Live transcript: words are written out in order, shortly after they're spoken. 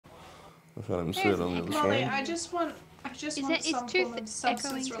I can't even see it on the other Molly, screen. I just want some form of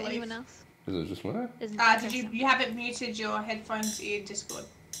substance relief. Is it just me? Did you haven't muted your headphones in Discord?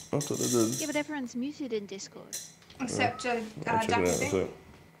 I thought I did. Yeah, but everyone's muted in Discord. Except I'll check it out in a sec.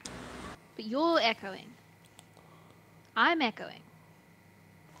 But you're echoing. I'm echoing.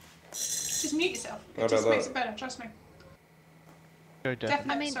 Just mute yourself. It just makes it better, trust me.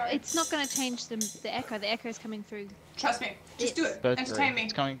 I mean, it's not going to change the echo. The echo is coming through. Trust me. Just do it. Entertain me.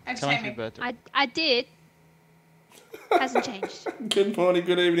 It's coming through. I did. Hasn't changed. Good morning,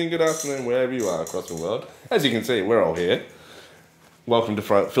 good evening, good afternoon, wherever you are across the world. As you can see, we're all here. Welcome to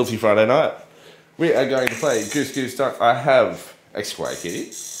Filthy Friday Night. We are going to play Goose Duck. I have a Square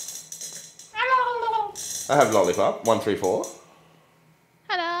Kitty. I have Lollipop, 134.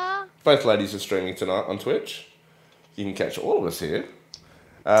 Hello. Both ladies are streaming tonight on Twitch. You can catch all of us here.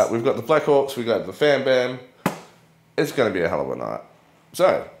 We've got the Blackhawks, we've got the Fam Bam. It's going to be a hell of a night.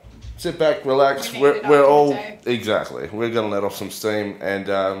 So, sit back, relax. We're all... Exactly. We're going to let off some steam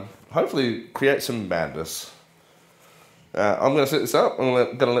and hopefully create some madness. I'm going to set this up. I'm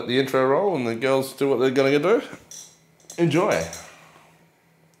going to let the intro roll and the girls do what they're going to do. Enjoy.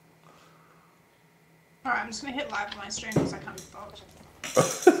 Alright, I'm just going to hit live on my stream because I can't be bothered.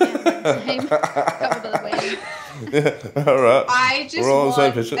 Alright. I just want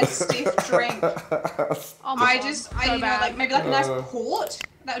a stiff drink. Maybe like a nice port.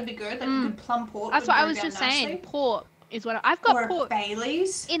 That would be good. Like a good plum port. That's what I was just saying. Port is what I've got. Port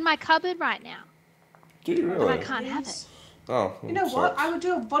Baileys in my cupboard right now. Do you really? But I can't have it. Oh. You know what? I would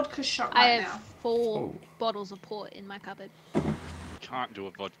do a vodka shot right now. I have 4 bottles of port in my cupboard. Can't do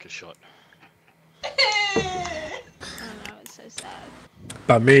a vodka shot. I know, it's so sad.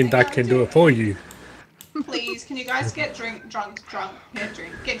 But me and Dad can do it for you. Please, can you guys get drunk? Get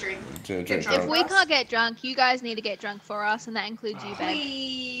drink. If we can't get drunk, you guys need to get drunk for us, and that includes you, babe.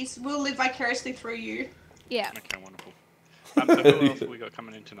 Please, we'll live vicariously through you. Yeah. Okay, wonderful. So who else have we got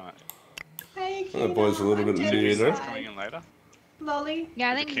coming in tonight? Hey, the boys are a little bit weirder. Coming in later. Lolly.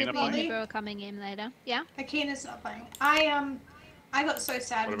 Yeah, I think Zippy and Hippo are coming in later. Yeah. Akina's not playing. I got so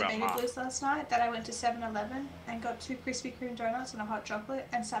sad with the baby blues last night that I went to 7-Eleven and got 2 Krispy Kreme donuts and a hot chocolate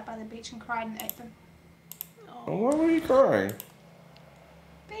and sat by the beach and cried and ate them. Oh, why were you crying?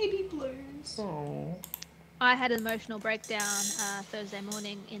 Baby blues. Oh. I had an emotional breakdown Thursday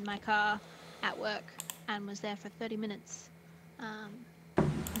morning in my car at work and was there for 30 minutes in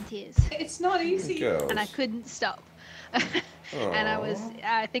tears. It's not easy. And I couldn't stop. And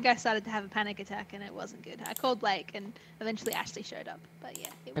I think I started to have a panic attack and it wasn't good. I called Blake and eventually Ashley showed up, but yeah.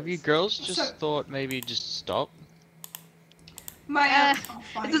 Have you girls just thought maybe just stop?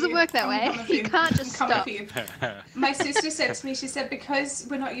 It doesn't work that way. You can't just stop. My sister said to me, she said, because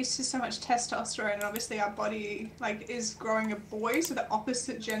we're not used to so much testosterone and obviously our body is growing a boy, so the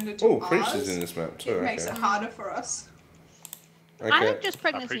opposite gender to ours. Preacher's in this map too. It makes it harder for us. Okay. I think just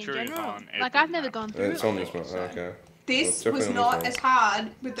pregnancy in general. Like I've never gone through it. It's on this map, okay. This was not as hard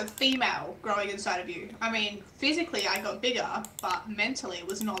with the female growing inside of you. I mean, physically I got bigger, but mentally it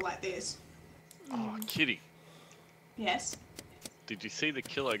was not like this. Oh, Kitty. Yes? Did you see the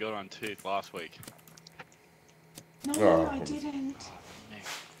kill I got on Tooth last week? No, I didn't.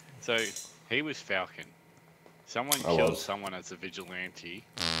 So, he was Falcon. Someone killed someone as a vigilante.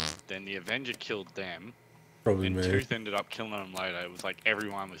 Then the Avenger killed them. Probably and me. Tooth ended up killing them later. It was like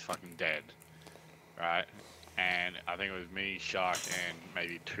everyone was fucking dead. Right? And I think it was me, Shark, and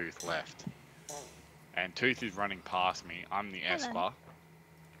maybe Tooth left. And Tooth is running past me. I'm the Esper.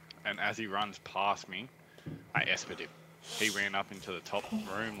 And as he runs past me, I Espered him. He ran up into the top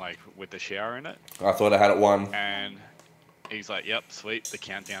room, like, with the shower in it. I thought I had it won. And he's like, yep, sweet, the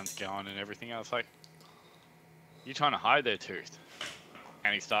countdown's going and everything. I was like, you trying to hide there, Tooth?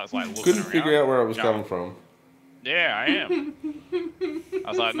 And he starts, like, looking Couldn't around. figure out where I was coming from. Yeah, I am. I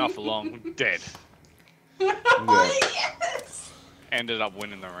was like, not for long, dead. Yes! Ended up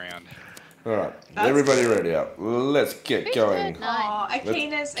winning the round. Alright, everybody ready up. Let's get going. Oh,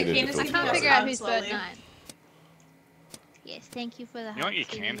 Akina's I can't figure out who's Bird 9. Yes, thank you for the help. You know what you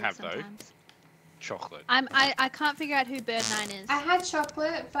can have though? Chocolate. I can't figure out who Bird 9 is. I had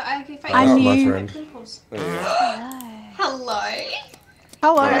chocolate, but I knew. Pimples. Hello.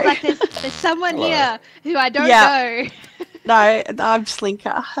 Hello. Like there's someone here who I don't know. No, I'm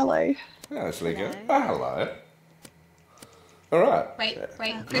Slinker. Hello. Hello, Slinker. Oh, hello. Alright. Wait.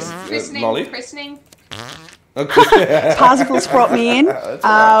 Christening. Molly? Christening. Parsifal's brought me in. And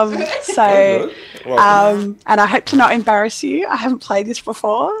I hope to not embarrass you. I haven't played this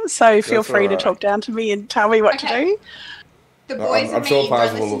before, so feel free to talk down to me and tell me what to do. The boys I'm sure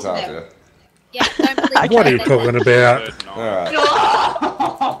Parsifal will look after you. Yeah, don't believe What are you talking about? Alright.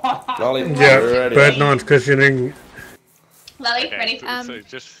 Lolly, Yeah, ready. Bird Nine's questioning. Lolly, Okay, ready? so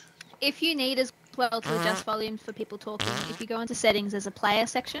just If you need as well to adjust volume for people talking, if you go into settings, there's a player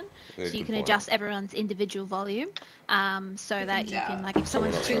section, Yeah, so you good can point. adjust everyone's individual volume, so that you can, like, if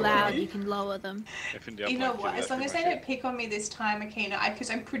someone's too loud, you can lower them. if in doubt, You know like, what? that's As long as they pretty don't pick on me this time, Akina, because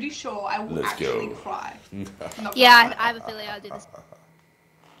I'm pretty sure I will Let's actually go. cry. Yeah, I have a feeling I'll do this.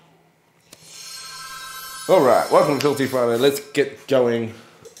 Alright, welcome to Filthy Friday. Let's get going.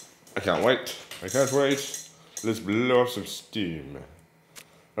 I can't wait. I can't wait. Let's blow off some steam.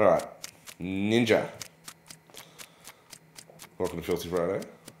 Alright, Ninja. Welcome to Filthy Friday.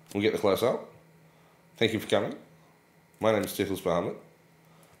 We'll get the close up. Thank you for coming. My name is Tiffles Bahamut.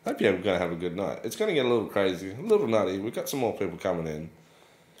 Hope you're going to have a good night. It's going to get a little crazy, a little nutty. We've got some more people coming in.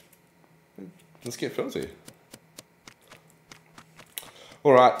 Let's get filthy.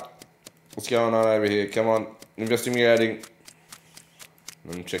 Alright, what's going on over here? Come on, investigating.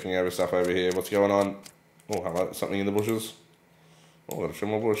 I'm checking over stuff over here. What's going on? Oh, hello, something in the bushes. Oh, gotta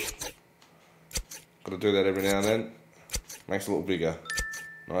trim my bush. Gotta do that every now and then. Makes it a little bigger.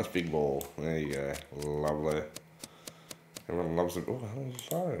 Nice big ball. There you go. Lovely. Everyone loves it. Oh,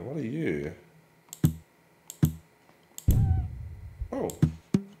 hello, what are you? Oh.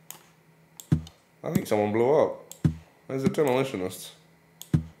 I think someone blew up. There's a demolitionist.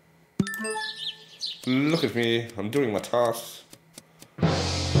 Look at me. I'm doing my tasks.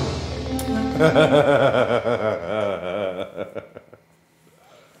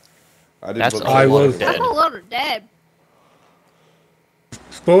 That's I was. That's a lot of dead.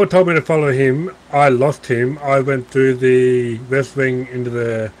 Spore told me to follow him. I lost him. I went through the west wing into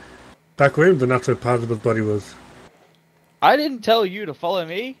the back rooms, and that's where Pazable's body was. I didn't tell you to follow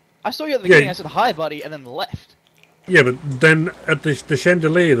me. I saw you at the beginning. I said hi, buddy, and then left. Yeah, but then at the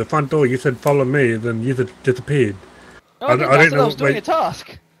chandelier, the front door, you said follow me, then you disappeared. No, I didn't. I was doing a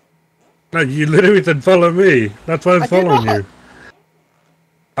task. No, you literally said follow me. That's why I'm following you.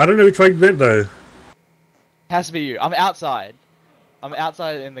 I don't know which way you went though. Has to be you. I'm outside. I'm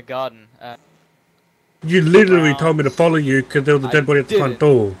outside in the garden. You literally told me to follow you because there was a dead body at the front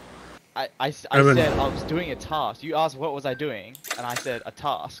door. I said I was doing a task. You asked what was I doing, and I said a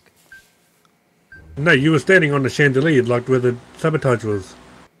task. No, you were standing on the chandelier, like where the sabotage was.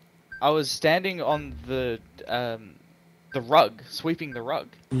 I was standing on the rug, sweeping the rug.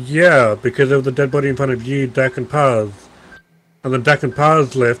 Yeah, because there was a dead body in front of you, Dak and Paz. And then Dak and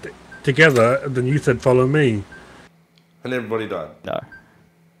Paz left together, and then you said follow me. And everybody died. No.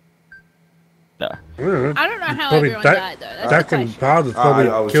 No. I don't know how everyone died though. That's Dak and Paz has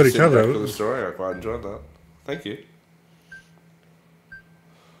probably killed each other. For the story. I quite enjoyed that. Thank you.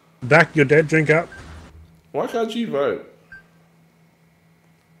 Dak, you're dead. Drink up. Why can't you vote?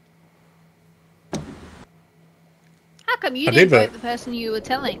 How come you didn't vote the person you were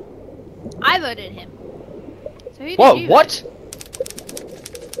telling? I voted him. So who did you What? vote?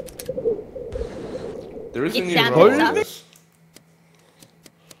 There is a new sounded role in sus. this.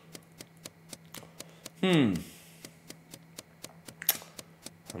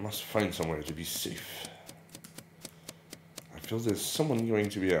 I must find somewhere to be safe. I feel there's someone going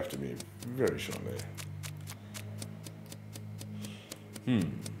to be after me very shortly.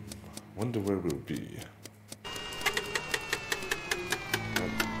 Wonder where we'll be.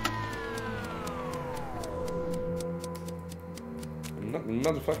 I'm not a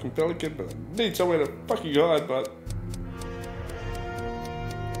motherfucking pelican, but I need somewhere to fucking hide, but...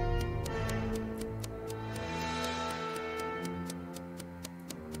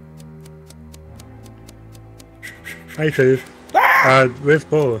 Hey, Steve. Where's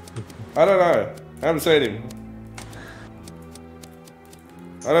Paul? I don't know. I haven't seen him.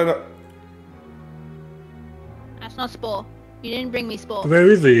 I don't know. That's not Spore. You didn't bring me Spore. Where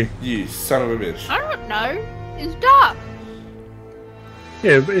is he? You son of a bitch. I don't know. It's dark.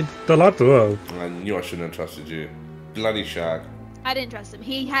 Yeah, it's the lights are off. I knew I shouldn't have trusted you. Bloody shark. I didn't trust him.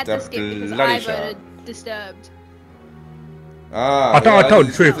 He had The to skip because bloody I shark. voted disturbed. Ah, I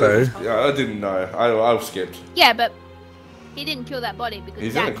told truth though. Yeah, I didn't know. I skipped. Yeah, but he didn't kill that body because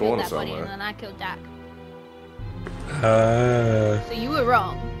He's in Dak the killed corner that body somewhere. and then I killed Dak. Uh, So you were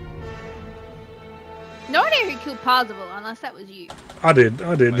wrong. No idea who killed Parzival unless that was you. I did.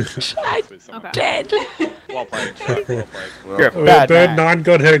 Okay. Dead. Well played, Shark, well played. Well, You're a bad Bird man. 9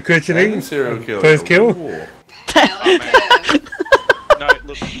 got her questioning. and serial killer. First kill. Ooh. No,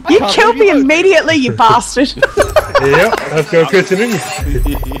 look. You killed me immediately, you bastard. Yep, let's go questioning.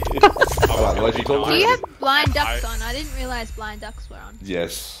 Why'd you call Do me? you have blind ducks on? I didn't realize blind ducks were on.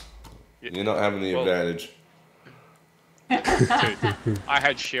 Yes. You're not having the Well- advantage. Dude, I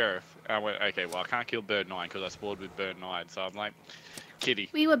had Sheriff. I went, okay, well, I can't kill Bird 9 because I spawned with Bird 9. So I'm like, Kitty.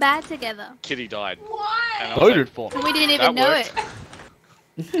 We were bad together. Kitty died. Why? Voted for me. And we didn't even know it.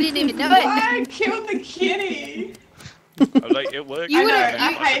 We didn't even know Why it. killed the kitty? I was like, it worked. You I know, would've-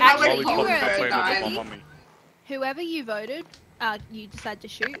 I hate how actually, many you were people a voted good on guy. me. Whoever you voted, you decided to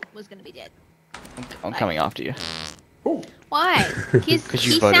shoot was gonna be dead. I'm coming after you. Why? 'Cause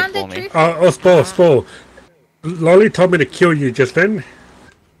you He voted sounded for me. truthful. Spore. Lolly told me to kill you just then.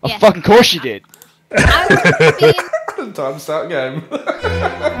 Yeah. Of fucking course you did. I was being Time to start game.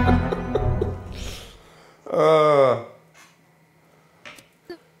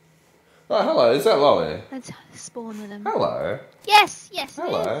 Oh, hello. Is that Lolly? Let's spawn with him. Hello. Yes, yes. it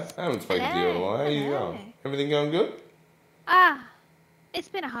Hello. is. I haven't spoken to you in a while. How you Hello. going? Everything going good? It's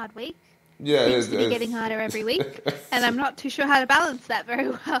been a hard week. Yeah, Seems to be getting harder every week, and I'm not too sure how to balance that very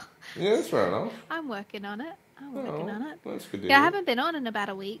well. Yeah, that's fair enough. I'm working on it. That's good. Yeah, I haven't been on in about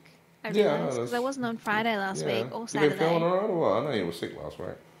a week. I Yeah, realised because I wasn't on Friday last week or You been Saturday. feeling alright or what? I know you were sick last week.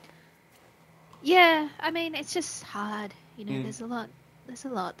 Yeah, I mean it's just hard. You know, there's a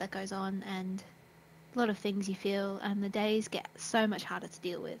lot that goes on, and a lot of things you feel, and the days get so much harder to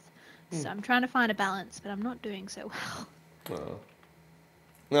deal with. So I'm trying to find a balance, but I'm not doing so well. Oh.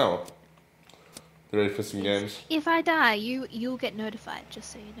 No. You ready for some games? If I die, you'll get notified,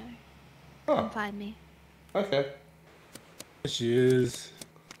 just so you know. Come find me. Okay. There she is.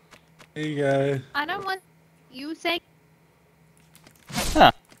 There you go. I don't want you saying.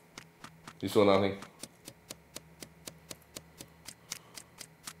 You saw nothing?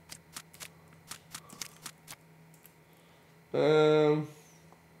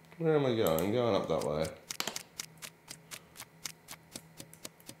 Where am I going? I'm going up that way.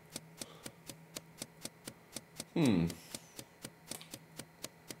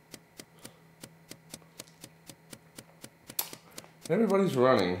 Everybody's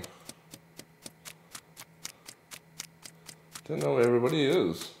running. Don't know where everybody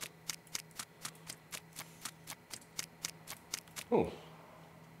is. Oh.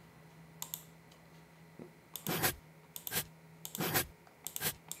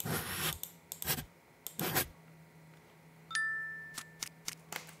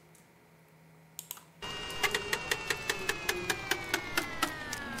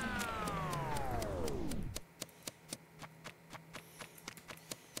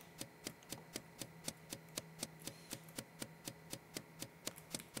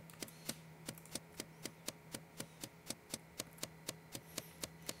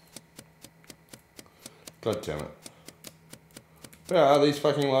 God damn it. Where are these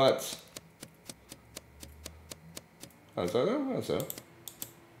fucking lights? Oh, is that them? That's it.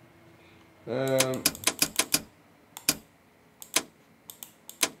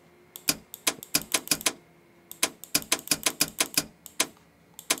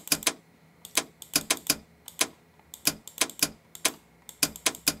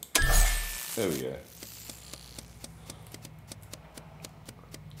 There we go.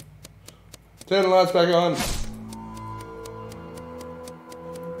 Turn the lights back on.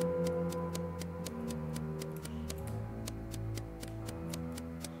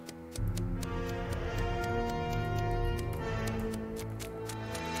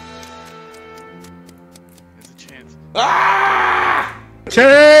 There's a chance. Ah!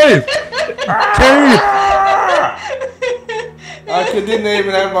 Chief! Chief! I didn't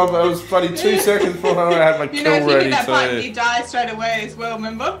even have my. It was funny 2 seconds before I had my You kill know, if you ready. hit that button, So you die straight away as well,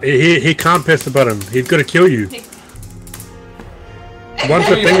 remember? He can't press the button. He's got to kill you. Once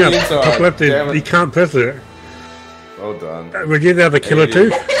the He's thing on up the inside, top left, damn it. he can't press it. well done. Were you the other killer too?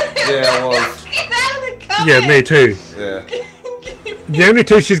 Yeah, I was. Get out of the car! Yeah, me too. Yeah. The only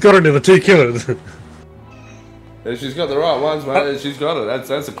two she's got are the two killers. Yeah, she's got the right ones, mate. She's got it.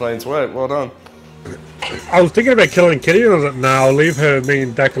 That's a clean sweep. Well done. I was thinking about killing Kitty, and I was like, "Nah, I'll leave her, me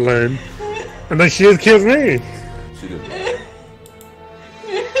and Dak alone." And then she just kills me. She did.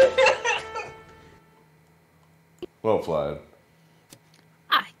 Well played.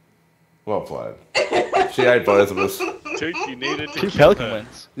 Aye. Well played. She ate both of us. Tooth, you needed to Two kill Pelican her.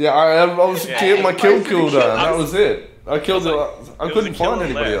 wins. Yeah, I was getting my kill cooldown. us. That was it. I killed it. I There was couldn't a killer find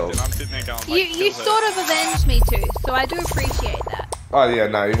anybody left, else. And I'm sitting there going, You like, you kill her. sort of avenged me too, so I do appreciate that. Oh yeah,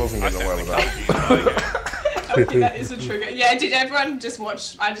 no, he wasn't I getting away with certainly that. killed you. Okay, that is a trigger. Yeah, did everyone just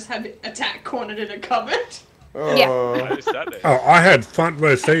watch? I just had the attack cornered in a cupboard. Oh, I just sat there. Oh, I had front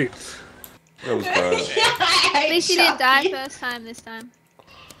row seats. that was bad. At least you didn't die first time this time.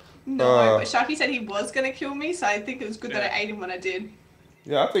 No, but Sharky said he was gonna kill me, so I think it was good that I ate him when I did.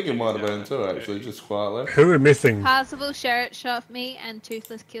 Yeah, I think it might have been too, actually, just quietly. Who are missing? Passable shot me and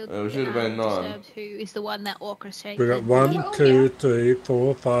Toothless killed It should have been 9. Disturbed, who is the one that orchestrated. We got 1, 2, 3,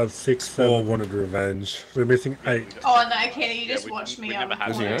 4, 5, 6, 7 wanted revenge. We're missing 8. Oh no, Kenny, you just watched me on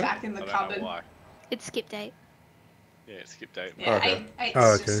attack in the cupboard. It skipped 8. Yeah, it skipped 8. Yeah, Okay.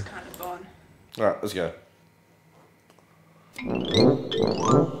 8's just kind of gone. Alright, let's go.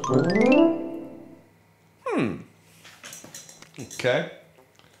 Okay.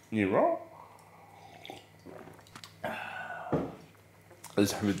 New roll.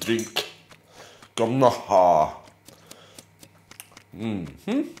 Let's have a drink. Gomnaha.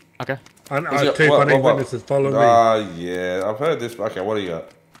 Okay. And two funny witnesses follow me. Yeah, I've heard this. Okay, what do you got?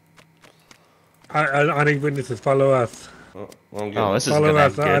 I need witnesses, follow us. Well, this is Follow gonna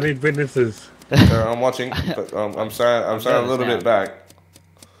us, end I good. need witnesses. I'm watching, but I'm saying a little bit back.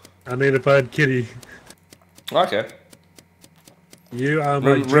 I need a bird kitty. Okay. You are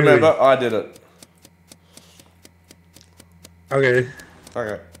my jury. Remember, I did it. Okay.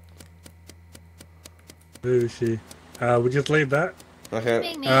 Okay. Who is she? We'll just leave that.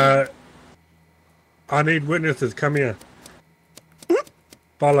 Okay. I need witnesses, come here.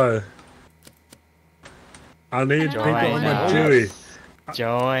 Follow. I need people on my jury.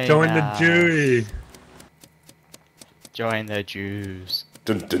 Join the jury. Join the Jews.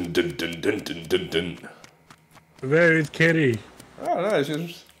 Dun dun dun dun dun dun dun dun. Where is Kitty? I don't know,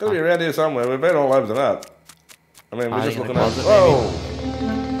 she's gotta be around here somewhere. We've been all over the map. I mean, we're just Hiding in looking the at. closet,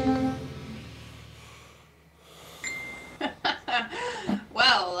 Whoa!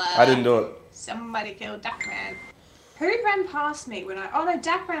 Well, I didn't do it. Somebody killed Duckman. Who ran past me when I... Oh no,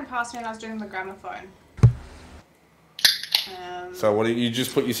 Duck ran past me when I was doing the gramophone. So what do you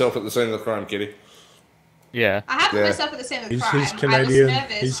just put yourself at the scene of the crime, Kitty? Yeah. I have put myself at the scene of the crime. He's Canadian. I was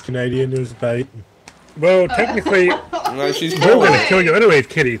nervous. He's Canadian. There's bait. Well, technically, No, she's we're not. going to kill you anyways,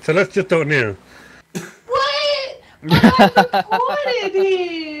 Kitty, so let's just do it now. What? But I reported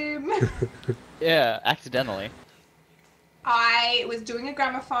him! Yeah, accidentally. I was doing a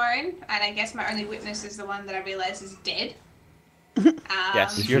gramophone, and I guess my only witness is the one that I realise is dead.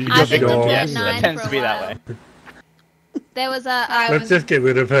 Yes, you're I've been victim. looking at Yes, 9 that tends for to be a that while. way. There was a. Let's just get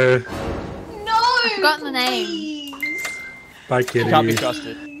rid of her. No! I've forgotten the name. Please. Bye, Kitty. Can't be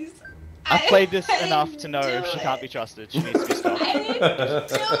trusted. Please. I've played this I enough to know didn't she do can't it. be trusted. She needs to be stopped. I didn't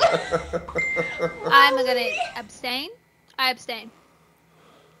do it. I'm gonna abstain. I abstain.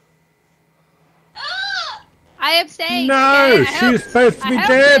 I abstain. No, Yeah, I she's helped. supposed to be I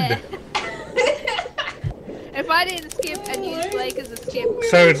dead. If I didn't skip and use Blake as a skip.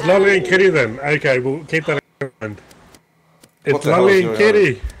 So it's Lolly and Kitty then. Okay, we'll keep that in mind. What It's the hell Lolly is and going on?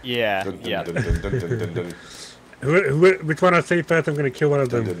 Kitty. Yeah, Dun, dun, yeah. dun, dun, dun, dun, dun, dun. Which one I see first, I'm going to kill one of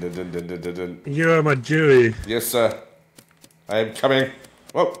Dun, them. dun, dun, dun, dun, dun, dun. You are my jury. Yes, sir. I am coming.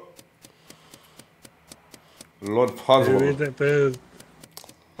 Whoa. Lord Who is Puzzle. it first?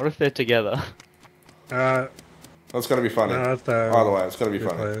 What if they're together? That's gonna be funny. No, that's the Either way, it's gonna be good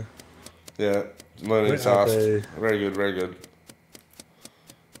funny. player. Yeah, learning Where are fast. they? Very good, very good.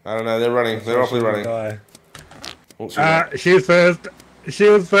 I don't know, they're running. They're awfully She's running. gonna Oh, she's die. She was first. She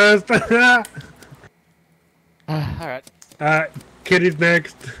was first. Alright. Kitty's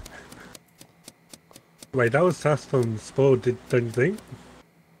next. Wait, that was sus from Spore, don't you think?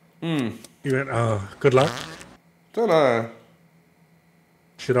 You went, oh, good luck. don't know.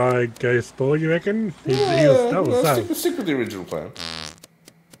 Should I go Spore, you reckon? That was no, sus. stick with the original plan.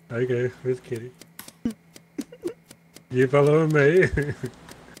 Okay, where's Kitty? You following me?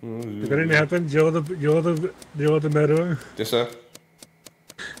 If anything happens, you're the murderer. Yes, sir.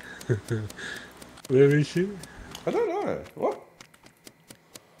 Where is she? I don't know. What?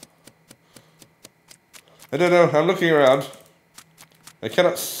 I don't know. I'm looking around. I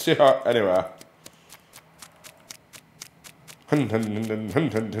cannot see her anywhere. Hun, hun, hun, hun,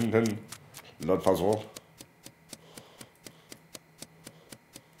 hun, hun, hun, hun. Lord Puzzle.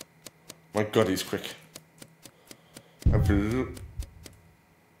 My God, he's quick.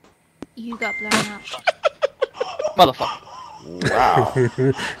 You got blown up. Motherfucker. Wow. I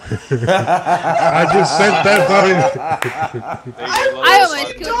just sent that button. I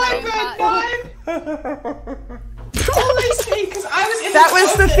almost killed my own partner. Honestly, because I was in That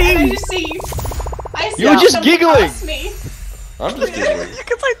was the closet and thing. I see You were just someone giggling. past me. I'm just giggling.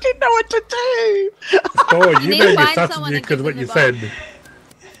 Because I didn't know what to do. Oh, you need made to me find sus someone you that because of what gives you them said.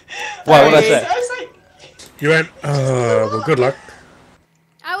 What would I I say? was like, You went, oh, well, good luck.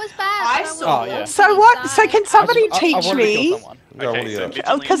 I was bad. I but saw- Oh, yeah. So what? So can somebody I've teach already me? killed someone. Yeah, what do you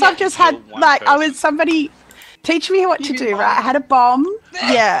got? Because I've just had somebody teach me what to do. Right, I had a bomb.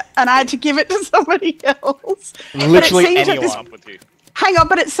 Yeah, and I had to give it to somebody else. Literally seems like anyone. this- Hang on,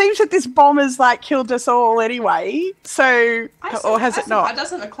 but it seems that this bomb has like killed us all anyway. So, or has it not? I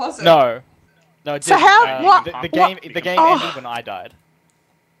just in the closet. No, it So didn't. how? What? The game ended when I died.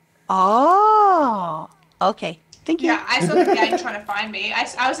 Oh, okay. Thank you. Yeah, I saw the gang trying to find me.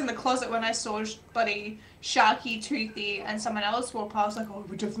 I was in the closet when I saw Buddy, Sharky, Toothy, and someone else walk past. Like, oh,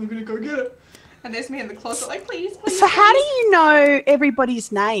 we're definitely gonna go get it. And there's me in the closet, like, please. So how do you know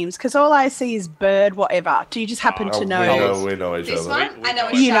everybody's names? Because all I see is Bird, whatever. Do you just happen to know? We know each this other. one? I know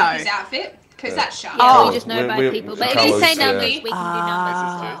it's Sharky's outfit, because that's Sharky. Yeah, we just know by people. But if you say numbers, we can do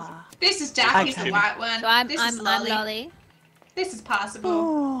numbers. This is Daffy's the white one. So I'm this is Lolly. This is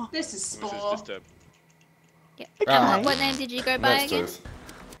Passable. This is Spore. Yep. And what name did you go by again?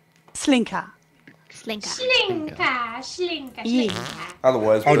 Slinker. Slinker.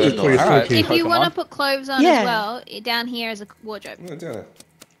 Otherwise, I'll just put Alright. If you want to put clothes on as well, down here is a wardrobe. Yeah.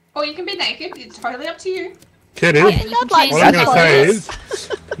 Or you can be naked. It's totally up to you. Kitty, Yeah, and you can change what I'm the going to say clothes.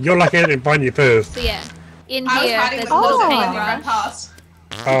 is, you're lucky I didn't find you first. So yeah, in I was here hiding there's with a little when you ran paintbrush. past.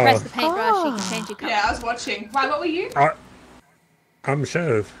 You press the paintbrush, you can change your colour. Yeah, I was watching. Why, what were you? I'm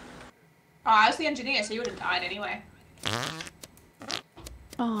Sheriff. Oh, I was the engineer, so you would have died anyway.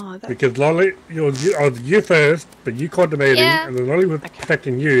 Oh, Because Lolly, I was you first, but you called the meeting, and then Lolly was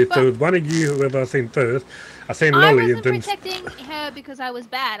protecting you. So it was one of you, whoever I seen first. I seen I Lolly. wasn't protecting her because I was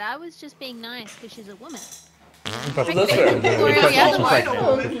bad. I was just being nice because she's a woman. Well, that's fair.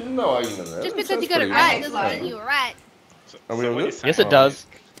 No argument there. Just because you got it right doesn't mean you were right. Are we all good? Yes, it does.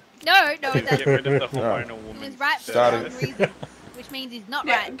 No, it doesn't. Get rid of the hormonal He woman. was right for some reason, which means he's not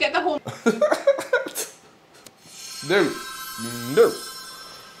right. Get the horn. No.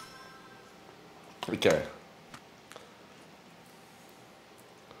 Okay.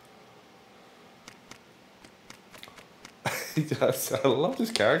 I love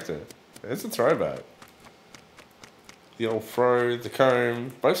this character. It's a throwback. The old throw, the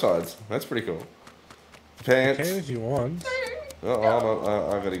comb, both sides. That's pretty cool. Pants. Okay, if you want. Oh, hold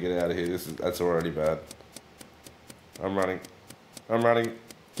on. I gotta get out of here. That's already bad. I'm running.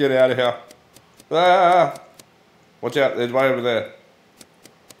 Get out of here. Ah! Watch out. There's way over there.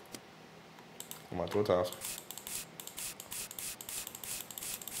 I might do a task.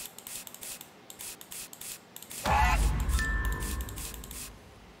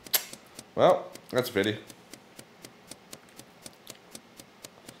 Well, that's a pity.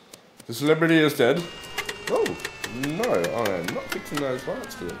 The celebrity is dead. Oh, no, I am not fixing those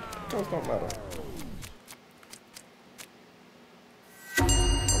lights good. It does not matter.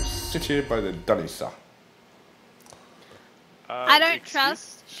 I'll sit here by the Dunisa. I don't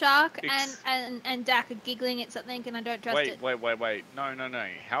trust Shark and Dak are giggling at something, and I don't trust it. Wait. No.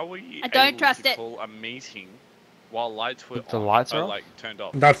 How were you I don't able trust to it. call a meeting while lights were The lights are like turned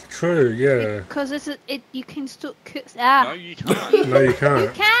off? That's true, yeah. Because you can still No, you can't. No, you can't. You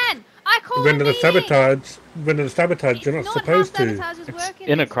can. I call When a there's meeting. sabotage, you're not supposed how to. sabotages work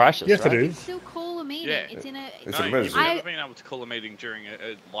In a crisis, Yes, right? it You can is. still call a meeting. Yeah. It's in a. It's No, an you've emergency. never been able to call a meeting during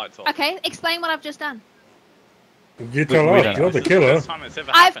a lights off. Okay, explain what I've just done. You tell we us, don't you're know. the This is killer. first time it's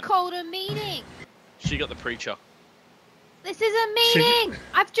ever I've happened. called a meeting. She got the preacher. This is a meeting.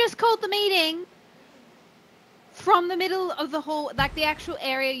 I've just called the meeting from the middle of the hall, like the actual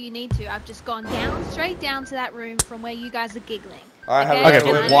area you need to. I've just gone down, straight down to that room from where you guys are giggling. I have Okay, And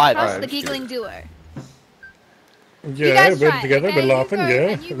but I why? trust I the giggling understand. duo. You Yeah, guys we're try it, together, okay? we're You laughing, go, yeah.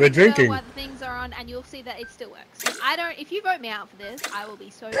 and you We're can go drinking. while the things are on, and you'll see that it still works. If you vote me out for this, I will be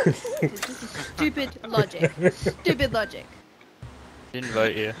so pissed, because this is stupid logic. Stupid logic. Didn't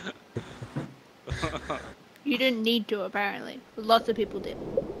vote you. You didn't need to, apparently. Lots of people did.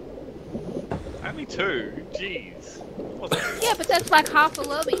 Only two. Jeez. Yeah, but that's like half the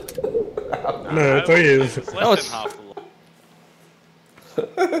lobby. No, 3 years. It's No, less it's- than half the lot.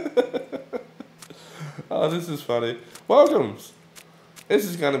 Oh, this is funny. Welcomes. This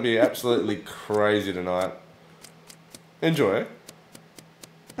is going to be absolutely crazy tonight. Enjoy.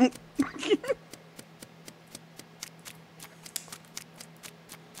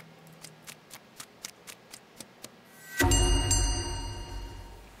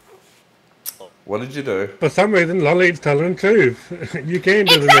 What did you do? For some reason, Lolly's telling the truth. You can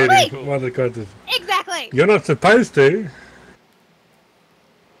do the Exactly. meeting. While the court is. Exactly. You're not supposed to.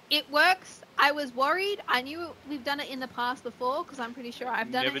 It works. I was worried. I knew we've done it in the past before, because I'm pretty sure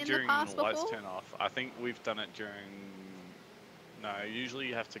I've done Never it in the during past the lights before. turn off. I think we've done it during. No, usually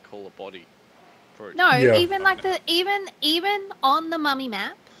you have to call a body. For it. No, Yeah. even like even on the mummy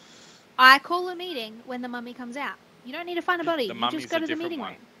map, I call a meeting when the mummy comes out. You don't need to find a body. The You mummy's just go a to the different meeting one.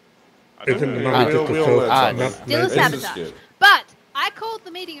 room. I don't Isn't the know. mummy just a we all soul? learned Not- something. Still a This is sabotage. good. But I called the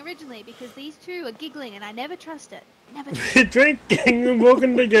meeting originally because these two are giggling and I never trust it. Never do. Drinking and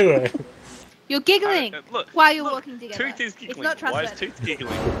walking together. You're giggling Look, while you're walking together. Tooth is giggling. It's not Why is trustworthy. Tooth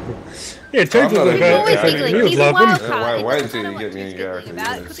giggling? Yeah, Tooth was not a even- He's always Yeah, giggling. he was He's a laughing. wild Yeah, card. wait It till doesn't you matter what get me Tooth's in giggling character.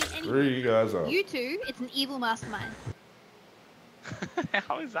 about. You're It could gonna be screw anything. you guys up. You two, it's an evil mastermind.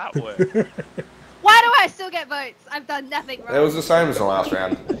 How does that work? Why do I still get votes? I've done nothing wrong. It was the same as the last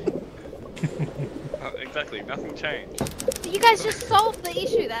round. Exactly, nothing changed. You guys just solved the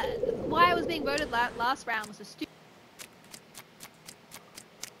issue. That why I was being voted last round was a stupid.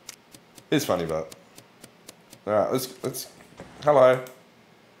 It's funny, but alright, let's. Hello.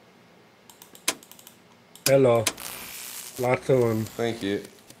 Hello. Lots of them. Thank you.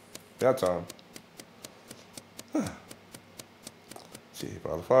 About time. See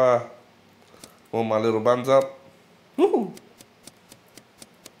by the fire. Warm my little buns up. Woo!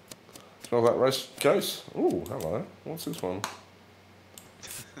 Smells like roast goose. Ooh, hello. What's this one?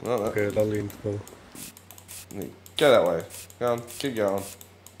 No, no. Good, I'll lean full. Go that way. Go on, keep going.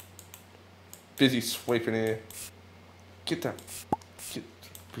 Busy sweeping here. Get that. Get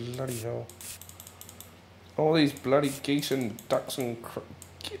bloody hell. All these bloody geese and ducks and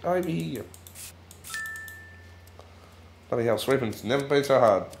get over here. Bloody hell, sweeping's never been so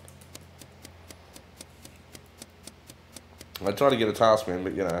hard. I tried to get a task man,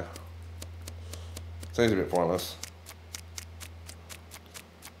 but you know, seems a bit pointless.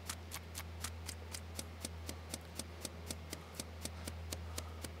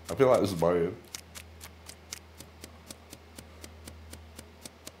 I feel like this is bogus.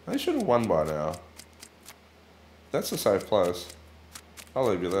 They should have won by now. That's a safe place. I'll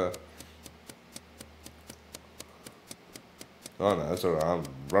leave you there. Oh no, that's alright. I'm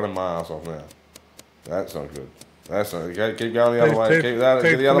running my ass off now. That's not good. That's not good. Keep going the other way. Keep that.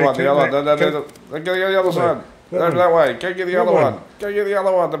 Get the other one. The other one. Go the other side. Over that way. Go get the other one. Go get the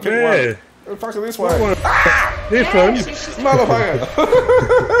other one. The pink one. Go fucking this way. This one. Motherfucker.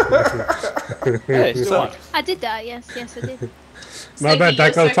 Hey, still on. I did that. Yes, I did. My bad,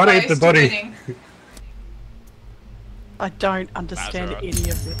 Dak. I was trying to hit the body. I don't understand alright. any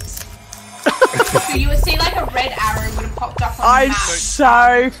of this. So you would see like a red arrow would have popped up on the I'm map.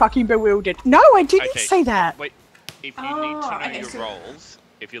 so fucking bewildered. No, I didn't say that. Wait, if you need to know okay, your so- roles,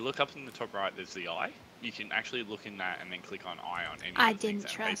 if you look up in the top right, there's the eye. You can actually look in that and then click on eye on any I of the things, didn't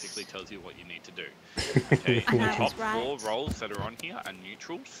and trust. basically tells you what you need to do. Okay, I the know, top that's right. 4 roles that are on here are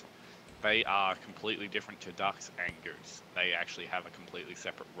neutrals. They are completely different to ducks and goose. They actually have a completely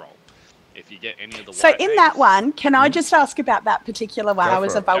separate role. If you get any of the So white in that eggs- one, can I just ask about that particular one? Go I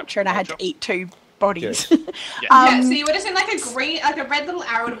was for a it. vulture and I had to Vulture. eat 2 bodies. Yes. Yeah, so you would have seen like a green, like a red little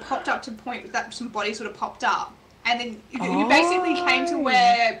arrow would have popped up to point that some bodies would have popped up. And then you basically came to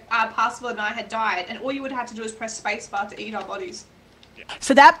where Parsifal and I had died, and all you would have to do is press spacebar to eat our bodies.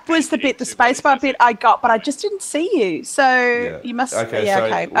 So that was the Thank bit, you. the spacebar bit I got, but I just didn't see you. So you must. Okay, yeah, so,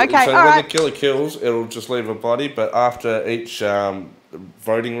 okay. so Okay. All when right. the killer kills, it'll just leave a body, but after each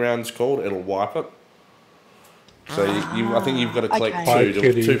voting round's called, it'll wipe it. So I think you've got to collect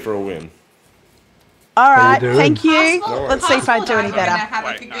Okay. two for a win. All right. doing? Thank you. Parsifal- Let's see if I do Parsifal any and I were better. gonna have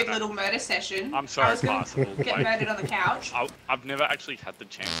like Wait, a good no. little murder session. I'm sorry, I was gonna Parsifal. get Like, murdered on the couch. I've never actually had the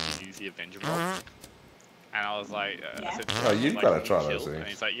chance to use the Avenger roll. And I was like, I Yeah. said, Oh, you've like, gotta can try you those kill? things. And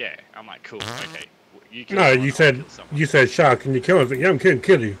he's like, yeah. I'm like, cool, okay. You kill No, someone, you I'll said kill someone. you said shark. Can you kill us? Yeah, I'm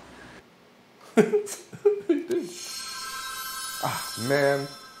kill you. Man.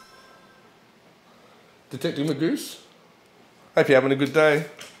 Detective Goose. Hope you're having a good day.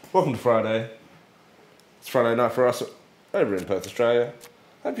 Welcome to Friday. It's Friday night for us over in Perth, Australia.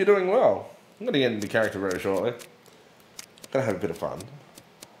 Hope you're doing well. I'm going to get into character very shortly. Gonna have a bit of fun.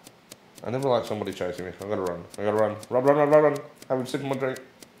 I never like somebody chasing me. I gotta run. I gotta run. Run. Have a sip of my drink.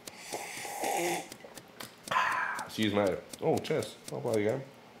 Excuse me. Oh, chess. I'll play the game.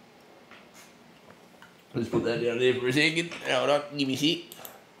 Let's put that down there for a second. Hold on. Give me a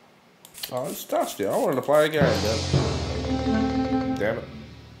sec. Oh, it's dusty. I wanted to play a game, damn it.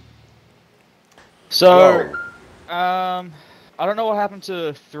 So, Whoa. I don't know what happened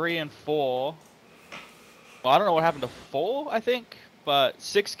to 3 and 4. Well, I don't know what happened to 4, I think, but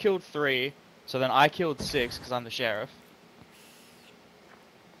 6 killed 3, so then I killed 6 because I'm the sheriff.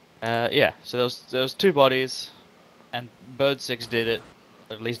 Yeah, so there was 2 bodies, and Bird 6 did it,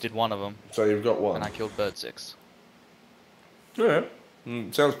 or at least did one of them, So you've got one. and I killed Bird 6. Yeah.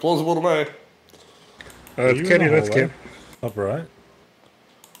 Sounds plausible to me. It's Kenny, let's get top right.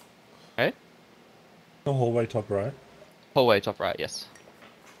 Hey? The hallway top right. Hallway top right, yes.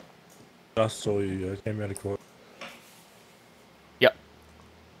 Just saw you. Came out of court. Yep.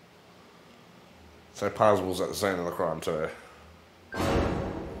 So Parsifal's at the scene of the crime too.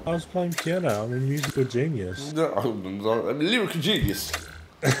 I was playing piano. I'm a musical genius. No, I'm a lyrical genius.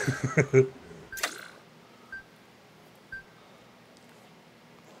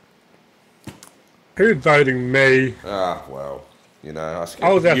 Who's voting me? Ah, well, you know, I skipped.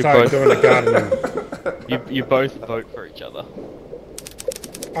 I was outside doing the gardening. You both vote for each other.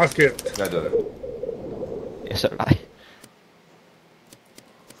 I skipped. I did it. Yes, so did I.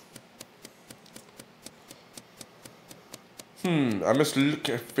 I must look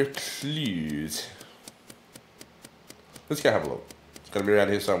for clues. Let's go have a look. It's gonna be around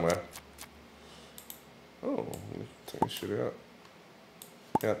here somewhere. Oh, take this shit out.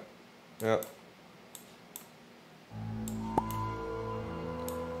 Yeah, yeah.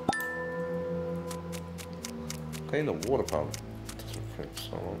 Clean the water pump. Doesn't print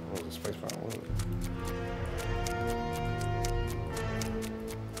so long. Oh, the space bar, what is it?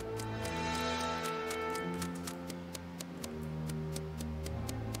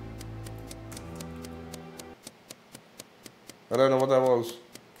 I don't know what that was.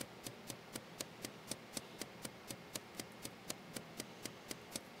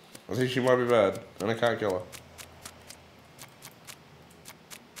 I think she might be bad, and I can't kill her.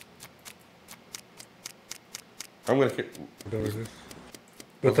 I'm gonna kill.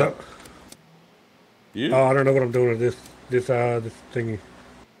 What's up? You? Oh, I don't know what I'm doing with this thingy.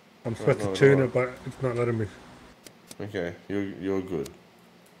 I'm supposed to tune it, but it's not letting me. Okay, you're good.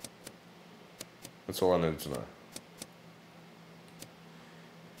 That's all I needed to know.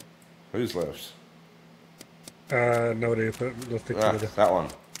 Who's left? No idea, but let's stick together. That one.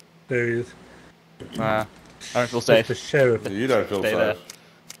 There he is. I don't feel safe. The sheriff. You don't feel Stay safe. there.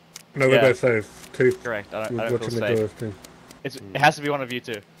 No, we're both safe. Two. Correct. I We're don't watching feel the safe. doors thing. It has to be one of you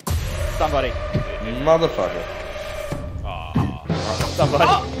two. Somebody. Motherfucker. Somebody.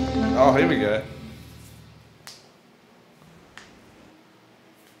 Oh, here we go.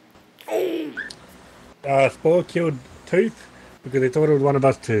 Spore killed Tooth because they thought it was one of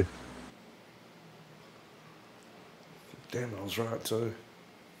us two. Damn, I was right too.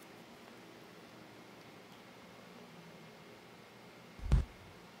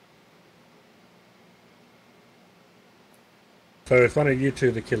 So it's one of you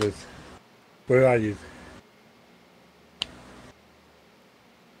two, the killers. Where are you?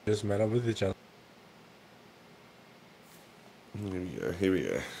 Just met up with each other. Here we go. Here we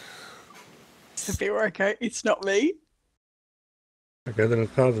go. Sophia, okay, it's not me. Okay, then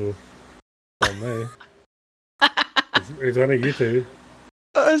it's possible. Not me. It's one of you two.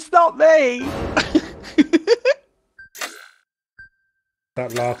 It's not me.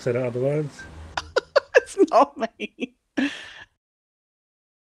 That laugh said it otherwise. It's not me.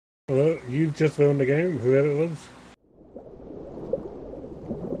 Well, you just won the game, whoever it was.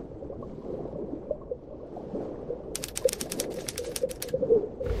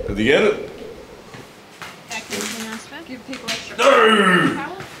 Did you get it? Give people extra.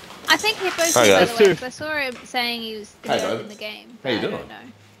 No! I think he both Hi, by guys. the way, 'cause I saw him saying he was Hi, developed bud. in the game. How you I doing? don't know.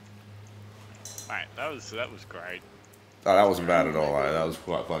 Mate, that was great. Oh, that wasn't bad at all. That was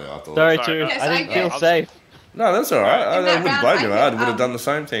quite funny, I thought. Sorry, Sorry, too. yes, I didn't I feel guess. safe. No, that's alright. I In that wouldn't round, blame you, I I could, would have done the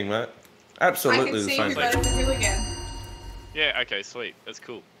same thing, mate. I Absolutely can the see same who thing. voted for who again. Yeah, okay, sweet. That's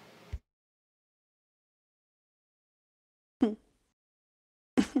cool.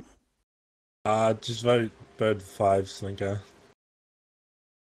 Just vote Bird 5, Slinker.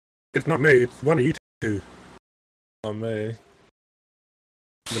 It's not me, it's one of you two. Not me. Then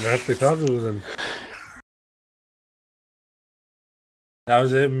it has to be possible then. That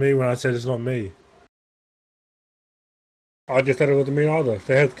was it, me when I said it's not me. I just said it wasn't me either,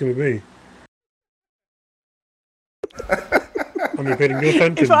 so it has to be me. I'm repeating your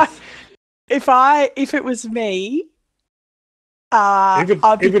sentence. If it was me, I'd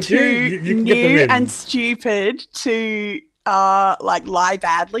be too you can get them new in. and stupid to like lie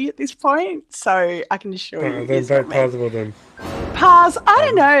badly at this point. So I can assure you, Then it's not vote me. possible then. Paz, I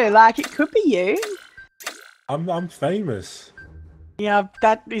don't know. Like it could be you. I'm famous. Yeah,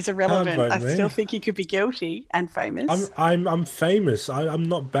 that is irrelevant. vote I me. still think you could be guilty and famous. I'm famous. I'm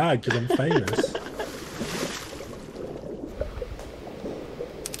not bad because I'm famous.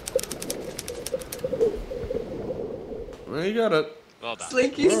 Well, you got it. Well done.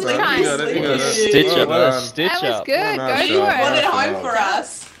 Slinky, Well slinky, done. You got it, you got it. Stitch Well up. What a done. stitch That was up. good. Well, Go nice for job. Want it. it Well home done. for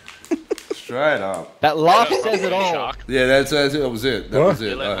us. Straight up. That laugh says it all. Shark. Yeah, that was it. That What? was it.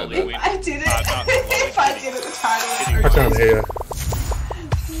 You let I Ollie heard win. I did it. No, If I did at the time. I can't hear.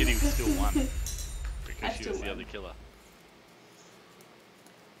 Kitty was still one. I Because she still was the won. other killer.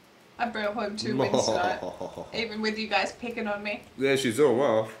 I brought home 2 wins tonight. Even with you guys picking on me. Yeah, she's doing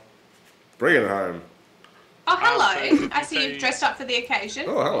well. Bring it home. Oh, hello. So I see you've dressed up for the occasion.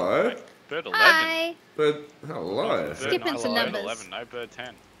 Oh, hello. Bird 11. Hi. Bird, hello. Bird Skipping 9, some Bird numbers. 11, no Bird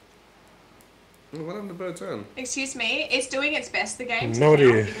 10. Oh, what happened to Bird 10? Excuse me, it's doing its best, the game. No to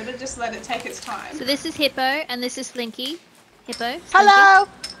count. idea. You gotta just let it take its time. So this is Hippo, and this is Slinky. Hippo. Slinky. Hello.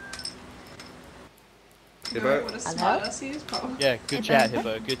 Hippo? What a smart ass he is, Paul. Yeah, good Hippo. chat,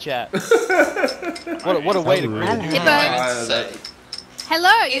 Hippo. Good chat. what a way to greet him. Hippo.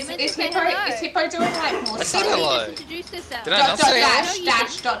 Hello. You Is meant to say Hippo, hello. is Hippo doing like more I said stuff? You hello. just introduced yourself. Did I not say dash, hello?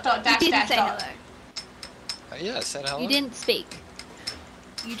 dash, dot, dot, You dash, didn't dash, say dot. hello. Yeah, I said hello. You didn't speak.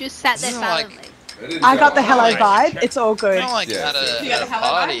 You just sat there Isn't it like- silently. I got the hello Right. vibe. It's all good. Not like Yeah. at a, You got at a the hello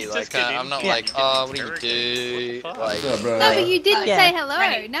party. vibe? Like Just get I'm not in- like, get oh, in what do you character. do? What the fuck? Like, Yeah, bro. No, but you didn't Yeah. say hello.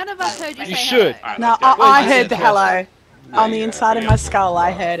 Ready. None of us heard you You say should. hello. Alright, No, let's go. I Wait, heard the hello. hello. On the inside of my skull,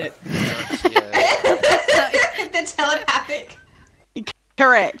 I heard it. yeah. The telepathic.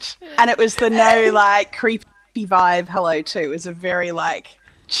 Correct. And it was the no, like, creepy vibe hello, too. It was a very, like,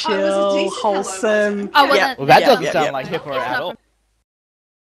 Oh, it chill, was a decent hello, wholesome. wasn't it? Oh, well, Yep. Well, that Yep, doesn't yep, sound yep. like Hippo It's at not all.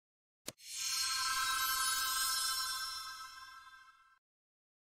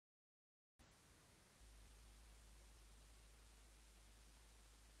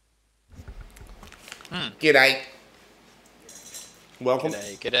 G'day. Welcome.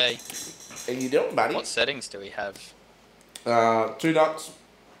 G'day, g'day. How you doing, buddy? What settings do we have? 2 ducks.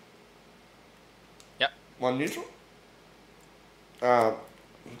 Yep. 1 neutral.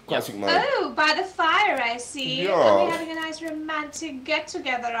 Classic mode. Oh, by the fire, I see. Yeah. Are we having a nice romantic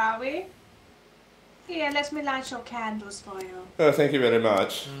get-together, are we? Here, let me light your candles for you. Oh, thank you very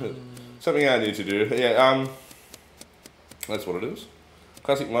much. Something I need to do. Yeah, that's what it is.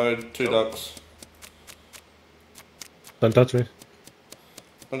 Classic mode, 2 ducks. Don't touch me.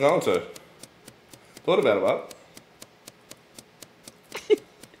 I'm going to. Thought about it,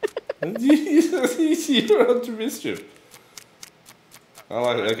 bud. You're up to mischief. I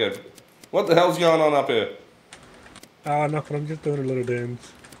like it, okay. What the hell's going on up here? Ah, nothing. I'm just doing a little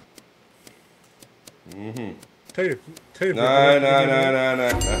dance. Mm-hmm. Two. No,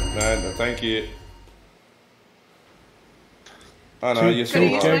 thank you. Oh no, Two- you're two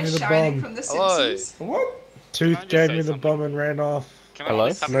Gonna use still gave my me the shining bomb. from the Hello. Simpsons. What? Tooth just gave say me the something? bomb and ran off. Can I Hello?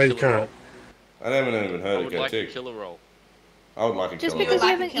 just have a No, you killer roll? can't. I haven't even I heard it would go like a tick. killer roll. I would like a Just killer because roll.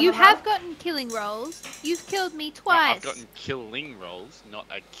 you Like a haven't, killer you have roll? gotten killing rolls. You've killed me No, twice. I've gotten killing rolls, not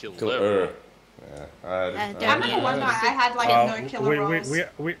a killer. Killer. Yeah, I don't remember one night I had like no killer rolls.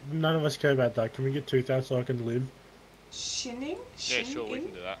 None of us care about that. Can we get Tooth out so I can live? Shinning? Yeah, sure, we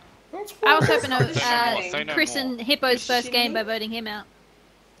can do that. I was hoping to Say no Chris more. and Hippo's first game by voting him out.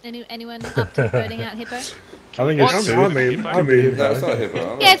 Anyone up to voting out Hippo? I think it's What? I'm in. I'm in. No, it's not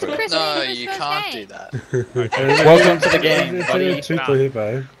Hippo. Yeah, it's Chris No, and Hippo's you first can't game. do that. Welcome to the game, It's buddy. a Tooth or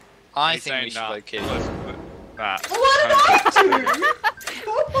Hippo. I He's think we saying should nah. vote Kid. Nah. What did I do?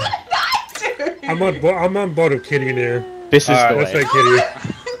 What did I do? I'm on board of kidding here. This is Alright, the let's way. say kitty.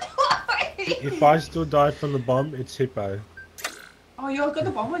 Why? If I still die from the bomb, it's Hippo. Oh, you've got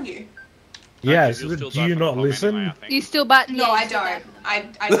the bomb on you. Yes, You'll still do die you from the not bomb listen? anyway, I think. You still but No, yeah, I you still don't. die. I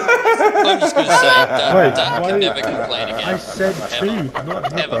don't. I'm just gonna say that Wait, Dan why- can never complain again. I said Ever. Tooth,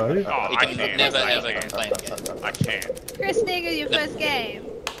 not Ever. Hippo. Oh, He I can can. never I ever can. complain again. I can. Chris Nigger, your first game.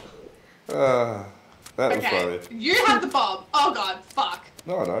 That was Okay, funny. you have the bomb. Oh god, fuck.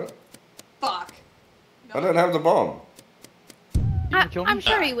 No, I don't. Fuck. I don't have the bomb. kill me? I'm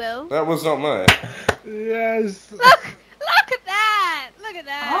sure he will. That was not me. Yes. Look at that! Look at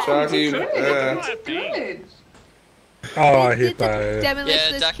that! Oh, Sharky, you did good. yeah. You did good. Oh, Did Hippo.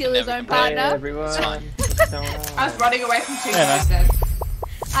 Demolicious Yeah, Duck kill can his never own complain. partner? everyone. What's going on? I was running away from two Yeah, instead.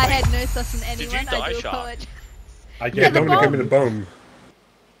 I had no sauce in Did you anyone. die, I do Shark? apologize. I Yeah, gave the Dominic bomb. give me the bomb.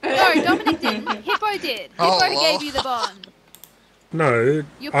 No, Dominic didn't. Hippo did. Oh, Hippo well. gave you the bomb. No,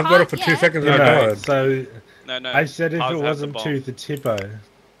 You I've got it for can't 2 yet. seconds and I No, died. so No. I said if Ours it have wasn't the bomb. Tooth, it's Hippo.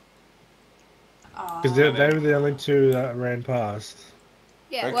 Because Oh. they were the only two that ran past.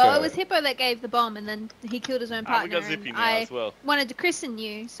 Yeah, well, it Okay. was Hippo that gave the bomb, and then he killed his own Ah, we partner. got Zippy and now I as well. wanted to christen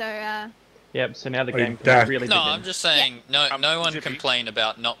you, so Yep, so now the Oh, game you can daft. really No, begin. I'm just saying, no one Zippy. complained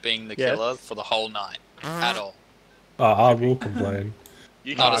about not being the Yes. killer for the whole night. At all. Oh, I will complain.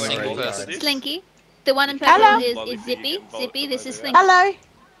 You Not can a play single Lolly person. for this. Slinky. The one in Hello. purple Lolly is for you Zippy. get involved Zippy, with this it. is Slinky. Hello.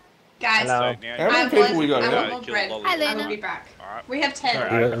 Guys, Hello. So now How many I people we got I here? want more Kill bread. Lolly. Hi, I will Lena. be back. Alright. We have 10.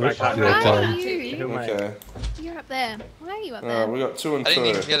 Alright, Yeah, right, let's right, do Where that are time. you? Who am I? Okay. You're up there. Why are you up there? We got 2 and I 2.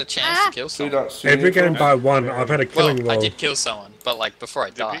 didn't even get a chance to kill 2 someone. ducks. 2 Every neutral. game by one, I've had a killing Well, I roll. did kill someone, but like before I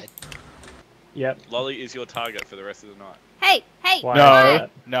Zippy? died. Yep. Lolly is your target for the rest of the night. Hey, hey! Why No, is that?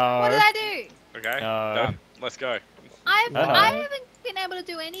 no. What did I do? Okay? No. Done. Let's go. I No. haven't been able to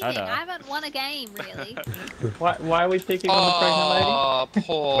do anything. know. I haven't won a game, really. Why are we picking on the pregnant lady? Oh,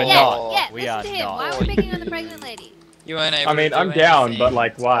 poor. We're yeah, not. yeah, We listen are to him. not. Why are we picking on the pregnant lady? You weren't able I mean, to do I'm down, anything. but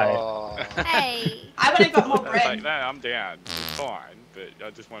like, why? Oh. Hey. I would have got more It's like, bread. no, I'm down. It's fine, but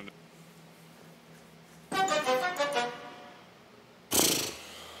I just wanted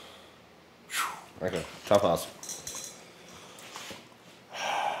Okay, tough ass.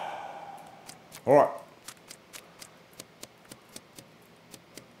 Alright.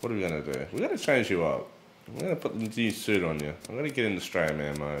 What are we gonna do? We're gonna change you up. We're gonna put the new suit on you. I'm gonna get into Stray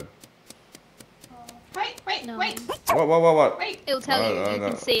Man mode. Wait, No. wait. What? Wait. It'll tell you. No, You no.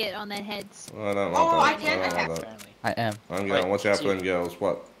 can see it on their heads. I don't Oh, like I that. can. I don't Okay. like that. I am. I'm going, watch out for them girls.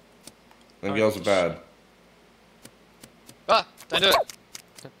 What? Them girls are bad. Ah, don't do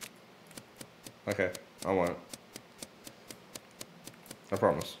it. Okay, I won't. I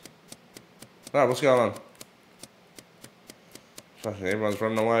promise. Alright, what's going on? Fucking everyone's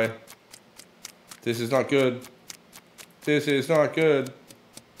running away. This is not good. This is not good.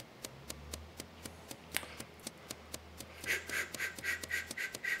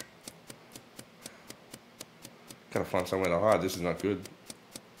 Gotta find somewhere to hide. This is not good.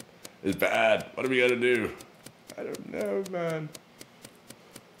 It's bad. What are we gonna do? I don't know, man.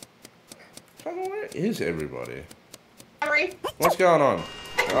 Fucking where is everybody? Hurry. What's going on?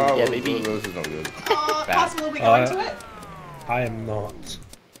 Oh, Yeah, baby. this is not good. Possible we go into it? I am not.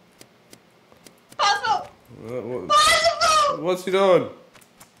 Possible. What's he doing?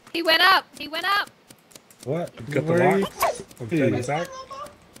 He went up. He went up. What? You got the Where are you? lights? I'm turning back.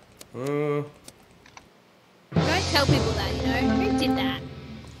 Don't tell people that, you know. Who did that?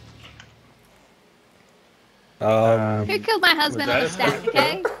 Who killed my husband on a stack,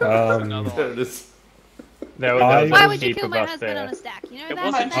 okay? There it is. There I- was Why a would you heap kill of my us husband there. on a stack? You know It that?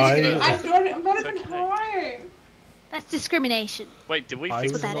 wasn't That's, I'm not even trying. that's discrimination. Wait, did we I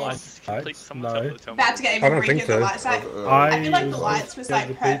fix was the not lights? lights, Complete someone no. tell me. About to get I even don't freakier. think The so. lights, like, I I feel like the lights was like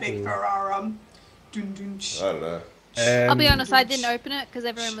the perfect people. for our dun dun. I don't know. I'll be honest, I didn't open it because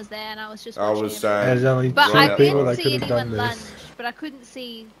everyone was there and I was just I watching was everyone. There's saying. only But two I people didn't that see could have done anyone lunge, this. but I couldn't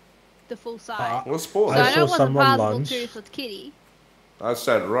see the full side. What's So sport? I I know saw it wasn't someone Possible lunge. Tooth with Kitty. I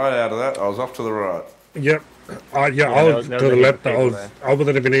stayed right out of that. I was off to the right. Yep. I there was was to a the heap left. of people I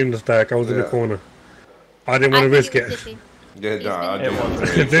wasn't even in the stack. I was in the Yeah. corner. I didn't want to I risk think it. it was Zippy. Yeah, He's no, I been- do. It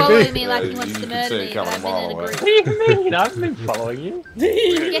was. Did Following they? me like Yeah, he wants you to can murder see it me, but coming a I've been mile in a away. group. What do you mean? I've been following you.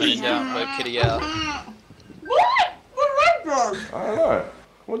 Yes, Put you it down, have. vote Kitty out. What? What did I do? I don't know.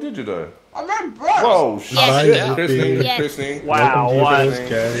 What did you do? I'm not broke. Whoa, Yes. shit. Yeah. Christening, Yes. christening. Wow, Welcome what? to this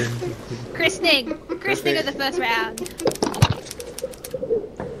game. Christening of the first round.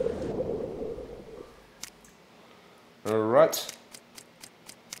 Alright.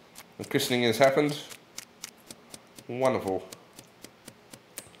 The christening has happened. Wonderful.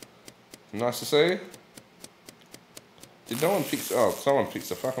 Nice to see. Did no one fix... Oh, someone fixed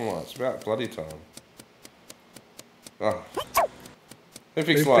the fucking lights. About bloody time. Oh. Who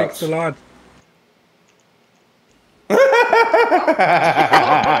fixed Who lights? fixed the light?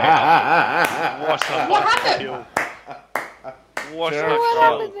 What happened? What Sheriff What shot.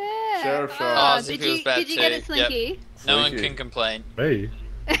 happened there? Sheriff Oh, shot. Oh, Zippy did was you, bad did you get it, too. Yep. Slinky? No one Slinky. can complain. Me?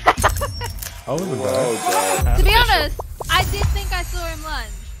 I wasn't there. Oh, God. To be honest, I did think I saw him lunge.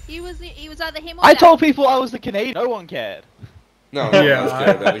 He was either him or I Jack. told people I was the Canadian. No one cared. No, no, Yeah, that's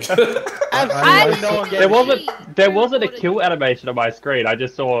good. That is good. Absolutely no one There cared. wasn't a kill animation on my screen. I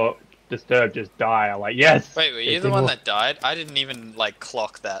just saw Disturbed just die. I'm like, yes. Wait, were you it's the one more- that died? I didn't even like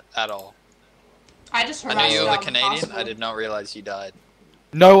clock that at all. I just I knew you were the harassed Canadian. Possible. I did not realize you died.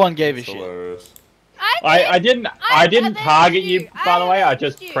 No one gave a It's shit. hilarious. I didn't I didn't avenged target you. you, by the way. I avenged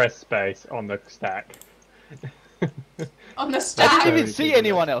just you. pressed space on the stack. On the I stack. didn't even see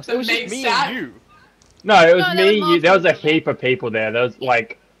anyone else. It was The just big me stack. and you. No, it was No, there me was and you. There was a multiple people heap of people there. There was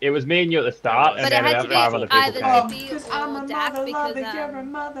like it was me and you at the start, and But it then had about to be 5 other people either came. Zippy Cause I'm or a Dak mother because lover, you're a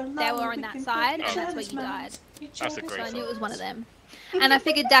mother they lover, were on we that can side, put and that's where each you other's died. minds. That's a So great I knew it was song. one of them. And I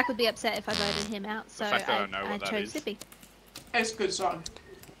figured Dak would be upset if I voted him out, so fact that I know I what that chose is. Zippy. It's a good song.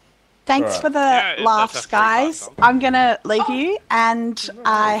 Thanks Alright. for the Yeah, that's a laughs, three-part guys. song. I'm gonna leave you, and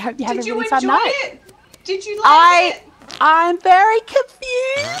I hope you have Did a you really enjoy fun night. it? Did you like it? I'm very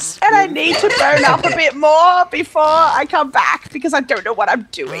confused, and I need to burn up a bit more before I come back because I don't know what I'm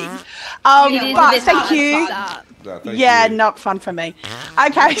doing. It is a But bit thank hard you. to start. No, thank Yeah, you. not fun for me.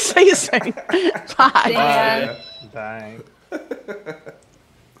 Okay, see you soon. Bye. Yeah. Dang.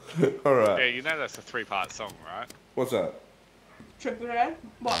 Alright. Yeah, you know that's a three-part song, right? What's that? Triple A?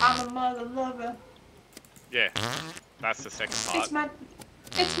 Well, I'm a mother lover. Yeah. That's the second part.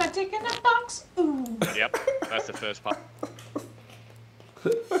 It's my dick in a box. Ooh. Yep. That's the first part.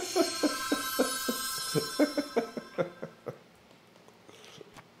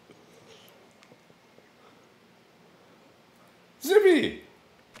 Zippy!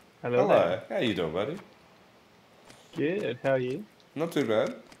 Hello. Hello. How you doing, buddy? Good. How are you? Not too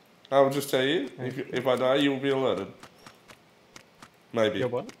bad. I will just tell you, if I die, you will be alerted. Maybe. You're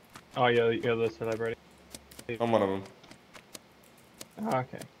what? Oh, you're the celebrity. I'm one of them. Oh,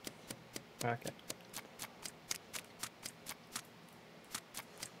 okay. Okay.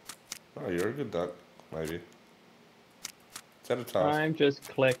 Oh, you're a good duck. Maybe. Is that a task? I'm just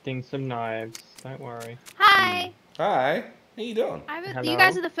collecting some knives. Don't worry. Hi. Hi. How you doing? You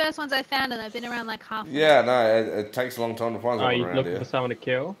guys are the first ones I found, and I've been around like half. Yeah, no, it takes a long time to find Oh, someone you around looking here. for someone to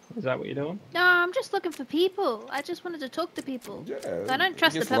kill? Is that what you're doing? No, I'm just looking for people. I just wanted to talk to people. Yeah, I don't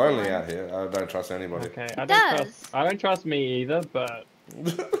trust it the gets purple lonely one. out here. I don't trust anybody. Okay. I don't trust me either, but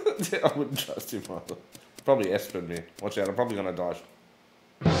I wouldn't trust him either. Probably Espered me. Watch out, I'm probably gonna die.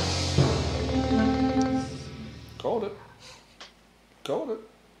 Called it. Called it.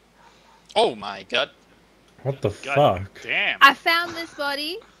 Oh my god. What the God fuck? damn. I found this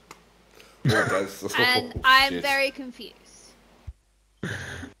body, There it goes. and Oh, I'm shit. very confused.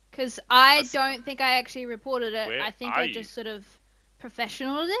 Because I don't think I actually reported it. Where I think are I you? just sort of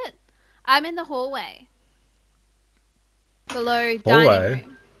professionaled it. I'm in the hallway. Below dining Hallway?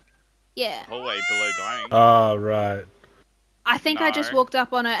 room. Yeah. Hallway below dining. Oh, right. I think I just No. walked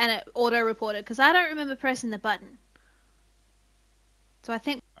up on it and it auto-reported, because I don't remember pressing the button. So I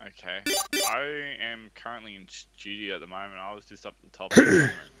think... Okay. I am currently in studio at the moment. I was just up the top of the room.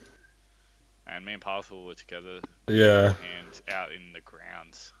 And me and Parcel were together. Yeah. And out in the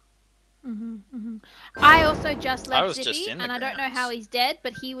grounds. I also just I left was just Zippy, in the and I don't know grounds. how he's dead,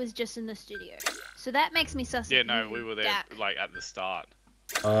 but he was just in the studio. So that makes me sus. Yeah, no, we were there like at the start.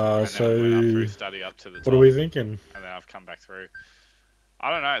 And then we went up through So study up to the top. what are we thinking? And then I've come back through. I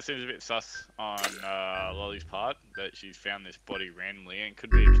don't know, it seems a bit sus on Lolly's part that she's found this body randomly, and it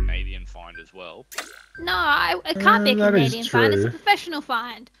could be a Canadian find as well. No, it can't be a That is Canadian find. It's a true. professional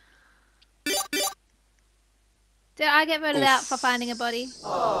find. Did I get voted out for finding a body?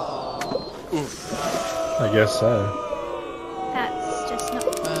 I guess so. That's just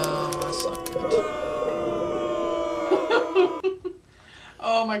not. That's not good.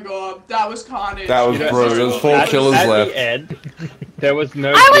 Oh my god, that was carnage. That was brutal. There was 4 killers at left. the end, there was no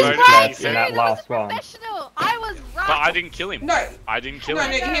I was glitch right, left dude. in that It was last a one. professional. I was right. But I didn't kill him. No. I didn't kill No,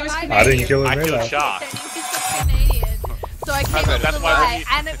 him. no, he was I Canadian. I didn't kill I him killed either. Shark. He was Canadian. So I came up with That's a why when lie, you-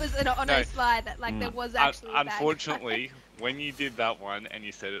 and it was an honest lie that like there was actually a bad guy. Unfortunately, when you did that one and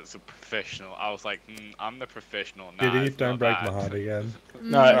you said it was a professional, I was like, I'm the professional. Nah, Did he? it's Don't not break that. my heart again.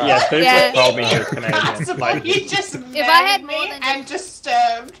 No, yeah, Super Yeah. told me he was Canadian. Possible Like, he just If I had murdered more me than and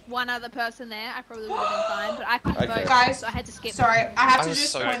disturbed. one other person there, I probably would have been fine, but I couldn't Okay. vote, Guys, so I had to skip. Sorry, I have I to was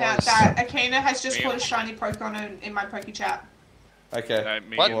just so point out close. that Akina has just Me put a and- shiny Pokemon in my Poke chat. Okay. No,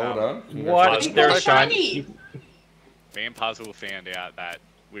 me What? and, Well done. what? He They're got a shiny. me and Puzzle found out that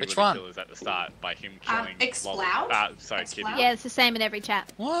we Which were the one? killers at the start by him killing Exploud? sorry, Kitty. Exploud? Yeah, it's the same in every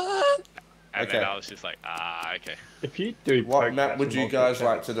chat. What? And Okay. then I was just like, okay. If you do What poke map chats would in you multiple guys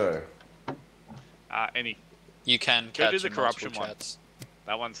like chats- to do? Any You can Go do catch the in multiple corruption one. chats.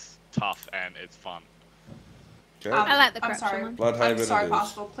 that one's tough and it's fun. Okay. I like the I'm corruption sorry. one. Bloodhaven I'm sorry, it is.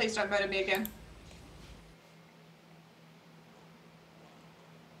 Possible. Please don't murder me again.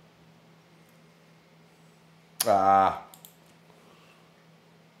 Ah.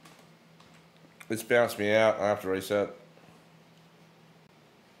 It's bounced me out. I have to reset.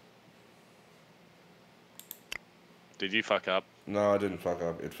 Did you fuck up? No, I didn't fuck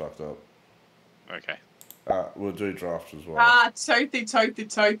up. It fucked up. Okay. We'll do drafts as well.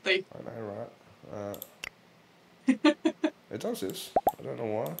 Totally. I know, right? It does this. I don't know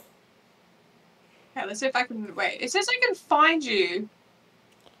why. Okay, let's see if I can. Wait, it says I can find you.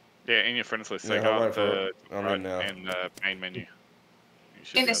 Yeah, in your friends list, so Yeah, go I'll up wait for to it. I'm right in now. in the main menu. You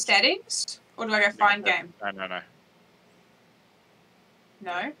should In be the able to- settings? Or do I go find game? No.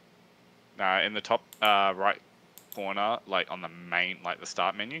 No? No, in the top right corner, like on the main, like the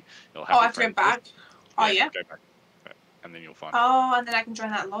start menu, it'll have Oh, I your have to go friends back? list. Oh, yeah? Go back. And then you'll find it. Oh, and then I can join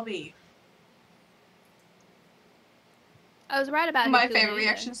that lobby. I was right about who My killed favorite me, though.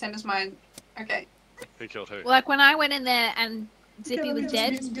 reaction, same as mine. Okay. Who killed who? Like when I went in there and Zippy was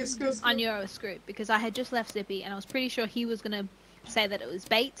dead, Discuss. I knew I was screwed because I had just left Zippy and I was pretty sure he was gonna say that it was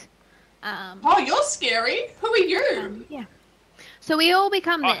bait. Oh, you're scary. Who are you? Yeah. So we all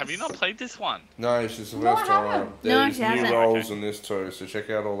become Oh, this. have you not played this one? No, it's just the No, first I time. haven't. No, There's she new hasn't. roles Okay. in this too, so check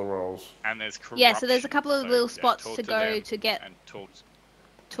out all the roles. And there's corruption. Yeah, so there's a couple of so, little yeah, spots talk to go them to get and talk.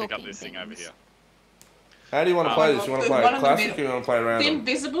 Pick talking up this thing over things. here. How do you want to play this? You want to play One in the classic or middle. you want to play The random?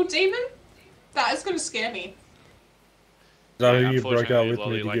 invisible demon? That is gonna scare me. So Yeah, you broke out with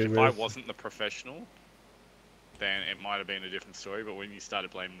unfortunately, me to like, get if I with. wasn't the professional, then it might have been a different story. But when you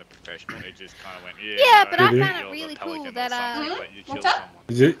started blaming the professional, it just kind of went, yeah. Yeah, no, but I Did found you're it the really pelican cool or that something, but you What's killed up?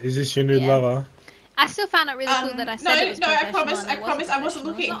 someone. Is this your new Yeah. lover? I still found it really cool that I said it was No, I professional. promise, and I it promise, I wasn't professional.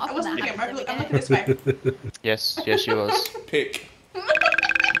 It's looking. not I often wasn't that looking. happens I'm every looking day. this way. Yes, yes, she was. Pick.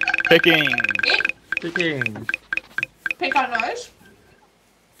 Picking. Picking. Pick on nose.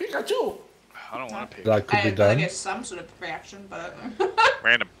 Pikachu. I don't want to pick. That could be I done. guess some sort of reaction, but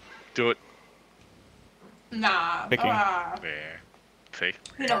Random. Do it. nah. Picking. Yeah. See?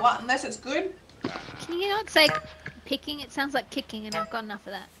 You know what? Unless it's good. Can you not say picking? It sounds like kicking, and I've got enough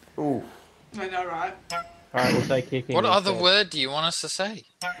of that. Ooh. I know, right? Alright, we'll say kicking. What other instead. word do you want us to say?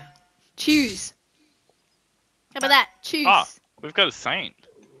 Choose. How about that? Choose. Ah, we've got a saint.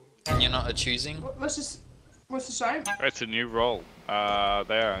 And you're not a choosing? What's this? What's the show? It's a new role. They are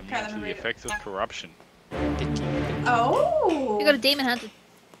immune let to me the read it. effects of corruption. Oh. You got a demon hunter.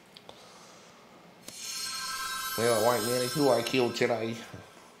 Well, white man, who I killed today.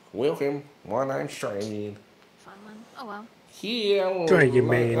 Welcome. My name's Strayman. Fun one. Oh well. Here. Dragon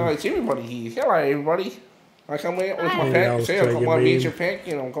Man. Oh, it's everybody here. Hello, everybody. I come out with my Hi. Yeah, pack. See, I've got Dragon my Man. major pack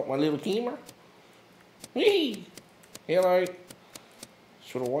and I've got my little camera. Whee! Hello.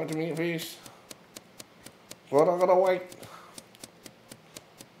 Should have wanted me at first. But I gotta wait.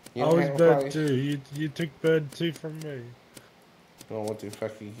 You I know was how bird play. 2. You took bird 2 from me. Oh, what the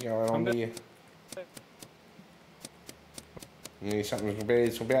fuck is going on here? Yeah, something's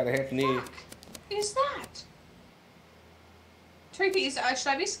about to happen here. Fuck is that? Tricky, should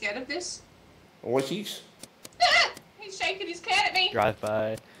I be scared of this? What's this? He's shaking his cat at me. Drive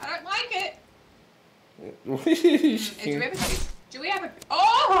by. I don't like it. We Do we have a?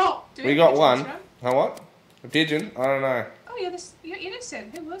 Oh! Do have got a one. picture? Huh, what? A pigeon? I don't know. Oh, you're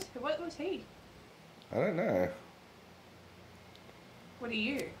innocent. What was he? I don't know. What are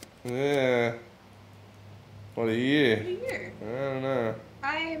you? Yeah. What are What are you? you? I don't know.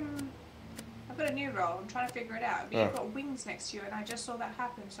 I've got a new role. I'm trying to figure it out. But Oh. you've got wings next to you, and I just saw that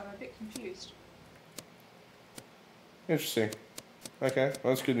happen, so I'm a bit confused. Interesting. Okay,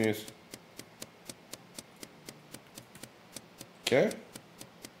 well, that's good news. Okay.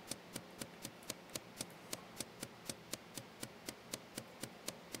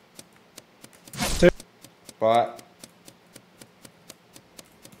 But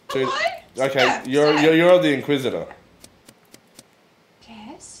What? okay, Yeah, you're so- you're the Inquisitor.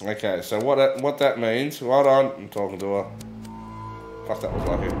 Yes. Okay, so what that means? Hold on, I'm talking to her. Fuck, that was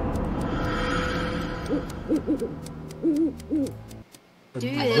lucky.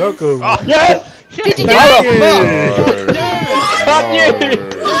 Dude. Welcome. Yes! Did you Got do him!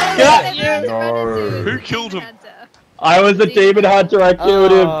 Got you! No. Who killed him? I was the demon hunter, I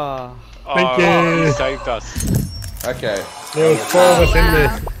killed him. Ah. Thank Oh, you. saved us. Okay. There was 4 of us in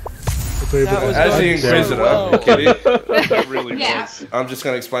there. That was As the going so Inquisitor, well. Kitty, It really Yeah. was. I'm just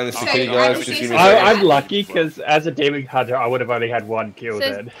going to explain this to So, Kitty, I guys. can Just see give me a some- second. I'm lucky because as a demon hunter, I would have only had 1 kill So-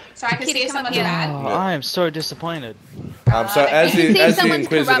 then. So I can Kitty, see if come up someone's here. bad. Oh, I am so disappointed. So as You the see as the someone's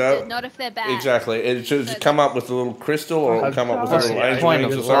Inquisitor, corrupted, not if they're bad. exactly, it should come up with a little crystal, or it'll come up with a What's little the angel point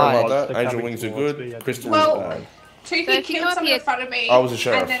wings or of something life? like that. They're Angel coming wings are towards good. me, I Crystal Well- is bad. Tricky So if you killed come up someone here- in front of me. I was a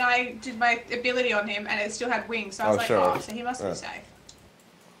sheriff. And then I did my ability on him, and it still had wings. So I was Oh, like, sheriff. oh, so he must Yeah. be safe.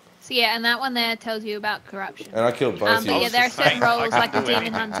 So yeah, and that one there tells you about corruption. And I killed both But of yeah, you. there are certain saying, I roles can like the do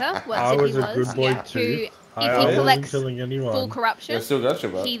demon anything. hunter, what I Zippy was a was, good boy yeah. too. who, I if he wasn't collects killing full anyone. corruption, I still got you,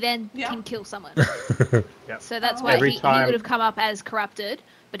 but he then Yeah. can kill someone. Yep. So that's Oh. why Every he time- would have come up as corrupted,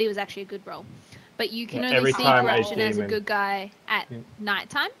 but he was actually a good role. But you can Yeah, only every see time a corruption as a demon- good guy at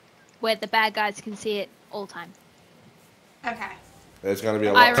nighttime, where the bad guys can see it all time. Okay. there's going to be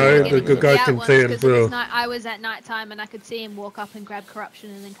a I lot. Oh, really the get good into guy the can out see ones it because as well. I was at nighttime and I could see him walk up and grab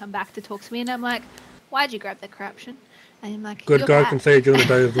corruption and then come back to talk to me, and I'm like, "Why'd you grab the corruption?" And I'm like, Good "You're guy bad." can see it during the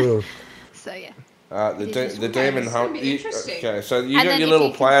day as well. So yeah. The It is the just demon It's gonna hunt. be interesting. Okay, so you And got then your if little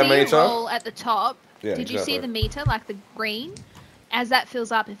you can player see meter. a roll at the top. Yeah, Did you see exactly. the meter, like the green? As that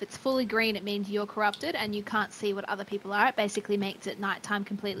fills up, if it's fully green, it means you're corrupted and you can't see what other people are. It basically makes it nighttime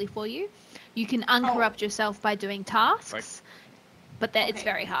completely for you. You can uncorrupt yourself by doing tasks, but that it's Okay.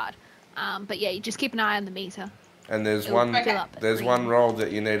 very hard. But yeah, you just keep an eye on the meter. And there's It'll one. fill up at There's green. one role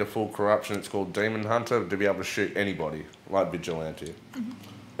that you need a full corruption. It's called demon hunter to be able to shoot anybody, like vigilante.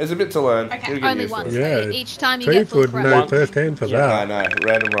 There's a bit to learn. Okay. You'll get Only used to once. it. Yeah, though. Each time you Chief get full would know corruption. firsthand for I that. know.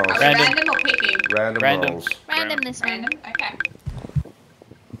 Random Are rolls. we Random. random or picking? Random Random. rolls. Random this one. Random? Okay.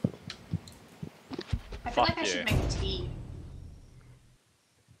 I feel Fuck like I should yeah. make tea.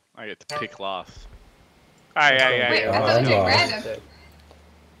 I get to pick last. Hey, Wait, I thought I'm we were doing lost. random.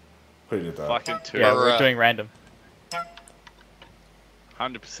 Who did that? Fucking 2. Yeah, we're Bruh. doing random.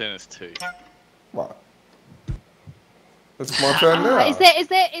 100% is 2. What? It's my turn now. Is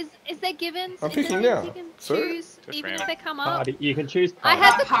there givens? I'm in this picking thing now. you can So? choose Just even random. if they come up? Party. You can choose I party.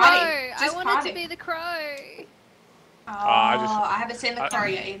 had the crow. Party. I Just wanted party. to be the crow. Oh, I I haven't seen the crow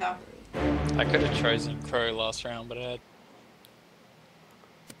yet either. I could have chosen Crow last round, but I had.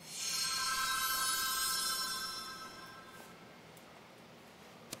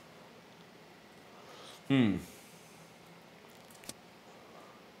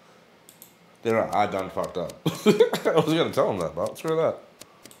 They're right, I done fucked up. I was going to tell them that, but screw that.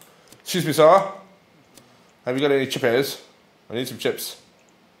 Excuse me, sir. Have you got any chippers? I need some chips.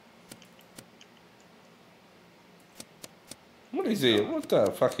 What is he? What the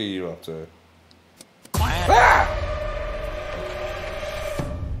fuck are you up to? Ah!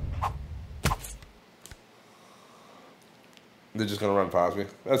 They're just going to run past me.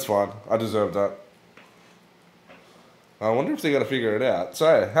 That's fine. I deserve that. I wonder if they're going to figure it out.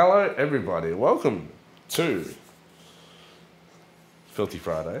 So, hello everybody. Welcome to Filthy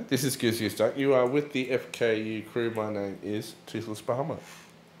Friday. This is Goose Duck. You are with the F.K.U crew. My name is Toothless Bahama.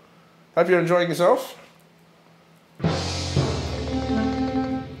 Hope you're enjoying yourself.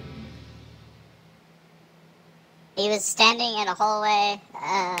 He was standing in a hallway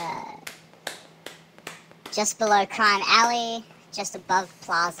just below Crime Alley, just above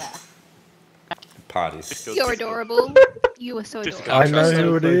Plaza. Parties. You're adorable. You are so Just adorable. I know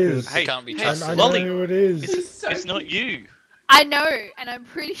who it is. Hey, can't be hey, trusted. I know Lolly, who it is. it's not you. I know, and I'm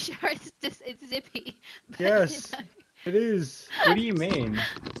pretty sure it's Zippy. But, Yes, it is. What do you mean?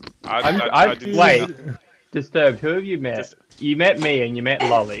 I didn't Wait. say nothing. Disturbed. Who have you met? Just- You met me and you met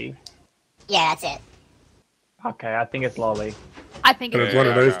Lolly. Yeah, that's it. Okay, I think it's Lolly. I think But it's it's one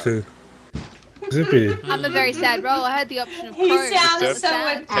of those okay. two. Zippy. I'm a very sad role. I had the option of He crow. sounds Just- so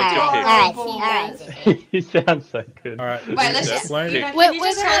sad. Take your Alright, pick. alright. You sound so good. Alright, Wait, let's Just just. Explain You it. know, We're can you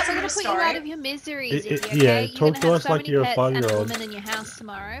just tell us a gonna little put you out story? of your miseries, It- Zippy, yeah, okay? talk You're to gonna have us so like many you're a pets and a 5-year-old. woman in your house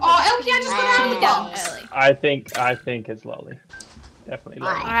tomorrow. Oh, We're Elkie, I just just gonna got put out you of down box. early. I think it's Lolly. Definitely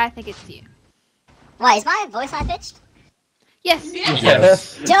Lolly. Why? I think it's you. Why, is my voice high pitched? Yes.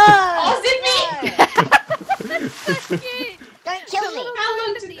 Yes. Duh! Oh, Zippy! That's so cute. Don't kill me! How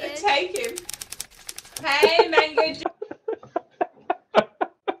long did it take him? Hey, Mango.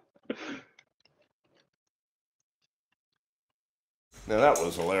 Now that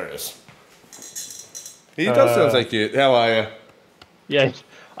was hilarious. He does sound so cute. How are you? Yeah,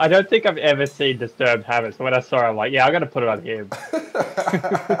 I don't think I've ever seen Disturbed have it. So when I saw it, I'm like, yeah, I'm gonna put it on him.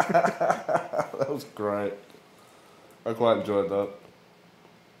 That was great. I quite enjoyed that.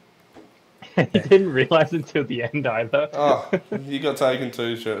 He didn't realize until the end either. Oh, you got taken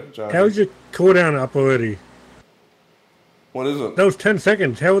too, John. How's your cooldown up already? What is it? That was 10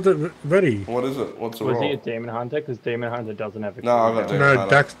 seconds. How was it ready? What is it? What's the Was roll? he a Demon Hunter? Because Demon Hunter doesn't have a No, I got cooldown. Demon No,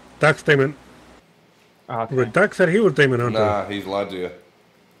 Hunter. Dax Demon. Okay. But Dax said he was Demon Hunter. Nah, he's lied to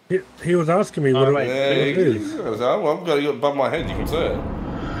you. He was asking me Oh, what wait. it, Yeah, what it is. well, I've got it above my head, you can see it.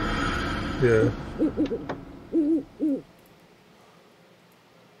 Yeah.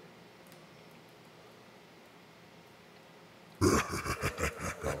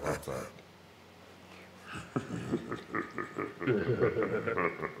 I love that.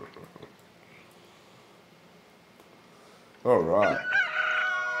 Alright.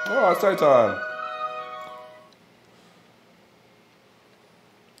 Oh, it's daytime.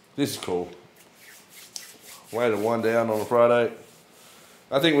 This is cool. Way to wind down on a Friday.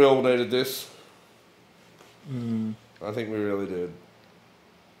 I think we all needed this. I think we really did.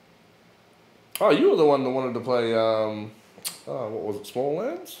 Oh, you were the one that wanted to play, what was it, Small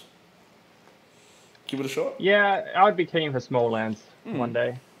Lands? Give it a shot? Yeah, I'd be keen for Small Lands one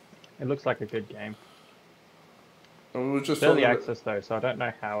day. It looks like a good game. And we were just Early talking access though, so I don't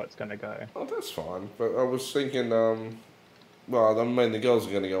know how it's gonna go. Oh, that's fine. But I was thinking, well, I mean, the girls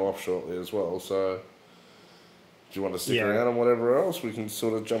are going to go off shortly as well, so do you want to stick Yeah. around and whatever else? We can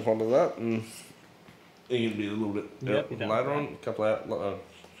sort of jump onto that, and it can be a little bit Yep, be down later for on, a couple out,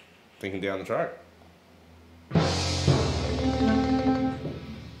 thinking down the track.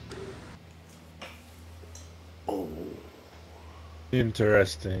 Oh,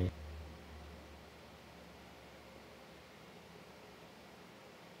 Interesting.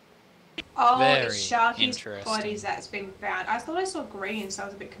 Oh, Very it's Sharky's interesting. bodies that's been found. I thought I saw green, so I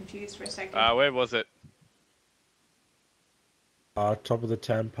was a bit confused for a second. Where was it? Top of the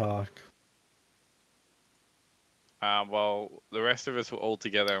town park. Well, the rest of us were all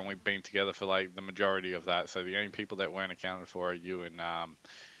together, and we've been together for like the majority of that. So the only people that weren't accounted for are you and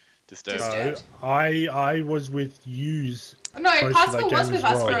Disturbed. Disturbed. I was with yous. No, most of Pascal that was game with as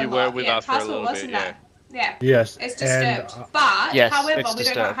us well. for a You while. were with Yeah, us for a Pascal little was bit, in yeah. that. Yeah. Yes, It's and disturbed. But, Yes, however, it's we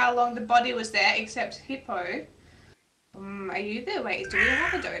don't know disturbed. how long the body was there, except Hippo. Are you there? Wait, do we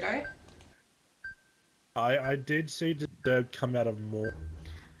have a dodo? I did see Disturbed come out of more,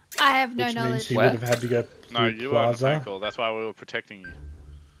 I have no which means knowledge. he Where? would have had to go No, through you were on the phone Plaza. call. That's why we were protecting you.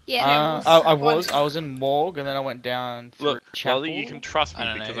 Yeah. I was in morgue and then I went down through Look, chapel. Lolly, you can trust me I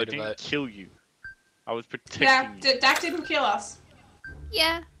don't know because who I to didn't vote. kill you. I was protecting Yeah, you. Dak didn't kill us.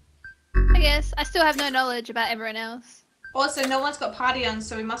 Yeah. I guess. I still have no knowledge about everyone else. Also, no one's got party on,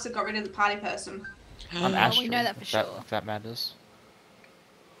 so we must have got rid of the party person. I'm Well, Astral, we know that for if sure. if that matters.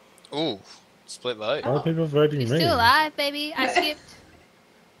 Ooh, split vote. Why are people voting You're me? still alive, baby. I skipped.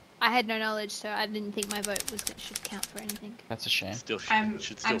 I had no knowledge, so I didn't think my vote should count for anything. That's a shame. Still I'm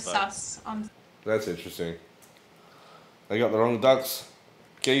should still vote. sus. That's interesting. They got the wrong ducks,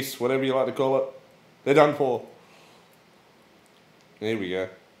 geese, whatever you like to call it. They're done for. Here we go.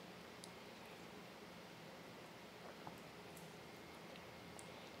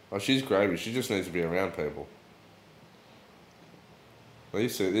 Oh, she's gravy. She just needs to be around people.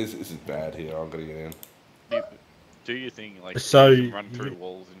 This is bad here. I'm gonna get in. Do your thing, like So, you can run through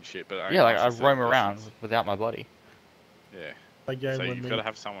walls and shit, but only Yeah, like I after roam certain around missions. without my body. Yeah. That game So with you've me got to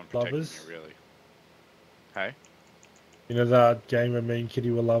have someone protecting lovers. you, really. Hey. You know that game where me and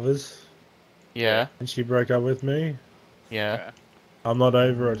Kitty were lovers, Yeah, and she broke up with me. yeah. I'm not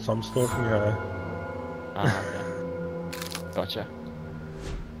over it, so I'm stalking her. Okay. Gotcha.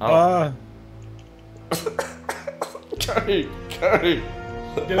 Oh, Ah, Go!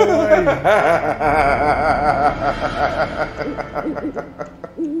 get away!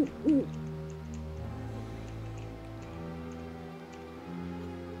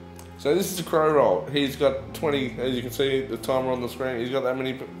 So this is a crow roll. He's got 20, as you can see, the timer on the screen. He's got that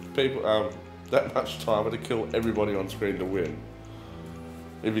many people, that much time to kill everybody on screen to win.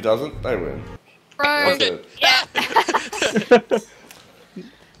 If he doesn't, they win. Crow. That's it.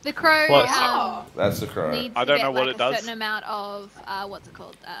 The crow. What? That's the crow. Needs I to don't get, know what like, it does. a certain amount of what's it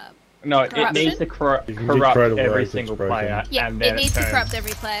called? No, it Corruption? needs to corrupt You can do crow to every work, it's single broken. player, Yeah, and it then needs to turns corrupt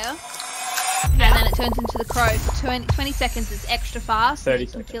every player. And then it turns into the crow for 20 seconds. It's extra fast, so 30 you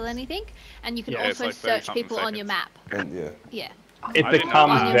can kill seconds. anything, and you can Yeah, it's also like 30 search something people on your map. And yeah. Yeah. It I didn't know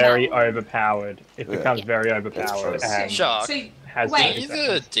becomes that. very overpowered. It Yeah. becomes very true. overpowered and Shark. So, has wait. 30 Are you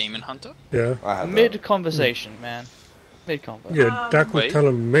seconds. the demon hunter? Yeah, I had that. mid conversation, man. Mid convo. yeah. Dak was Wait.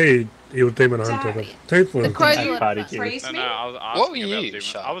 telling me he was Demon Hunter. Dak. But Tooth was. The crow's That's a lot party of fun. cute. freeze No, me? I was asking What were about you, demon.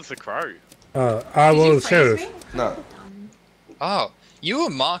 Shark? I was the crow. I Did you was freeze sheriff. me? No. Oh, you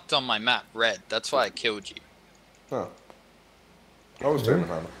were marked on my map red. That's why I killed you. No. I was Demon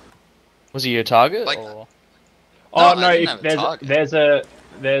Hunter. Was he your target? Like- or? Oh No, no! I didn't If have a target.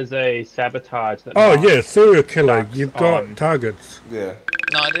 there's a sabotage that. Oh marks yeah, serial killer. ducks You've got on- targets. Yeah.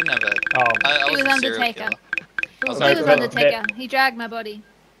 No, I didn't have a. Oh, I He was was a serial Undertaker. killer. I was No, He like, was but- Undertaker. He dragged my body.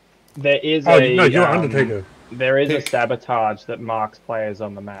 there is Oh a. no, you're Undertaker. There is a Pick. sabotage that marks players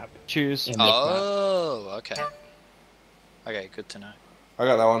on the map. Choose. In this map. oh, okay. Okay, good to know. I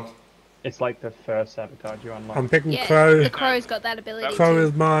got that one. It's like the first sabotage you unlock. I'm picking Yeah, Crow. the crow's got that ability Crow too.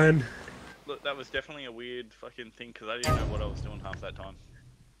 is mine. Look, that was definitely a weird fucking thing because I didn't know what I was doing half that time.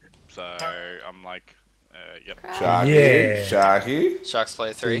 So I'm like, yep. Sharky. Yeah. Sharky. Sharks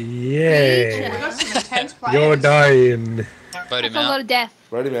player 3. We Yeah. got some intense players. You're dying. Vote That's him a lot out. of death.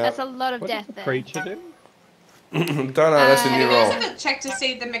 Ready, man. That's a lot of What death does the there. creature do? Don't know, that's a Have new you guys role. ever checked to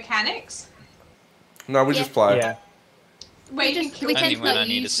see the mechanics? No, we Yeah. just play. Yeah. Where you can just- kill we them? tend Only to when not I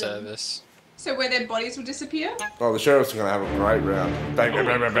need a use them. service. So where their bodies will disappear? Oh, the sheriff's gonna have a great round. Bang, bang,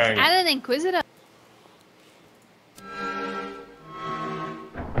 bang, bang, bang. And an Inquisitor.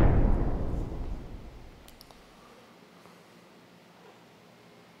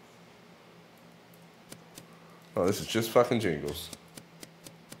 Oh, this is just fucking jingles.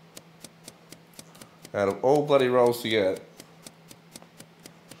 Out of all bloody rolls to get.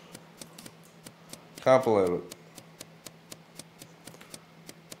 Can't believe it.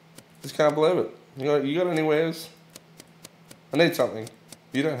 Just can't believe it. You got any wares? I need something.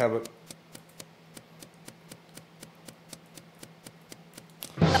 You don't have it.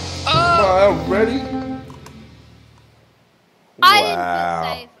 Oh! Already? I didn't Wow.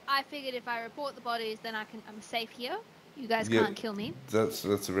 feel safe. I figured if I report the bodies, then I'm safe here. You guys Yeah. can't kill me. That's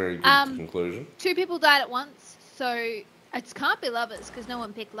a very good conclusion. 2 people died at once, so it can't be lovers because no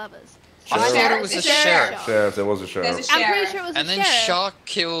one picked lovers. I thought Sheriff? it was a Is there- sheriff. Sheriff, there was a sheriff. There's a I'm pretty sheriff. sure it was And a then sheriff. Shark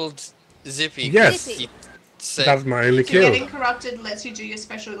killed Zippy. Yes. He said, That's my only So getting kill. corrupted lets you do your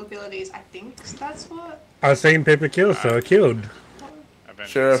special abilities. I think that's what. I've seen people kill, so I killed.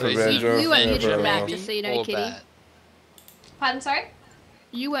 Avenger. Sheriff So is You, Avenger. you weren't yeah, muted fair for that, enough. just so you know, or Kitty. bad? Pardon, sorry?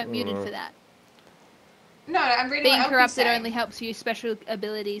 You weren't muted for that. No, I'm reading Being what Elfie's corrupted saying. only helps you special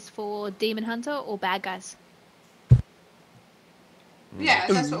abilities for Demon Hunter or bad guys. Yeah,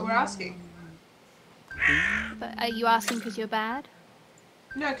 that's what we're asking. But are you asking because you're bad?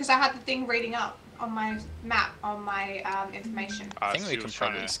 No, because I had the thing reading up on my map, on my information. I think she we can was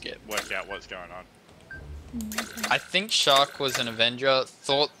trying probably to skip. Work out what's going on. I think Shark was an Avenger.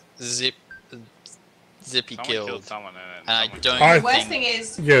 Thought Zippy Someone killed. someone And I someone don't I- The worst think... thing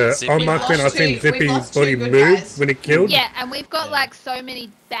is, Yeah, Zippy on my lost thing, I two- seen we've Zippy's lost two body good move guys. when he killed. Yeah, and we've got Yeah. like so many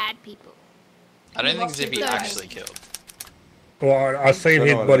bad people. I don't We think lost two Zippy good guys. actually killed. Well, I seen Don't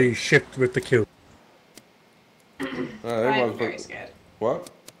his know body shift with the kill. I'm Everyone's very put, scared. what?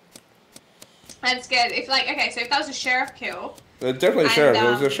 I'm scared. If like, okay, so if that was a sheriff kill, Definitely And, sheriff.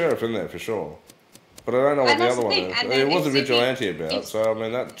 There was a um, sheriff in there for sure. But I don't know what And the that's other the one thing, is. and It then was a if Zippy- vigilante about, if- so I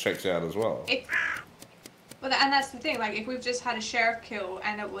mean that checks out as well. if well, and that's the thing. Like, if we've just had a sheriff kill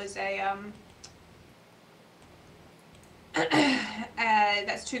and it was a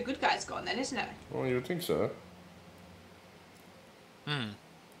that's two good guys gone, then, isn't it? Well, you would think so. Hmm.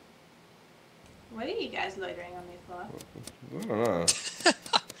 What are you guys loitering on me for? I don't know.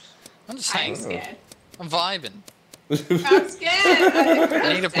 I'm just I'm saying. scared. I'm vibing. I'm scared.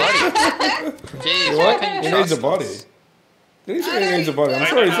 I need a body. Jeez, why can't you He trust needs a us? body. Did he say he needs a body? I'm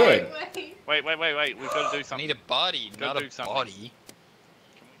sure he said. Wait, we've got to do I something. need a body, Gotta not do a something. body.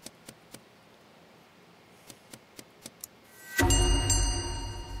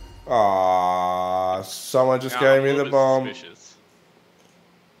 Ah, someone just Now, gave I'm me a the little bit bomb. suspicious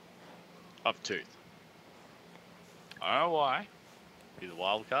of Tooth. I don't know why. He's a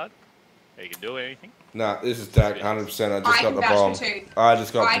wild card. He can do anything. Nah, this is Dak, 100%. I just I got can the vouch bomb. for Tooth. I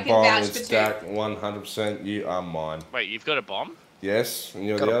just got I the can bomb. vouch It's for Dak, 100%. You are mine. Wait, you've got a bomb? Yes, and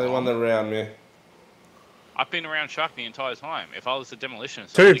you're Got the a only one bomb? around me. I've been around Shark the entire time. If I was the demolitionist,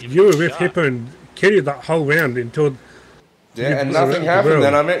 So I would've if given you it were to with Shark. Hippo and Kitty that whole round until Yeah, You and blew nothing around the happened. world.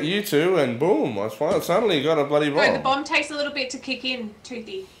 Then I met you two, and boom, I suddenly got a bloody No, the bomb. bomb takes a little bit to kick in,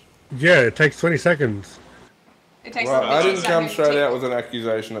 Toothy. yeah, it takes 20 seconds. It takes a Right, little I bit didn't to come kick straight in. out with an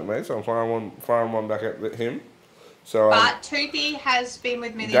accusation at me, so I'm firing one back at him. So, But Toothy has been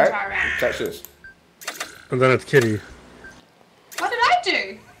with me the Dak, entire round. catch this. And then it's Kitty. What did I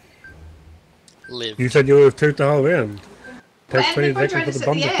do? Live. You said you were with Toot the whole round. Well, Takes and 20 Hippo seconds joined for us the at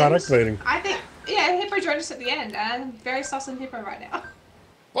bomb the to start end. activating. I think, yeah, Hippo joined us at the end, and I'm very sus on Hippo right now.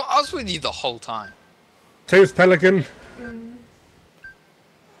 Well, I was with you the whole time. Toot's Pelican.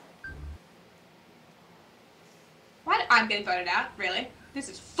 Why I'm getting voted out? Really? This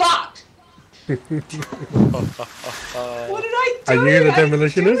is fucked. What did I do? Are you the I didn't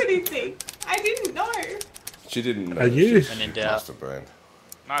demolitionist? do anything. I didn't know. She didn't know. Are you? And in Must doubt. have been.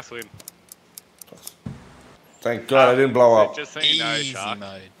 Nice win. Thank God I didn't blow up. Just so you know, Easy Shark,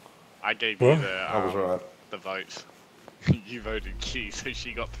 mode. I gave What? you I was right. the votes. You voted Key, so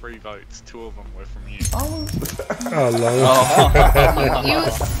she got 3 votes. 2 of them were from you. Oh,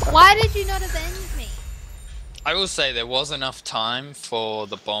 lol. Why did you not avenge me? I will say there was enough time for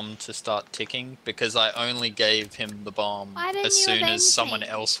the bomb to start ticking because I only gave him the bomb Why didn't as you soon avenge as someone me?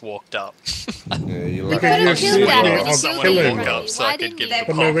 else walked up. Yeah, you You like could you have should killed that have when he someone killed me in walk front up of you. so I Why could didn't give you? They're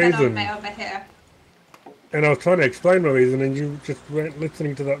For no coughing reason. on me over here. And I was trying to explain my reason, and you just weren't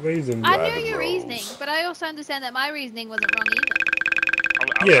listening to that reason. I Random knew your rolls. reasoning, but I also understand that my reasoning wasn't wrong either.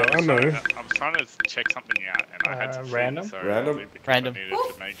 Yeah, I was know. I was trying to check something out, and I had to cheat, Random? so Random? because Random. I needed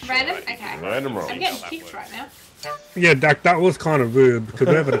Ooh, to make sure random? that he Okay. could Random roll. I'm see getting how that kicked worked. right now. Yeah, that was kind of rude because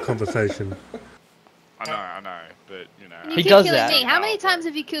we're having a conversation. I know, but you know. You He keep does killing that. me. How many times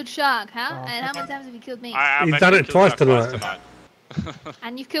have you killed Shark, huh? Oh. And how many times have you killed me? I've He's actually done it killed twice Shark tonight.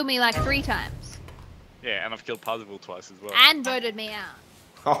 And you've killed me like 3 times. Yeah, and I've killed Puzzle twice as well. And voted me out.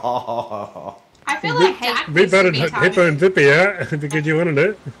 I feel like We- Dak We needs to voted be Hippo targeted. and Zippy out because you wanted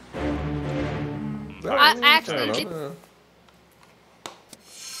it. I actually did.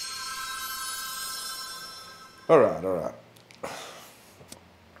 Alright.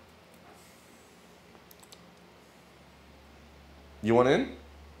 You want in?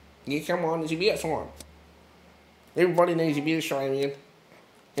 Yeah, come on, there's a bit on. Everybody needs a bit of Australian.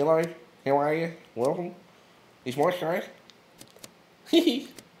 Hello, how are you? Welcome. It's my show.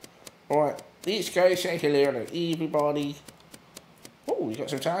 Alright, let's go say hello to everybody. Oh, we got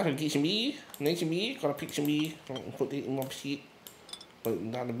some time to get some beer. Need some beer? Gotta pick some beer. Put that in my shit. But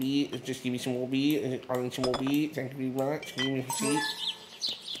not a beer, just give me some more beer. I need some more beer. Thank you very much. Give me some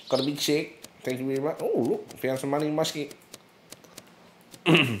shit. Got a big check. Thank you very much. Oh, look, found some money in my skit.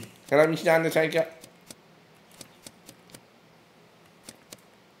 Hello, Mr. Undertaker.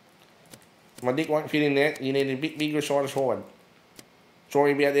 My dick won't fit in there. You need a bit bigger side of sword.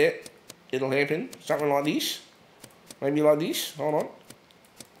 Sorry about that. It'll happen. Something like this. Maybe like this. Hold on.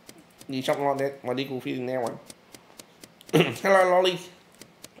 Yeah, something like that. My dick will fit in that one. Hello, Lolly.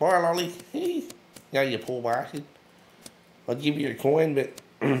 Bye, Lolly. Yeah, you poor bastard. I'll give you a coin, but...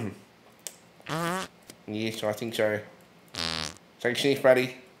 yes, I think so. Take a sniff,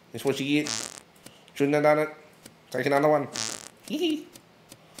 buddy. That's what you get. Shouldn't have done it. Take another one.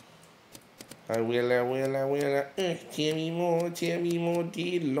 I will. Tell me more,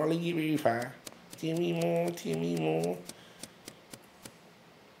 dear Lolly River. Tell me more.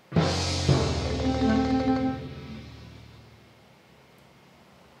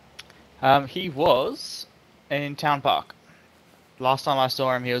 He was in Town Park. Last time I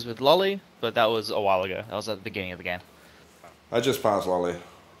saw him, he was with Lolly, but that was a while ago. That was at the beginning of the game. I just passed Lolly.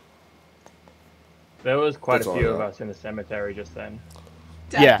 There was quite That's a all few I of got. us in the cemetery just then.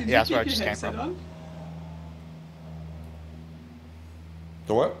 Yeah, did you that's where I keep just your came headset from. on?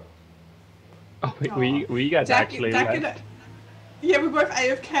 The what? Oh, were you guys actually? Yeah, we're both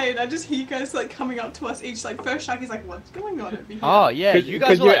AFK, and I just hear you guys like coming up to us each. Like first, Sharky's like, "What's going on over here?" Oh yeah, you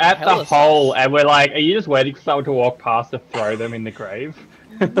guys were you're like at the hella hole, sus. and we're like, "Are you just waiting for someone to walk past to throw them in the grave?"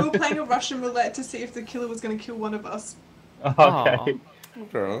 We were playing a Russian roulette to see if the killer was going to kill one of us. Okay.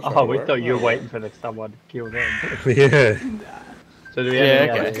 Oh, we thought you were waiting for someone to kill them. Yeah. So do we have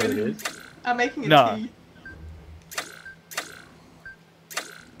any okay. idea who it is? I'm making a No. tea.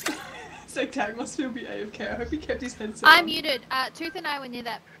 So Tag must still be AFK. I hope he kept his headset I'm on. muted. Tooth and I were near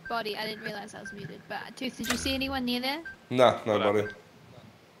that body. I didn't realize I was muted. But Tooth, did you see anyone near there? No, nobody.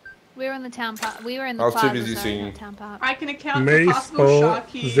 We were in the town park. We were in the I was too plaza, busy sorry, singing. not town park. I can account Me, for possible Sport,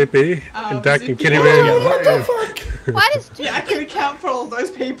 Sharky. Zippy, and Dak and Zippy. Kitty What ran. the fuck? Why does Tooth Yeah, I can account for all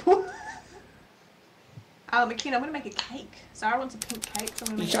those people. McKenna, I'm gonna make a cake. Sarah wants a pink cake, so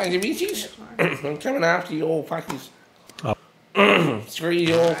I'm gonna You make change your bitches? I'm coming after you all fuckers. Screw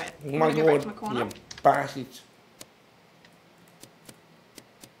you all. Alright, Oh I'm my gonna go back god, to my corner. you bastards.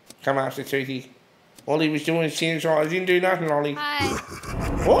 Come after Toothy. All he was doing is seeing so I didn't do nothing, Ollie.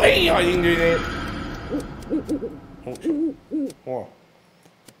 Hi. Oi, I didn't do that. What?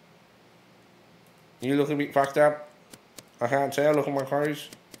 You look a bit fucked up. I can't tell, look at my clothes.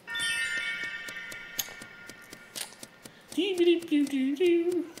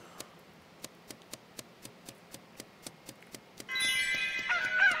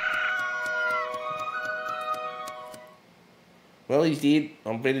 Well, he's dead.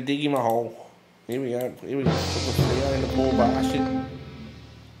 I better dig him a hole. Here we go. Here we go. Put the fire in the poor bastard.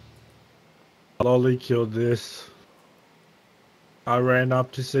 Lolly killed this. I ran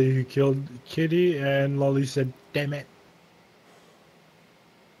up to see who killed Kitty, and Lolly said, "Damn it."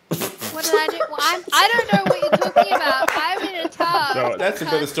 What did I do? Well, I don't know what you're talking about. I'm in a tub. No, that's a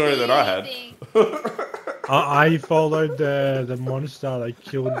better story than I had. I followed the monster that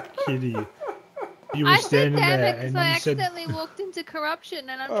killed Kitty. You were I said standing damn it there, because and I you said, accidentally walked into corruption,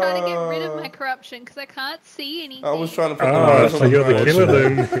 and I'm trying to get rid of my corruption because I can't see anything. I was trying to put the "Oh, words so on you're the page. killer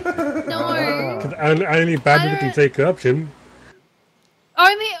then." No. 'Cause only bad people can take corruption.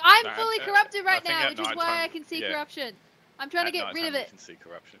 Only I'm No, fully I corrupted right think now, at which is night why time, I can see yeah. corruption. I'm trying to At get night rid of time it. You can see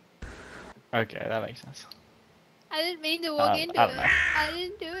corruption. Okay, that makes sense. I didn't mean to walk into I don't it. know. I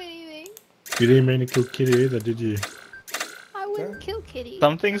didn't do anything. You didn't mean to kill Kitty either, did you? I wouldn't kill Kitty.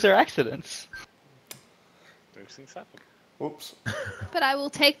 Some things are accidents. Those things happen. Whoops. But I will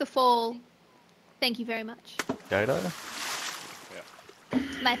take the fall. Thank you very much. Dodo.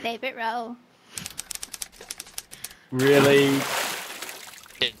 My favorite role. Really?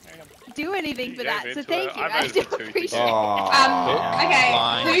 Do anything for Yeah, that, so bitch, thank you. I I voted do for Toothy. appreciate it. Okay,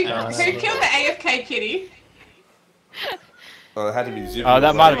 Fine. who killed the AFK kitty? Oh, it had to be Zippy. Oh,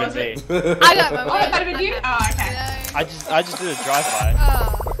 that might have Was been it? me. I got my Oh, it might have been you? Oh, okay. I just did a drive-by.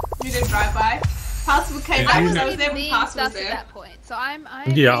 Oh. You did drive-by. Passable cake. I I was was there when being Passable was sus at there. that point, so I'm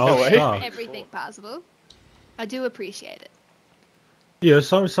Yeah, I'll appreciate start. everything possible. I do appreciate it. Yeah,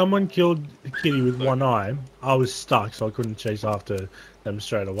 someone killed Kitty with one eye. I was stuck, so I couldn't chase after them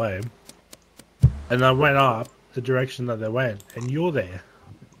straight away. And I went up the direction that they went, and you're there.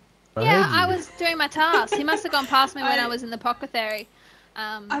 Yeah, heard I you. was doing my task. He must have gone past me when I was in the apothecary.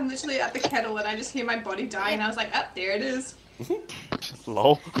 I'm literally at the kettle and I just hear my body die and I was like, oh, there it is.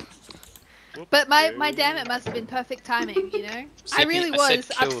 Lol. But my damn it must have been perfect timing, you know? I really I said was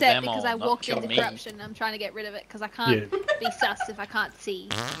kill upset them because all, I not walked kill into me. corruption and I'm trying to get rid of it because I can't be sus if I can't see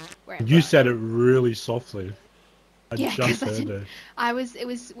where I'm You going. said it really softly. I Yeah, just 'cause I heard didn't-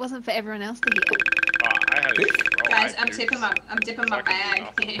 it. wasn't for everyone else to hear. Oh, I had a roll. Guys, I I'm had dipping my I can do bag.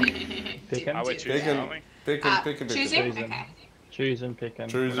 nothing. Picking? I would choose Picking. only. Picking. Choosing? Choosing. Okay. Choose and pick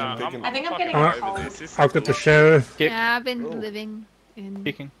and. Choose No, and pick and... I think I'm fucking getting a over cold. this. This I've is got the bullshit. sheriff. Yeah, I've been living in.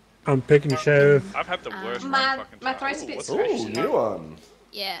 Picking. I'm picking sheriff. I've had the worst My- run fucking my time. throat's a bit what's scratchy. Ooh, new one.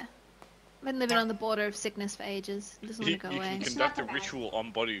 Yeah. I've been living on the border of sickness for ages. It doesn't You, want to go you away. can It's conduct a not that bad. ritual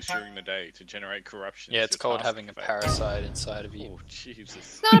on bodies during the day to generate corruption. Yeah, it's Your called task having a fails. parasite inside of you. Oh, Jesus.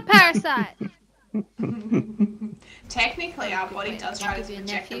 It's not a parasite. Technically, our Good body way does to try give to you a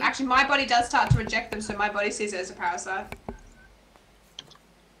reject them. nephew. Actually, my body does start to reject them, so my body sees it as a parasite.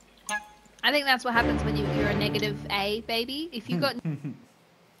 I think that's what happens when you're a negative A baby. If you got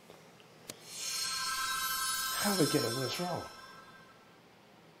How do we get a worse roll?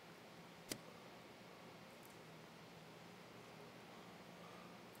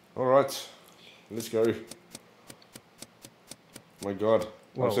 Alright, let's go. My god,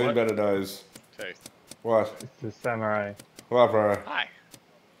 Whoa, I've seen what? better days. Okay. What? It's the samurai. What, bro? Hi.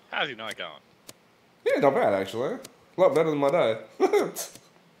 How's your night going? Yeah, not bad actually. A lot better than my day.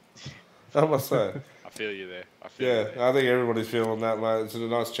 I must say. I feel you there. I feel you Yeah, there. I think everybody's feeling that, mate. It's a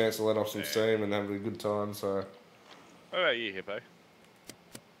nice chance to let off some Yeah. steam and have a good time, so... What about you, Hippo?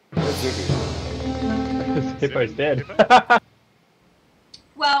 It's zippy. Hippo's dead.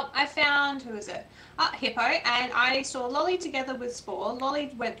 Well, I found, who is it? Hippo, and I saw Lolly together with Spore.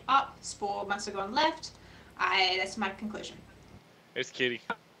 Lolly went up, Spore must have gone left. That's my conclusion. It's Kitty.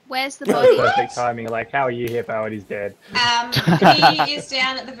 where's the body? Perfect timing. Like, how are you, Hippo? And he's dead. He is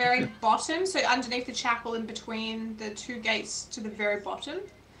down at the very bottom, so underneath the chapel in between the two gates to the very bottom.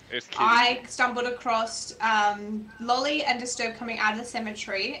 It's Kitty. I stumbled across Lolly and Disturb coming out of the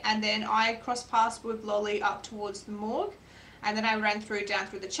cemetery, and then I crossed paths with Lolly up towards the morgue, and then I ran down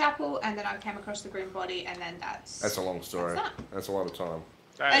through the chapel, and then I came across the green body, and then That's a long story. That's That's a lot of time.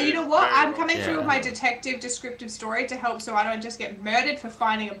 That And you is know what? very I'm wrong. coming through with Yeah. my detective descriptive story to help so I don't just get murdered for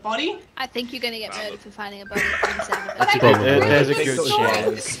finding a body. I think you're gonna get murdered for finding a body from the sound of But I it. get Probably. really There's a good good story.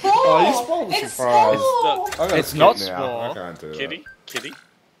 chance. It's Spore! Oh, you spoiled the It's surprise. Spore! I gotta It's skip not now. Spore. I can't do that. Kitty,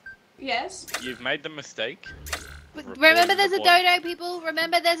 Yes. you've made the mistake. But of remember, reporting there's the a body. dodo, people.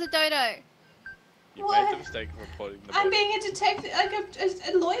 Remember, there's a dodo. You've What? made the mistake of reporting the I'm body. being a detective, like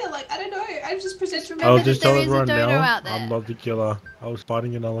a lawyer, like, I don't know. I just present Just I'll remember just that there tell is a everyone dodo now, out there. I'm not the killer. I was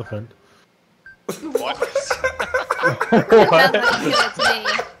fighting an elephant. What? That sounds like a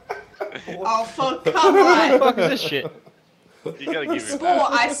killer to me. Oh, fuck, come What the on. fuck is this shit? You gotta give it Spore,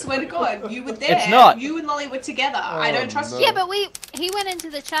 that. I swear to God, you were there. It's not. You and Lolly were together. I don't trust no. you. Yeah, but he went into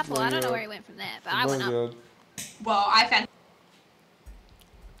the chapel. I don't know Yeah. where he went from there, but I Oh, went up. God. Well, I found.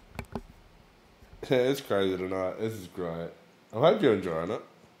 Yeah, it's crazy tonight. This is great. I hope you're enjoying it.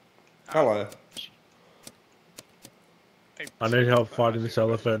 Hello. I need help fighting this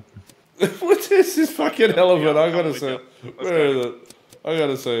elephant. What is this fucking elephant? I Come gotta with say. you. Let's Where go. is it? I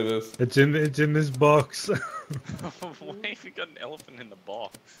gotta say this. It's in this box. Why have you got an elephant in the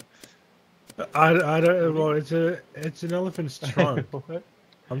box? I don't. Well, it's an elephant's trunk.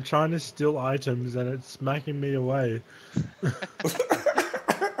 I'm trying to steal items and it's smacking me away. Oh,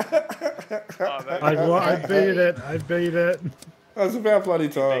 that I beat it. I beat it. That's about bloody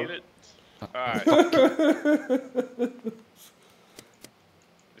beat time. it. Alright.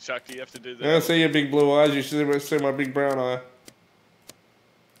 Chuck, do you have to do that? Yeah, I see your big blue eyes. You should see my big brown eye.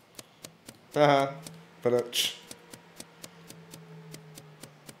 Haha. But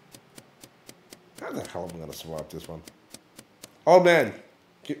how the hell am I gonna survive this one? Old man,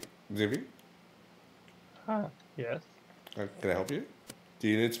 Zivy, Yes. can I help you? Do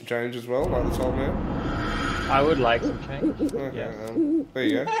you need some change as well, like this old man? I would like some change. Okay, Yes. there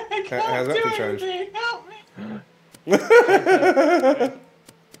you go. I can't How's that do for change? anything. Help me.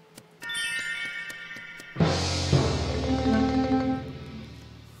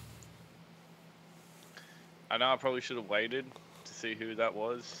 I know I probably should have waited to see who that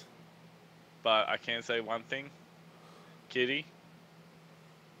was, but I can say one thing. Kitty,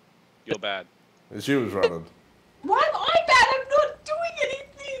 you're bad. She was running. Why am I bad? I'm not doing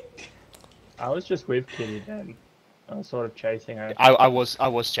anything. I was just with Kitty then. I was sort of chasing her. I was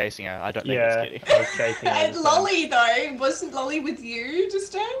chasing her. I don't think Yeah, it's Kitty. I was chasing her. And so- Lolly though, wasn't Lolly with you,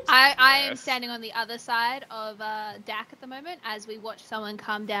 Disturbed? I am Yes. standing on the other side of Dak at the moment as we watch someone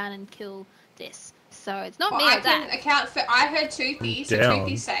come down and kill this. So it's not Well, me I or can Dak. account for. I heard Toothy, so Down.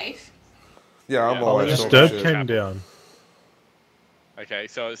 Toothy's safe. Yeah, I'm Yeah. Oh, always talking Disturb shit. came down. Okay,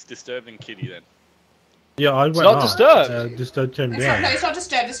 so it's disturbing Kitty then. Yeah, I went not up. Disturbed. Disturbed came It's not, no, down. it's not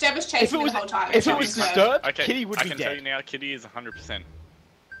Disturbed. Disturbed was chasing me the whole time. if It's it not was Disturbed. Disturbed, Okay, Kitty would I be can tell you dead. now, Kitty is 100%.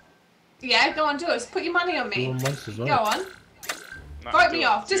 Yeah, go on, do it. Put your money on me. Well, monsters, Go right? on. No, Vote do me it,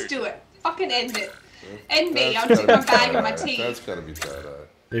 off. Just seriously. do it. Fucking end it. End me. I'll That's dip gotta my be bag in my Dodo. teeth. That's gotta be Dodo.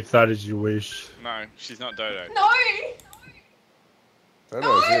 If that is your wish. No, she's not Dodo. No! That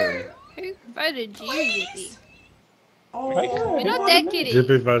was in. Who voted you, Zippy? Oh, You're not dead, Kitty.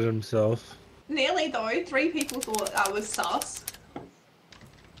 Zippy voted himself. nearly though. 3 people thought I was sus.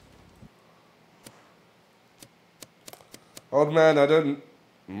 Old man, I don't...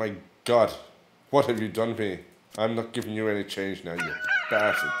 My God. What have you done to me? I'm not giving you any change now, you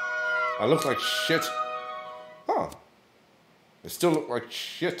bastard. I look like shit. Oh. I still look like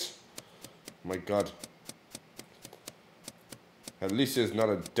shit. My God. At least there's not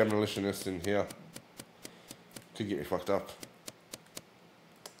a demolitionist in here. Could get me fucked up.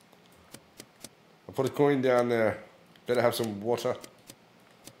 I'll put a coin down there. Better have some water.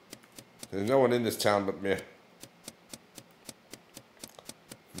 There's no one in this town but me.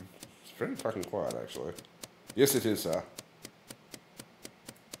 It's very fucking quiet, actually. Yes, it is, sir.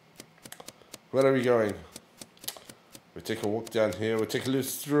 Where are we going? We take a walk down here. We take a little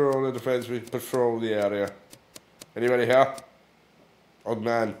stroll in the fence. We patrol the area. Anybody here? Old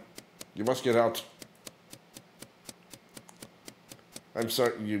man, you must get out. I'm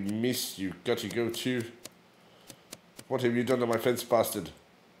sorry you missed. You got to go too. What have you done to my fence, bastard?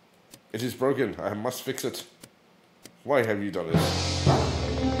 It is broken. I must fix it. Why have you done this?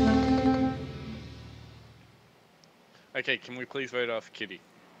 Okay, can we please vote off Kitty?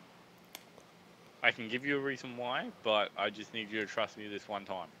 I can give you a reason why, but I just need you to trust me this one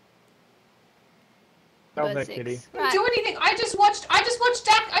time. Tell Vote that 6. Kitty. Didn't do anything. I just watched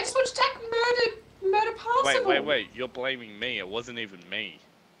Jack murder Parsible. Wait, you're blaming me. It wasn't even me.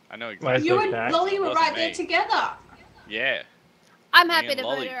 I know Where's exactly. You the and Jack? Lolly were Wasn't right there me. together. Yeah. I'm Me happy and to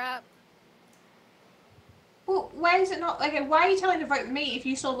Lolly. vote her up. Well, why is it not like? Why are you telling to vote me if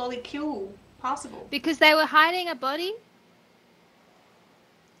you saw Lolly kill Parsible? Because they were hiding a body.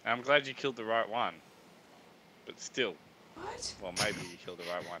 I'm glad you killed the right one. But still. What? Well, maybe you killed the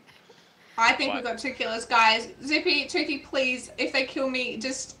right one. I think What? we've got 2 killers, guys. Zippy, Toothy, please, if they kill me,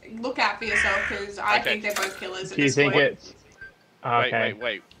 just look out for yourself because I Okay. think they're both killers at Do you this think point. it's... Okay.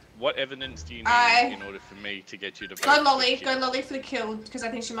 Wait. What evidence do you need I- in order for me to get you to vote? Go for Lolly, Kitty? go Lolly for the kill because I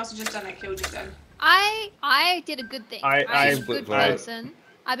think she must have just done that kill just then. I did a good thing. I- I'm a Split good vote. person.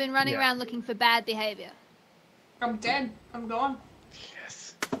 I've been running Yeah. around looking for bad behavior. I'm dead. I'm gone.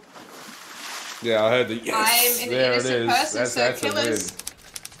 Yes. Yeah, I heard the yes. I'm an there it innocent is. person, so that's killers. a win.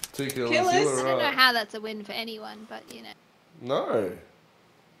 2 kills. Killers. You I were don't know right. how that's a win for anyone, but you know. No.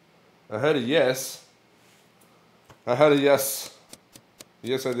 I heard a yes. I heard a yes.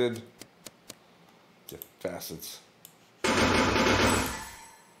 Yes, I did. You bastards.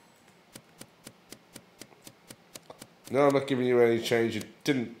 No, I'm not giving you any change. You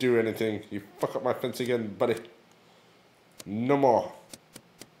didn't do anything. You fuck up my fence again, buddy. No more.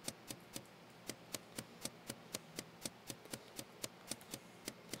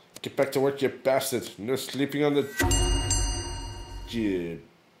 Get back to work, you bastard. No sleeping on the... Yeah.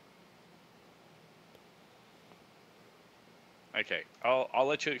 Okay, I'll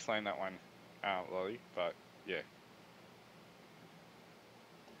let you explain that one, Lolly, but yeah.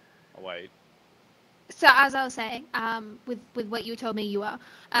 I'll wait. So as I was saying, with what you told me you are,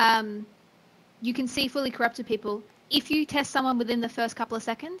 you can see fully corrupted people. If you test someone within the first couple of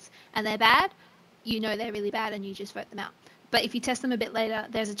seconds and they're bad, you know they're really bad and you just vote them out. But if you test them a bit later,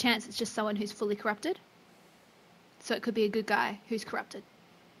 there's a chance it's just someone who's fully corrupted. So it could be a good guy who's corrupted.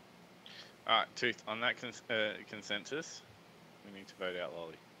 Alright, Tooth, on that consensus, we need to vote out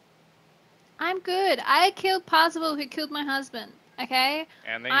Lolly. I'm good. I killed Parzival who killed my husband. Okay?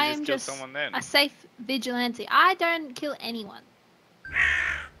 And then you I'm just killed someone then. a safe vigilante. I don't kill anyone.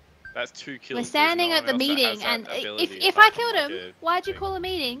 That's 2 kills. We're There's standing no at the one else that meeting, has and that ability if apart I from, killed like, him, a why'd you thing. call a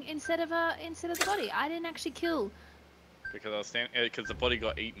meeting instead of the body? I didn't actually kill. Because I was because the body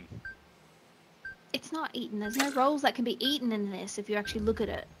got eaten. It's not eaten. There's no rolls that can be eaten in this if you actually look at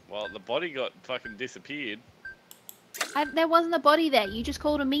it. Well, the body got fucking disappeared. There wasn't a body there. You just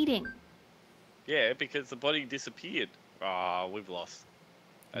called a meeting. Yeah, because the body disappeared. Ah, we've lost.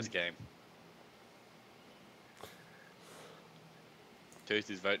 That's game. Tooth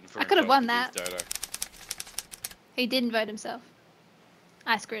is voting for I could have himself won because that. Dodo. He didn't vote himself.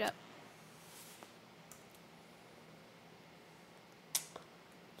 I screwed up.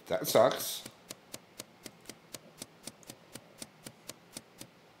 That sucks.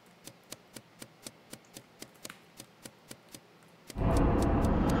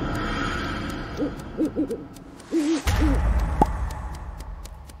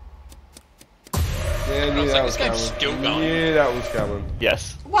 Yeah, I knew Looks that like was this game's coming. still going. Yeah, that was coming.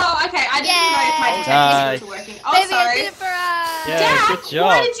 Yes. Well, okay, I didn't know if my Yay. detectors were working. Oh, Baby, I sorry. did it for us! Yeah, Jack, good job.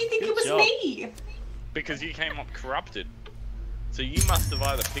 why did you think Good it was job. me? Because you came up corrupted. So you must have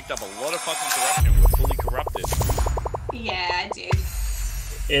either picked up a lot of fucking corruption or were fully corrupted. Yeah, I did.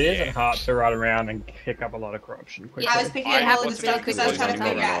 It isn't hard to run around and pick up a lot of corruption quickly. I was picking It up all of the happens stuff really because I was quickly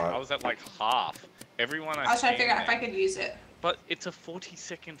trying to figure out. I was at like half. Everyone I was trying to figure out if I scanned could use it. But it's a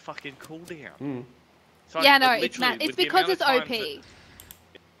 40-second fucking cooldown. Mm. So Yeah, I- no, literally, it's not. It's with the because amount it's of times OP.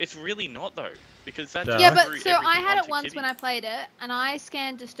 It's really not though, because that Yeah. Yeah, just but threw so I everything had it onto once Kitty. when I played it, and I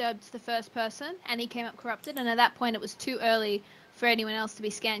scanned Disturbed to the first person, and he came up corrupted, and at that point it was too early for anyone else to be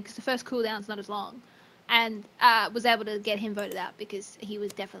scanned, because the first cooldown's not as long, and was able to get him voted out, because he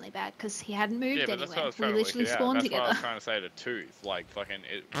was definitely bad, because he hadn't moved Yeah, but that's what I anywhere. was We trying to literally work it out. spawned That's what I together. was trying to say to Tooth. Like, fucking,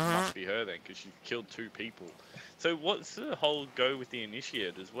 it must be her then, because she killed 2 people. So what's the whole go with the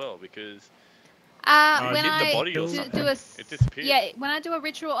initiate as well? Because When hit the I body or do something, a, it disappears. yeah, when I do a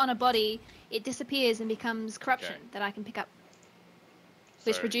ritual on a body, it disappears and becomes corruption Okay. that I can pick up,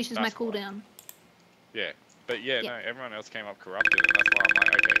 which So reduces my that's why. cooldown. Yeah, but yeah, Yeah. no, everyone else came up corrupted, and that's why I'm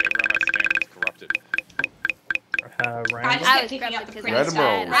like, okay, everyone I scanned was corrupted. I Random. just I kept was picking up corrupted the because pretty I was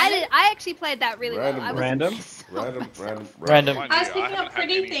Random bad. rolls. I actually played that really well. I was Random. pissed off Random, myself. Random. Mind I was you, picking haven't up had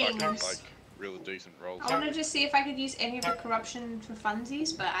pretty any fucking, things. like, real decent rolls. I wanted to see if I could use any of the corruption for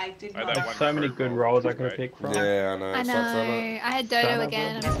funsies, but I did Oh, not. that There's one so many crit good roll, rolls I which could have was great. picked from. Yeah, I know. I know. Sucks, doesn't it? I had Dodo Son of a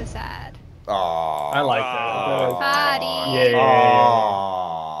again. I'm so sad. Aww. I like that. Party. Yeah.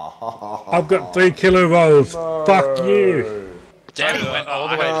 Aww. I've got 3 killer rolls. No. Fuck you. Danny went all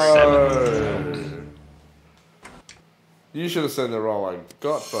the I way to had 7. No. You should have seen the roll I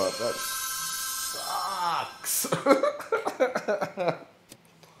got, but that sucks.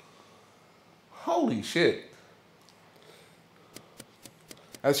 Holy shit.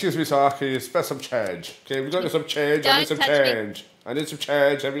 Excuse me, sir. Can you spare some change? Okay, have you got some change? I need some Don't touch me. change. I need some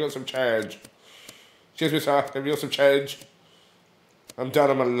change. Have you got some change? Excuse me, sir. Have you got some change? I'm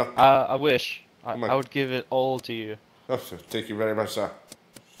down on my luck. I wish. Oh my- I would give it all to you. Oh, thank you very much, sir.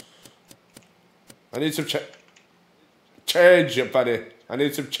 I need some change, buddy. I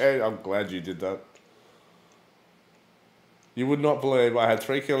need some change. I'm glad you did that. You would not believe I had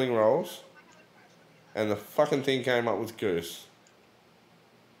 3 killing rolls, and the fucking thing came up with Goose.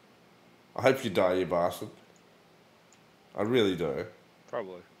 I hope you die, you bastard. I really do.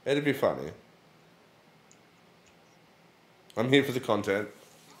 Probably. It'd be funny. I'm here for the content.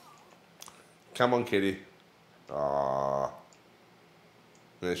 Come on, kitty. Ah.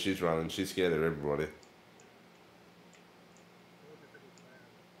 Yeah, she's running. She's scared of everybody.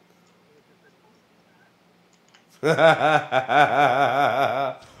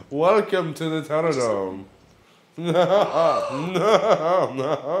 Welcome to the Thunderdome. No.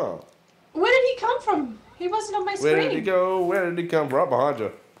 Where did he come from? He wasn't on my screen. Where did he go? Where did he come from? Right behind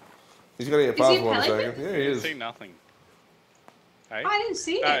you. He's gonna get Is he a past one pelican? second. Yeah, he is. See nothing. Hey? I didn't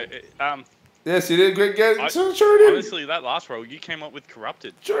see it. Yes, he did. Great get. I- Sure did. Honestly, that last roll, you came up with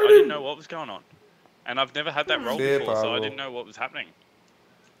corrupted. Sure I did. didn't know what was going on. And I've never had that roll Fair before, so I Pavel. didn't know what was happening.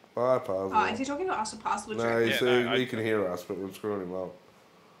 Bye, Pavel. Oh, is he talking to us or Possible No, Joke? he's, Yeah, no, he I- can hear us, but we're screwing him up.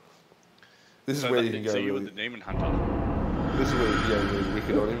 This is So, where that, you can go so you were really. the demon hunter. This is where you can go really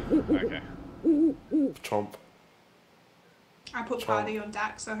wicked on him. Okay. Chomp, I put Party on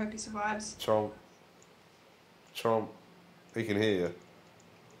Dax, so I hope he survives. chomp, chomp. He can hear you.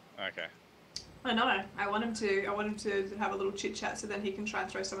 Okay. I know. I want him to have a little chit chat, so then he can try and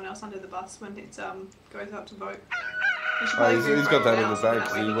throw someone else under the bus when it goes up to vote. We should Oh, probably he's do got that vote in the now, so bag. that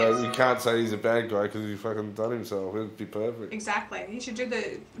So way he you, gets- you can't say he's a bad guy because he fucking done himself. It'd be perfect. Exactly. He should do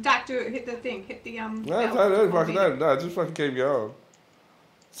the Dak. Do it. Hit the thing. Hit the No, bell. no, fucking no, just fucking keep going. I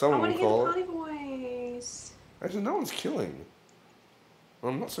Someone want will to hear the call it. party voice. Actually, no one's killing.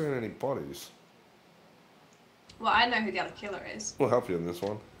 I'm not seeing any bodies. Well, I know who the other killer is. We'll help you in this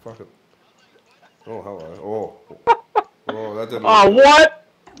one. Fuck it. Oh, hello. Oh. Oh, that didn't Oh, look good. what?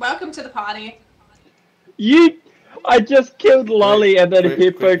 Welcome to the party. I just killed Lolly and then quick,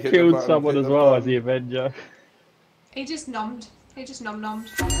 Hippo quick, hit the killed button, someone hit as the well as button. the Avenger. He just nommed. He just nommed.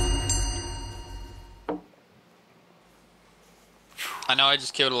 I know I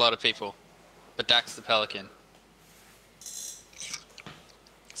just killed a lot of people, but Dax the Pelican.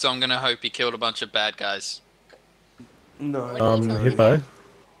 So I'm gonna hope he killed a bunch of bad guys. No. Hippo.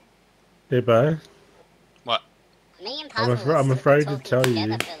 Hippo. What? Me and I'm Puzzle afra- I'm were afraid to talking tell you.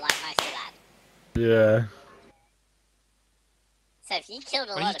 together for like most of that. Yeah. So if you killed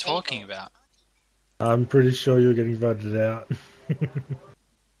a What are lot you of talking people, about? I'm pretty sure you're getting voted out.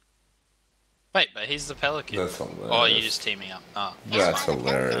 Wait, but he's the Pelican. That's hilarious. Oh, you just teaming up. Oh. That's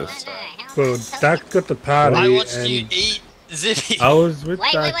hilarious. Well, Dak got the party I watched and you eat Zippy. I was with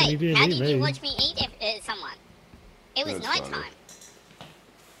Wait, Dak and he didn't How eat did me. you watch me eat someone? It was That's nighttime. funny.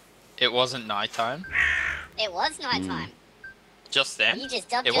 It wasn't nighttime. It was nighttime. Just then. You just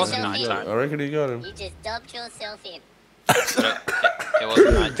dubbed It wasn't yourself in. nighttime. I reckon he got him. You just dubbed yourself in. It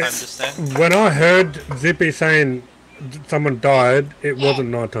wasn't nighttime. nighttime just then? When I heard Zippy saying someone died, it wasn't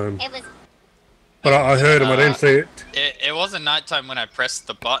nighttime. It was. But I heard him, I didn't see it. It wasn't nighttime when I pressed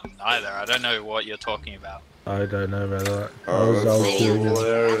the button either. I don't know what you're talking about. I don't know about that. Oh, I was doing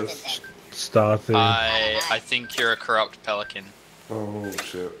hilarious. Star thing. I think you're a corrupt pelican. Oh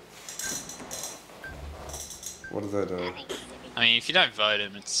shit. What does that do? I mean, if you don't vote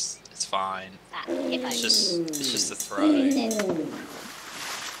him, it's fine. It's just a throw.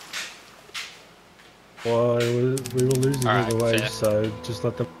 Well, we were losing Alright, either way, fair. so just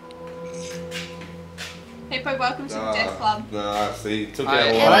let them. Hippo, welcome to the Death Club. Nah, see, took I- out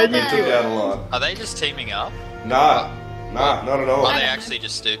a I lot. like You that. took out a lot. Are they just teaming up? Nah, not at all. Or are they actually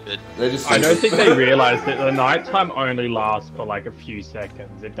just stupid? They're just I don't think they realised that the nighttime only lasts for like a few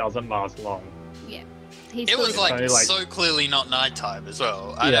seconds. It doesn't last long. Yeah. He's It was sort of- like only, like- so clearly not nighttime as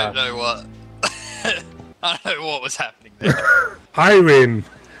well. I Yeah. don't know what. I don't know what was happening there. I win!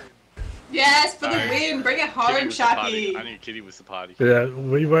 Yes, for the Alright. win. Bring it Kitty home, was the party. I Sharky. knew Kitty was the party. Yeah,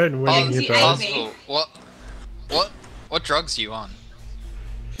 we weren't winning Lindsay Hippo. Amy. Possible. What drugs are you on?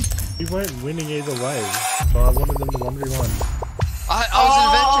 We weren't winning either way, so I wanted them to 1v1. I was an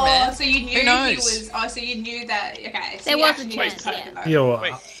adventure man. So you knew Who he knows? was. Oh, so you knew that. Okay. So There you was actually a knew chance, he was Pelican, though. Yeah, well,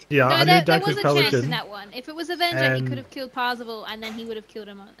 Wait. yeah, No, I knew there Dak was was a chance in Pelican. that one. If it was Avenger, he And- could have killed Parzival, and then he would have killed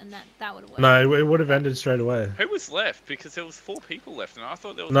him, and that would have worked. No, it would have ended straight away. Who was left? Because there was 4 people left, and I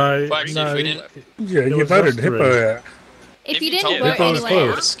thought there was No, only Well, actually, no. if we didn't- Yeah, you was voted us Hippo three. out. If you told didn't me vote Hippo was Parzival, anyway, I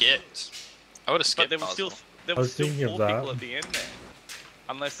would close. have skipped. I would have But skipped there was still Parzival. there I was was still thinking 4 of that. people at the end there.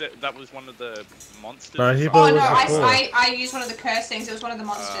 Unless that was one of the monsters. No, or he something. Oh was no, before. I used one of the curse things. It was one of the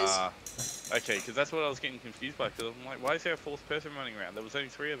monsters. Okay, because that's what I was getting confused by. Because I'm like, why is there a 4th person running around? There was only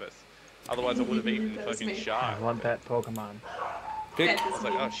 3 of us. Otherwise, I would have eaten That was fucking me. shark. I want that Pokemon. Pick, That I was was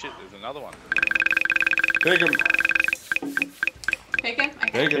like, me. oh shit, there's another one. pick him, Pick him?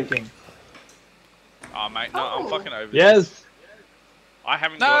 Okay. pick him. Picking. Oh mate, no, I'm Oh. fucking over this. Yes! I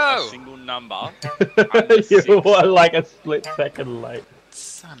haven't got No! a single number. You 6. were like a split second late.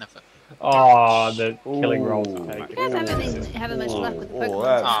 Son of a. Oh, the killing rolls Ooh. are you taken. guys haven't having much luck with the Oh, Pokemon.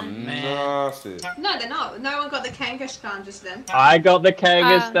 that's Oh, man. nasty. No, they're not. No one got the Kangaskhan just then. I got the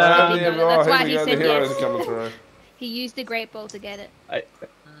Kangaskhan. Oh, Oh, he yeah, got it. bro, That's here why we he go. The said heroes yes. are coming through. He used the Great Ball to get it.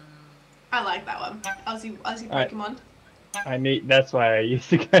 I like that one. Aussie Alright. Pokemon. I need. That's why I used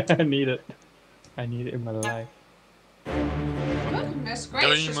to go. I need it. I need it in my life. Goodness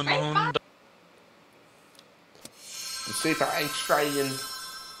gracious, great fun. Diamond. The Super Australian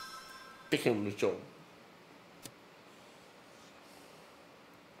picking job.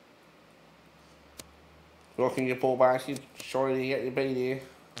 Rocking your poor bastard. Sorry to get you be there.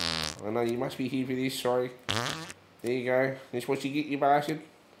 I know you must be here for this, sorry. There you go. That's what you get, you bastard.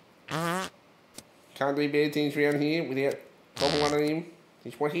 Can't do bad things around here without dropping one of them.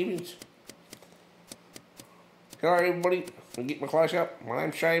 That's what happens. Hello everybody. I'll get my close up. My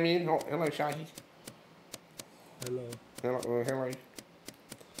name's Shamian. Oh, hello Sharky. Hello. Hello.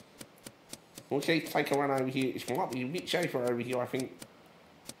 Okay, take a run over here. It's might be a bit safer over here, I think.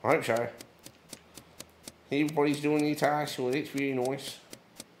 I hope so. Everybody's doing their task, so that's very nice.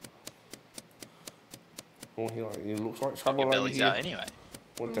 Oh, it looks like trouble Your over belly's here. out anyway.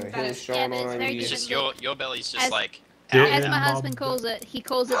 What the That hell is- is going yeah, on that's over very here? It's just your belly's just As- like. Yeah, out. As yeah. my Mom. husband calls it, he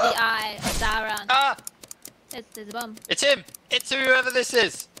calls it the Eye of Sauron. Ah! There's a bomb. It's him! It's whoever this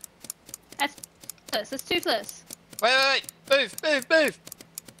is! That's toothless. That's toothless. Wait! Move! Move!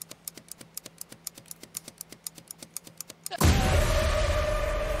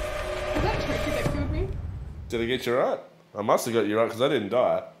 Was that Tricky that killed me? Did I get you right? I must have got you right because I didn't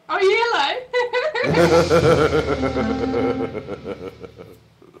die. Oh, yellow!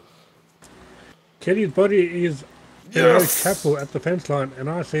 Kitty's body is in Yes! a chapel at the fence line, and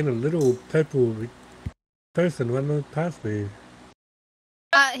I seen a little purple person running past me.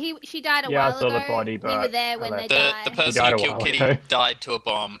 She died a Yeah, I while saw the ago. body, we but were there when I they left. died. The person died who a killed while Kitty ago. died to a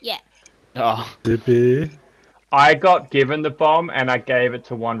bomb. Yeah. Oh. Zippy. I got given the bomb and I gave it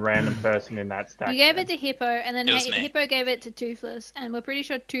to one random person in that stack. You gave it to Hippo, and then It was me. Hippo gave it to Toothless, and we're pretty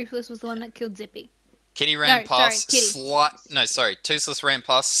sure Toothless was the one that killed Zippy. Kitty ran No, sorry, past, Kitty. Toothless ran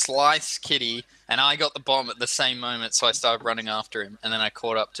past, sliced Kitty, and I got the bomb at the same moment, so I started running after him, and then I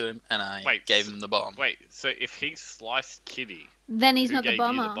caught up to him, and I Wait. gave him the bomb. Wait, so if he sliced Kitty, Then he's who not the gave you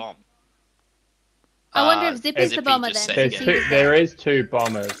bomber. the bomb? I wonder if Zippy's the Zippy bomber just then. said There's he two, gave there is 2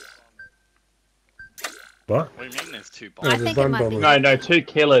 bombers. What? What do you mean there's 2 I bombs? there's think it one might be. bomber. No, 2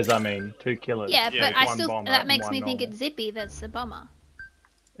 killers. I mean, 2 killers. Yeah, Yeah, but I one still bomber that and makes one me think normal. it's Zippy that's the bomber.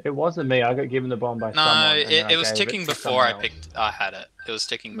 It wasn't me. I got given the bomb by No, someone. and then I it was gave ticking to before I someone else. I had it. It was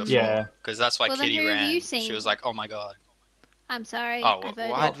ticking before. Yeah. Because that's why Well, then Kitty who have ran. you She seen? was like, oh my god. I'm sorry. Oh, I voted.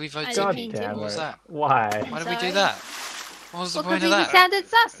 why did we vote I to God didn't Pete? mean damn to. What was it. that? Why? Why did we do Sorry. that? What was the Well, point because of he that? sounded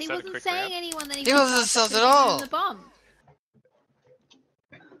sus. He Is that a wasn't quick saying round? anyone that he He wasn't sus at in all. the bomb.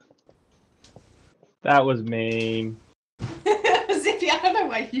 That was mean. Zippy, I don't know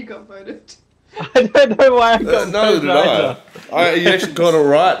why you got voted. I don't know why I got Neither voted did either. You actually got it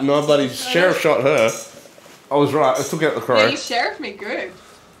right. Nobody. Sheriff shot her. I was right. I took out the Yeah, crow. you sheriffed me good.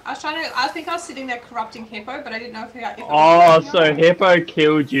 I was trying to. I think I was sitting there corrupting Hippo, but I didn't know if it was Oh, working or so not. Hippo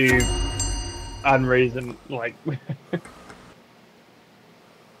killed you. Unreason, like.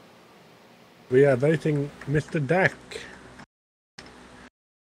 We are voting Mr. Dak.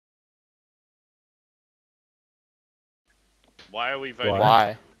 Why are we voting?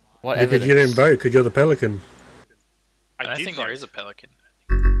 Why? What Because evidence? you didn't vote, because you're the Pelican. I don't did think vote. there is a pelican.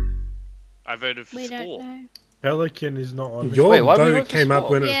 I voted for We don't Sport. know. Pelican is not on. Wait, Your why did we vote vote for came up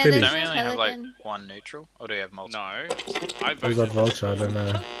Sport? when Yeah, it there's finished. Don't we only have like Pelican. one neutral? Or do we have multiple? No, I Or was that voted. Vulture? I don't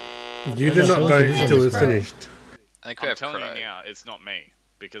know. You I did thought not vote Pelican until it was was Pro. finished. I think we I'm have telling Crow. you now, it's not me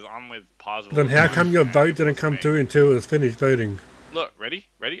because I'm with Parsons. Then how come your vote didn't come through until it was finished voting? Look, ready?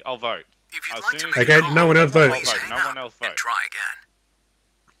 I'll vote. As soon as Okay, no one else I'll votes. vote. No one else vote.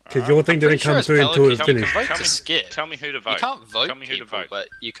 Because your thing didn't Pretty sure come it's through until it was Pelican. You finished. can vote Tell to me- skip. Tell me who to vote. You can't vote Tell me who to people, vote. but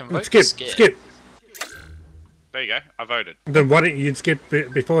you can vote Skip, to skip. skip. There you go. I voted. Then why didn't you skip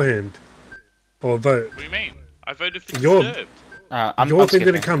beforehand? Or vote? What do you mean? I voted for Your- Disturbed. I'm Your thing skipping.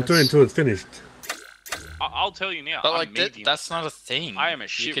 didn't come through That's- until it's finished. I'll tell you now. But I'm like medium. that's not a thing. I am a You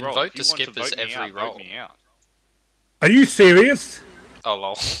shit can roll. vote If you to want skip to as vote me every out, roll. Vote me out. Are you serious? Oh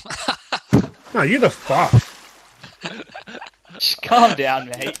lol. No, you're the fuck. Just calm down,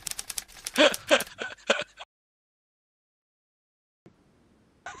 mate.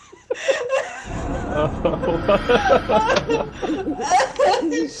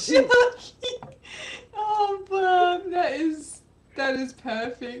 Oh, man, that is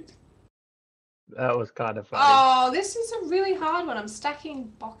perfect. That was kind of funny. Oh, this is a really hard one. I'm stacking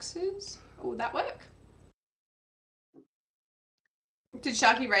boxes. Will that work? Did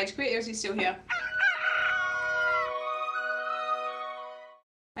Sharky rage quit or is he still here?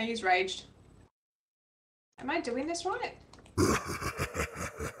 I think he's raged. Am I doing this right?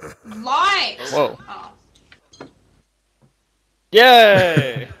 Light! Whoa. Oh.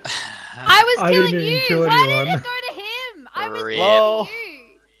 Yay! I was I killing didn't even you. kill Why did anyone. it go to him? I was Rip. Lol. killing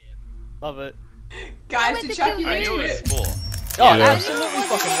you. Love it. Guys, went did to kill Sharky you. I rage knew it was quit? Sport. Oh, Yeah. absolutely It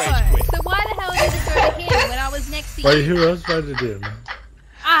wasn't fucking Hippo. rage quit. So why the hell did it go to him when I was next to Wait, you? who else voted him?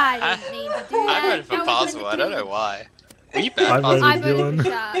 I didn't mean to do that. I voted for I was Parsons. I don't know why. Were you bad, I voted I Parsons? voted Dylan. for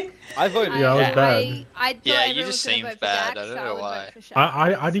Shark. I voted. Yeah, I was yeah. bad. I thought Yeah, you everyone just was gonna seemed vote for bad. Dak, I don't so know would why. vote for Shark.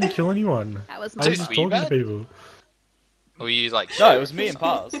 I didn't kill anyone. That was I my was just Were you talking to bad? people. Were you like? No, it was me and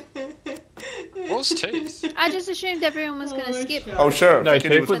Pars. What was Tooth? I just assumed everyone was gonna skip. Oh, Sheriff. No,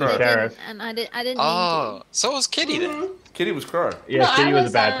 Kitty Tooth was was But the they Crow. sheriff. didn't, and I didn't mean Oh, so was Kitty then. Kitty was Crow. Yeah, No, Kitty I was a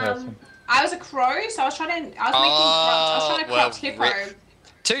was, bad person. I was a crow, so I was trying to. I was trying to corrupt Hippo. Rip.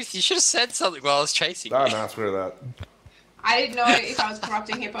 Tooth, you should have said something while I was chasing Ah, you. nah, screw that. I didn't know if I was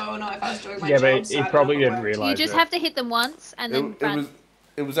corrupting Hippo or not, if I was doing my Yeah, job. but so I he don't probably know if it didn't worked. to. You realise just it. have to hit them once and then run.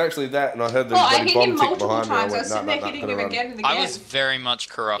 It was actually that, and I heard the Well, I bloody hit bomb him tick multiple behind me. I times. I went, was nah, sitting nah, there nah, hitting gotta him run. again and again. I was very much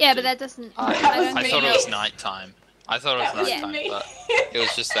corrupted. Yeah, but that doesn't. That I was don't I me. thought know. it was nighttime. I thought it That was was nighttime, me. but it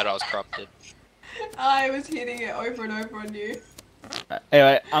was just that I was corrupted. I was hitting it over and over on you.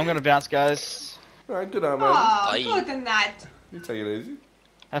 Anyway, I'm gonna bounce, guys. Alright, good on, man. Oh, Bye. good than that. You take it easy.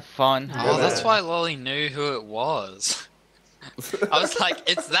 Have fun. Oh, that's why Lolly knew who it was. I was like,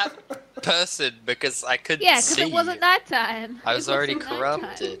 it's that person because I couldn't Yeah, because see. it wasn't nighttime. I was It already wasn't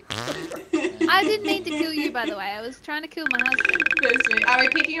nighttime. corrupted. I didn't mean to kill you, by the way. I was trying to kill my husband. That's me. Are we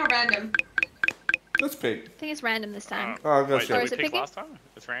picking or random? Let's pick. I think it's random this time. Oh, I'll go Wait, Sheriff. did is we it pick picking? last time?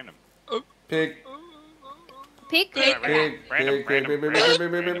 It's random. Pig. Pick. Pick. Pig. Random, Pig. random, Pig.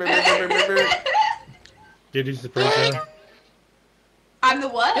 random. Kitty's the preacher. I'm the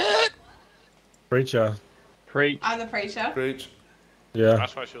what? Preacher. Preach. I'm the preacher. Preach. Yeah.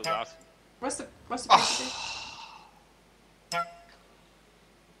 That's why she was asking. What's the preacher do?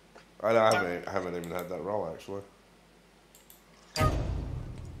 I haven't even had that roll, actually.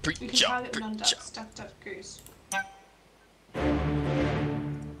 You can target non-duck, stuck duck, goose.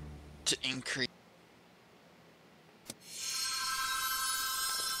 To increase.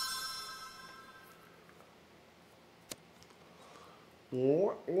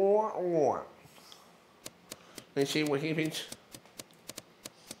 What? Let's see what happens.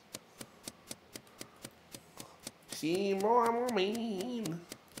 See more mean.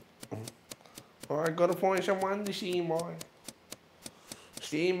 I gotta find someone to see more.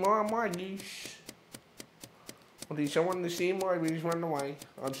 See more goose. Or did someone see why we just run away?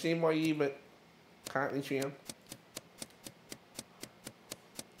 I've seen why you, but can't reach him.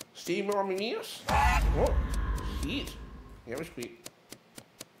 Steve on my ears? What? Shit. That was quick.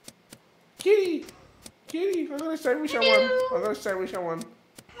 Kitty! Kitty, I'm gonna stay with someone. I'm gonna stay with someone.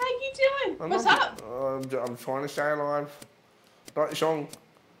 How you doing? What's up? I'm trying to stay alive. Like the song.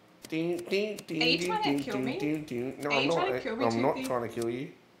 Ding, ding, ding, Are you ding, trying to ding, kill ding, me? ding, ding. No, Are I'm you not. trying to kill me, I'm not Toothy? trying to kill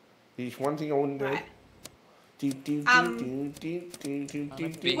you. There's one thing I wouldn't do. Right.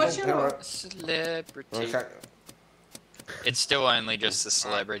 What's your celebrity? Okay. It's still only just the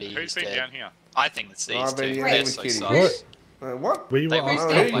celebrity Who's who's been dead. down here? I think it's these I've been two. here They're with so Kitty. sus. What? We were They up were Oh,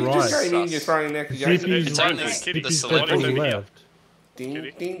 still you like just sus. came in, you're throwing that Zippy's It's only Kitty. the Zippy's celebrity. definitely Kitty. left. Ding,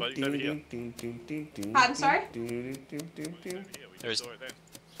 Kitty, ding, buddy's ding, over here. ding, ding, ding, ding, ding, Pardon, sorry? ding, ding, ding, ding, ding. There's- Saw it then.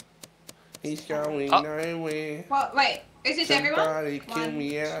 He's going Oh. nowhere. Well, wait. Is this everyone? Somebody kill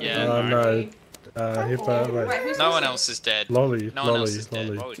me out. Yeah. No. Hippo, Wait, wait. who's No this? one else is dead. Lolly, No one else Lolly, is dead.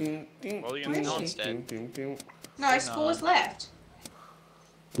 Lolly. Lolly. Ding, ding, Lolly ding, and no one's ding, dead. ding, ding. No, Spores left.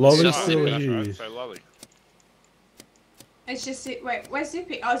 Lolly's Just still Zippy. here. Right, so Lolly. It's just wait. Where's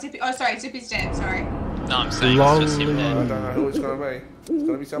Zippy? Oh, Zippy. Oh, sorry. Zippy's dead. Sorry. No, I'm saying it's just him Lolly. I dead. don't know who it's gonna be. It's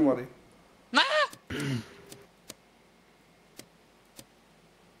gonna be somebody. Nah!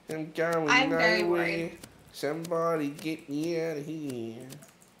 I'm going I'm very nowhere. worried. Somebody get me out of here.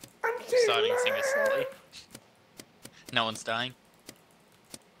 I'm Starting to sing a slowly. No one's dying.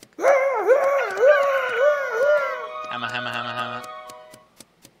 Hammer, hammer, hammer, hammer.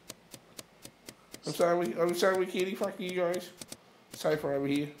 I'm sorry, Kitty. Fuck you guys. Safer over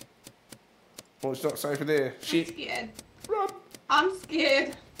here. Well, it's not safer there. I'm Shit. scared. Run. I'm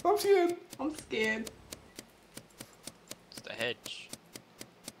scared. I'm scared. I'm scared. It's the hedge.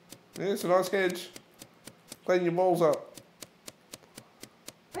 Yeah, it's a nice hedge. Clean your balls up.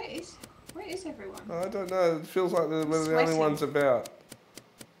 Where is everyone? I don't know. It feels like we're the only Sweating. ones about.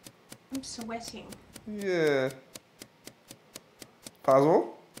 I'm sweating. Yeah.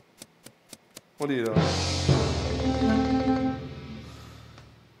 Puzzle? What are you doing?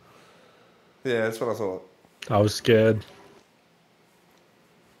 Yeah, that's what I thought. I was scared.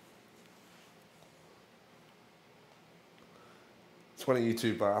 It's one of you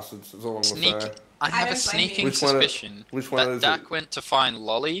two bastards. That's all I'm Sneak. gonna say. I have a don't blame sneaking you. Which one of- suspicion which one that is Dak it? went to find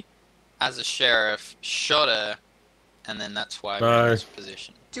Lolly as a sheriff, shot her, and then that's why we're No. in this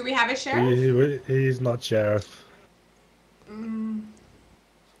position. Do we have a sheriff? He's not sheriff.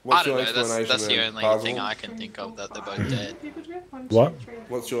 What's I don't your know, that's explanation the then, only Puzzle? thing I can think of that they're both dead. What?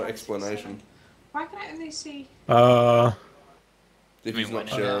 What's your explanation? Why can I only see? If I he's mean, not when-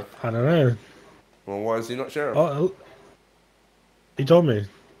 sheriff. I don't know. Well, why is he not sheriff? Oh, he told me.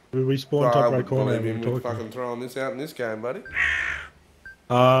 We spawned I top right would corner believe and him we with were talking. fucking throwing this out in this game, buddy.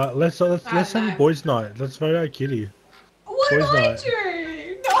 Let's have no. a boys' night. Let's vote out Kitty. What Boys' do I night.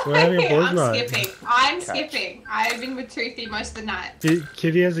 do? No, We're having a boys' I'm night. skipping. I'm Catch. skipping. I've been with Toothy most of the night.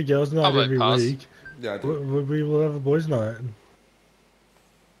 Kitty has a girls' night I'll vote every pass. week. Yeah, I do. We will have a boys' night.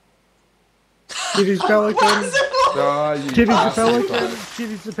 Kitty's pelican. No, you Kitty's a bastard. pelican.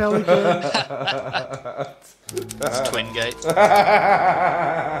 Kitty's a pelican. It's Twin Gates.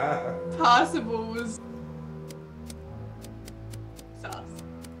 Possible was sus.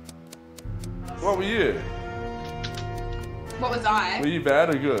 What were you? What was I? Were you bad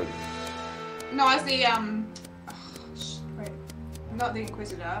or good? No, I was the wait, not the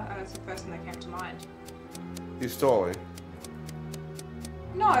Inquisitor. That's the first one that came to mind. You stole.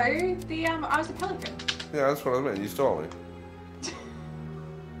 No, the I was the Pelican. Yeah, that's what I meant. You stole.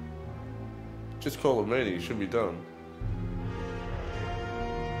 Just call a meeting. It should be done.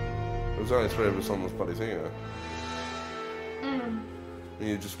 There's only three of us on this bloody thing, eh? And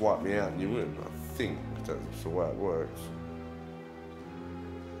you just wipe me out and you win. I think that's the way it works.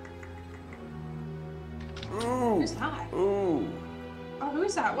 Ooh. Who's that? Ooh. Oh, who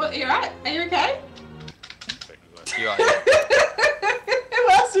is that? What? Are you right? Are you okay? You are.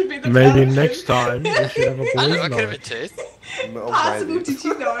 Who else would be the Maybe Pelican? next time we should have a I boys' know, I could have night. a tooth. Possible, did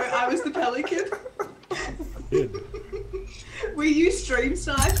you know I was the Pelican? Good. Were you stream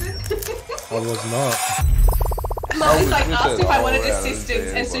sniping? I was not. Lolly's like was asked if I wanted all around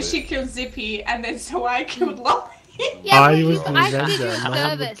assistance, and so anybody. she killed Zippy, and then so I killed Lolly. Yeah, I but was you, the I did avenger, you a and I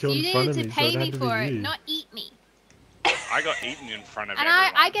had them service. killed You in front needed of to me, so it pay had me to be for it, you. not eat me. I got eaten in front of And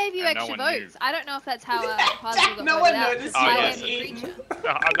everyone. I gave you and extra no one knew. votes. I don't know if that's how Puzzle got No voted one out. noticed I you gave getting the eaten. creature.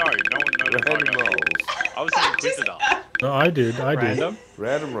 No, no one noticed. I Random got rolls. eaten. I was an inquisitor. No, I did. Random?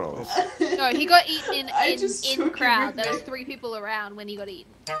 Random rolls. No, he got eaten I just in took crowd. There everything. was 3 people around when he got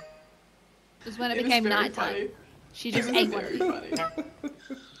eaten. It was when it It was became very nighttime. funny. She It just was ate one very of you.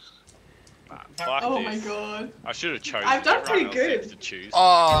 funny. Fuck Oh my this. god. I should have chosen. I've done pretty Everyone else seems good. to choose.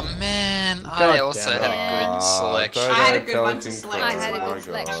 Oh man, I God also damn had it. a good selection. I had a good one to Pelican select I Crow, as had a well. good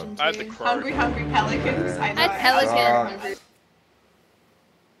selection I had the too. crow. Hungry pelicans. I know. I had I was very pelican. hungry.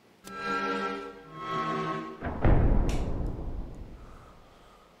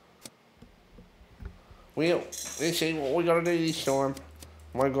 Well, let's see what we gotta do this time.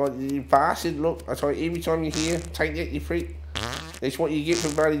 My god, you bastard, look, I tell you, every time you're here, take that, you freak. That's what you get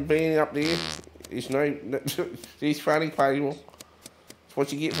for bloody being up there. It's no, these funny people. It's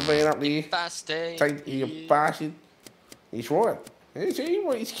what you get for being up there. Bastard. Take you bastard. He's right.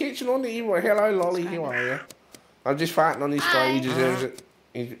 He's catching on to you. Hello, Lolly, how are you? I'm just farting on this guy, he deserves it.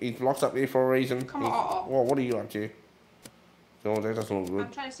 He's locked up there for a reason. Come on. Well, what are you up to? Oh, that doesn't look good.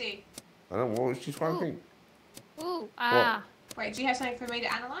 I'm trying to see. I don't know, it's just one thing. Ooh, Wait, do you have something for me to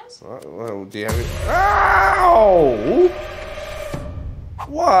analyse? Well, do you have it? Ow!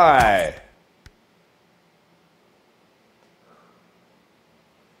 Why?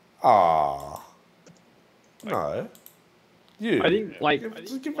 Ah. No. You. I think, like,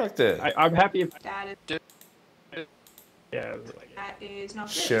 Get back there. I'm happy if. That Yeah. is not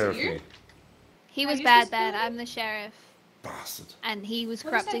good. Sheriff. Is it you? He was use bad, this bad. ability? I'm the sheriff, Bastard. and he was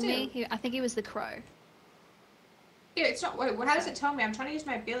What does that corrupting me. do? I think he was the crow. Yeah, it's not. Wait, how does it tell me? I'm trying to use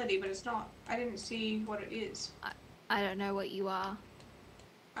my ability, but it's not. I didn't see what it is. I don't know what you are.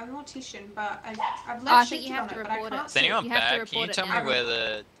 I'm an mortician, but I've I left think you shifted have on to it, but I report can't it. Is see anyone You have to back? Can report you it tell me now. where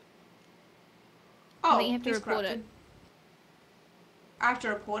the... Oh, I think you have to he's report corrupted. it. I have to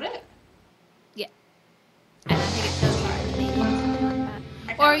report it? And I think it tells you the name or something like that.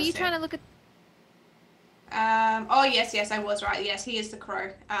 Okay, Or are let's you see. trying to look at? Oh yes, I was right. Yes, he is the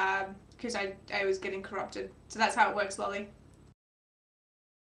crow. Because I was getting corrupted. So that's how it works, Lolly.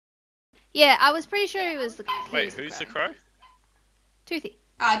 Yeah, I was pretty sure he was the. Wait, who's the crow? Toothy.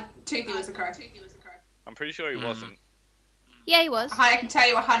 Toothy was the crow. I'm pretty sure he wasn't. Yeah, he was. I can tell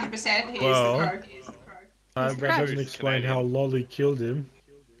you 100% he Well, is the crow. That doesn't explain how Lolly killed him.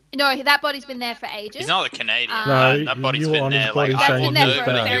 No, that body's been there for ages. He's not a Canadian. No, that body's you were been on his there. body Like, I saying walked he was over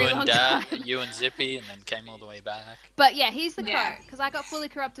bad. to Very you long and time. you and Zippy, and then came all the way back. But yeah, he's the crow. Yeah. Because I got fully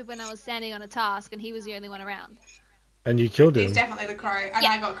corrupted when I was standing on a task, and he was the only one around. And you killed him. He's definitely the crow, and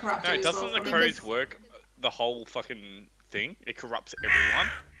Yeah. I got corrupted No, as doesn't well. the from crows him. work the whole fucking thing? It corrupts everyone.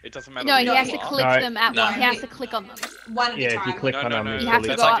 It doesn't matter. No, who he you has to are. click No. them at No. one. He has to click on them. One at a Yeah, time. if you click No, on no, them, no. You you have to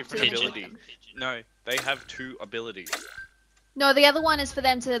delete go That's them. like up a to them. ability. No, they have two abilities. No, the other one is for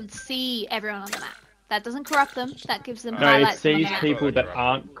them to see everyone on the map. That doesn't corrupt them. That gives them No, it highlights on the sees map. people that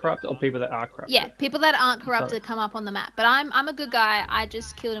aren't corrupt or people that are corrupt. Yeah, people that aren't corrupted come up on the map. But I'm a good guy. I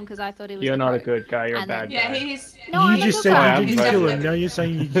just killed him because I thought he was. You're the not a crow. good guy, you're a And then- bad Yeah, guy. he's No, I'm You a just good said guy. you didn't He's kill him. definitely- Now you're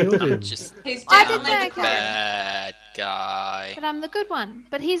saying you killed him. Just he's I definitely didn't the say crow. bad guy. But I'm the good one.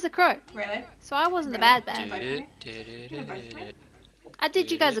 But he's the crow. Really? So I wasn't the bad bad. I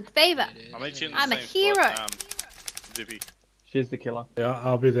did you guys a favor. I'll meet you in the I'm a same hero. spot, Zippy. She's the killer. Yeah,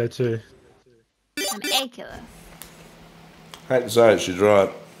 I'll be there too. I'm a killer. Had to say it, she's right.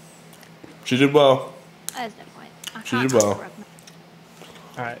 She did well. There's no point. I She can't did well. corrupt me.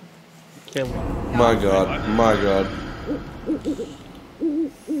 Alright. Kill him. My god, my god.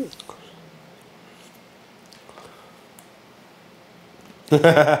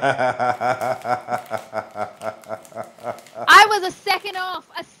 I was a second off.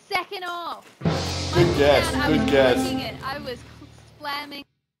 A second off. Good guess, I good was guess. clicking it. I was slamming.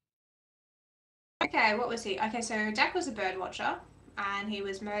 Okay, what was he? Okay, so Jack was a bird watcher, and he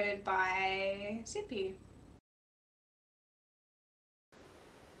was murdered by Zippy.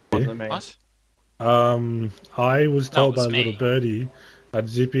 Wasn't me. What? I was told was by me. Little Birdie that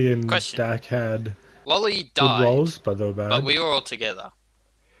Zippy and Question. Dak had Lolly good died, roles, but they were bad. but we were all together.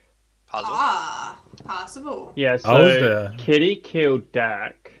 Puzzle. Ah, possible. Yeah, I was so there. Kitty killed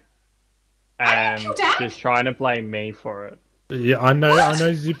Dak. I And didn't kill Dak. she's trying to blame me for it. Yeah, I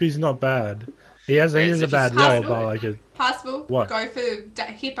know Zippy's not bad. He has a Zippy's bad possible. role, but like a Possible. What? Go for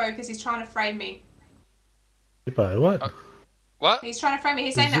Hippo because he's trying to frame me. hippo. What? What? He's trying to frame me.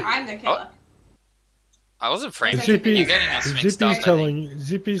 He's saying that I'm the killer. I wasn't framing. Zippy, You're getting us mixed Zippy's up.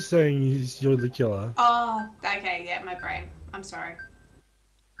 Zippy's saying you're the killer. Oh, okay, yeah, my brain. I'm sorry.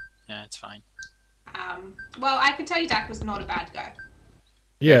 Yeah, it's fine. Well, I can tell you Dak was not a bad guy.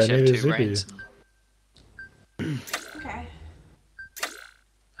 Yeah, You should have neither two is Zippy. brains. Okay.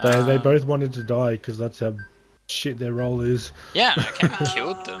 They both wanted to die because that's how shit their role is. Yeah, I came and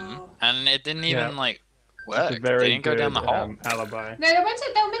killed them, and it didn't even like work. It's a very They didn't go down the good, hole. alibi. No, they were meant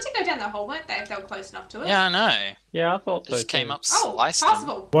to go down the hole, weren't they? If they were close enough to it. Yeah, I know. Yeah, I thought so Just came too. up, Oh, sliced them.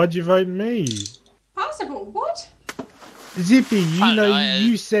 possible. Why'd you vote me? Possible. What? Zippy, you I know, don't know,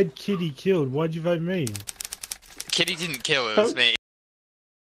 you said Kitty killed. Why'd you vote me? Kitty didn't kill, it was me.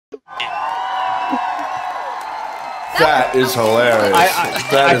 That is hilarious. I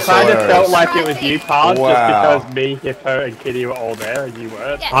That is kind of hilarious. felt like it was you, Paz, Wow. just because me, Hippo, and Kitty were all there and you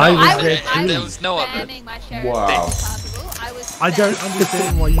weren't. Yeah, I no, was there I too. There was no other. spamming my sheriff Wow. as possible. I was I don't spamming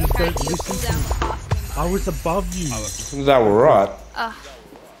understand why you don't apparently listen the to me. cooldown was I was above you. Is that right? Ugh.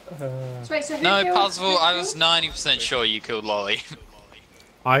 Wait, so who No, killed- Puzzle, who I was killed? 90% sure you killed Lolly.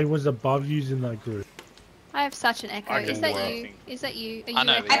 I was above you in that group. I have such an echo. I Is can that work. you? Is that you? Are you I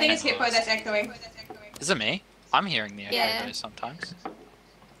know, echoing? I think it's Hippo that's echoing. Is it me? I'm hearing the echo Yeah. though sometimes.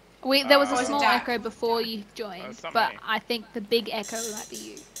 There was Or a is it small Jack? echo before you joined, it's not but me. I think the big echo might be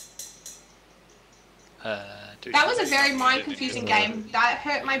you. That was a very mind-confusing game. That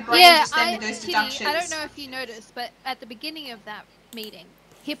hurt my brain Yeah, just then with those Kitty, deductions. I don't know if you noticed, but at the beginning of that meeting,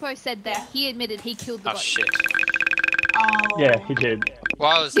 Hippo said that he admitted he killed the Oh body. shit. Oh. Yeah, he did.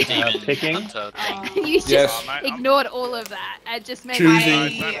 Well, I was demon picking? hunter thing. You just Yes. ignored all of that. It just made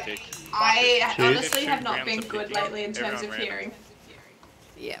Choosing. I Choose. honestly have not been good lately in terms of hearing.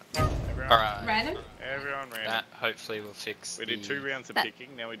 Yeah. Alright. Random? Everyone random. That hopefully will fix We did 2 rounds of that-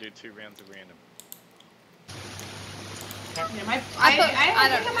 picking, now we do 2 rounds of random. Yeah, I thought- think I I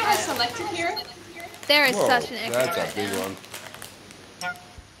don't- might have selective hearing. There is Whoa, such an echo that's right a big now. one.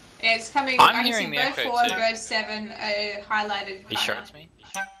 Yeah, it's coming. I'm I hearing see the bird echo 4 and too. bird 7 highlighted. Are you sure it's me?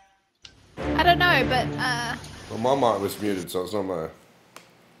 I don't know, but Well, my mic was muted, so it's not my.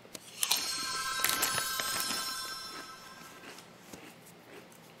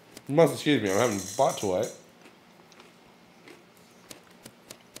 You must excuse me, I'm having a bite to wait.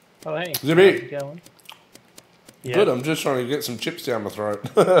 Oh, hey. Zippy. How's it going? Yeah. Good, I'm just trying to get some chips down my throat.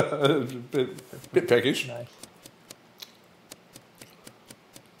 bit peckish. Nice.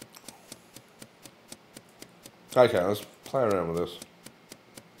 Okay, let's play around with this.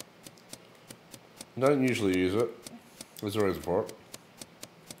 Don't usually use it. There's a reason for it.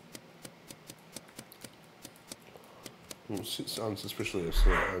 We'll sit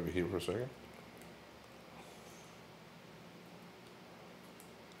unsuspiciously over here for a second.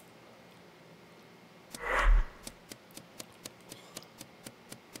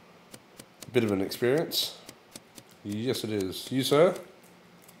 Bit of an experience. Yes, it is. You, sir?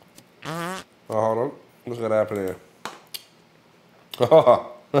 Oh, hold on. What's going to happen here?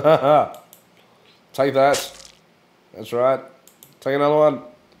 Take that. That's right. Take another one.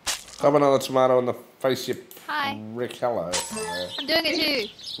 Have another tomato in the face, you hi, prick. Hello. I'm doing it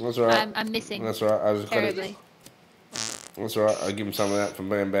too. That's all right. I'm missing That's all right. I just got terribly. it. That's all right. I'll give him some of that for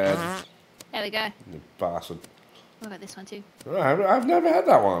being bad. There we go. You bastard. What about this one too? I've never had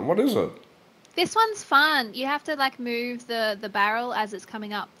that one. What is it? This one's fun. You have to like move the barrel as it's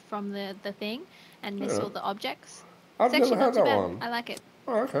coming up from the thing and miss Yeah. all the objects. I've It's never actually had not too that bad. one. I like it.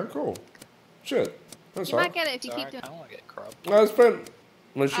 Oh, okay, cool. Shit. That's You all might right. get it if you Sorry, keep doing I don't want to get corrupt. No, it's been.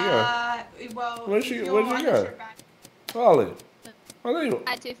 Where'd she go? Well, Where'd she- if you're where'd you on go? the trip back- Ollie. Oh, there you I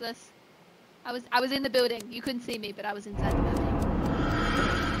had Toothless. I was in the building. You couldn't see me, but I was inside the building.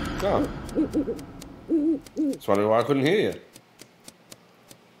 Oh. That's wondering why I couldn't hear you.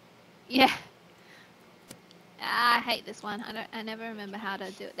 Yeah. I hate this one. I never remember how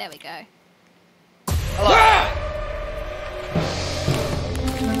to do it. There we go.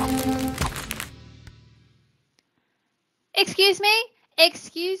 Excuse me?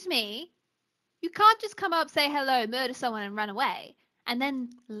 Excuse me? You can't just come up, say hello, murder someone, and run away, and then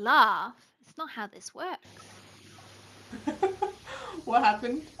laugh. It's not how this works. What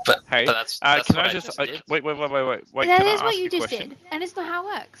happened? Hey, But that's can what I just did. wait? That Can I is what ask you a just question? did, and it's not how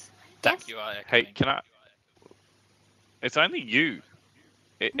it works. That Yes? you are Hey, echoing. can I? It's only you.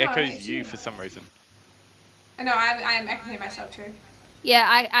 It No, echoes it's you you. for some reason. No, I am echoing myself too.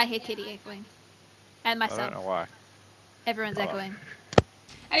 Yeah, I hear Kitty echoing. And I don't myself. know why. Everyone's Oh. echoing.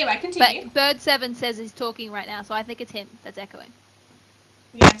 Anyway, continue. But Bird7 says he's talking right now, so I think it's him that's echoing.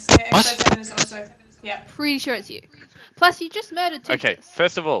 Yes, What? bird 7 is also. Yeah. Pretty sure it's you. Plus, you just murdered two. Okay,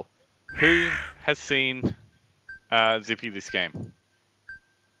 first of all, who has seen Zippy this game?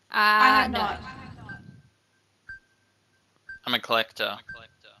 I have no. not. I'm a collector.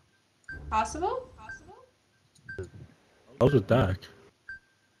 Possible? I was with Dak.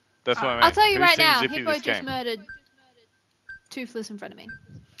 That's what I mean. I'll tell you Who's right seen now, Zippy Hippo this just game? murdered Toothless in front of me.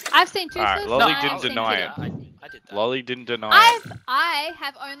 I've seen Toothless. Alright, Lolly I've didn't seen deny Kitty. it. I did that. Lolly didn't deny it. I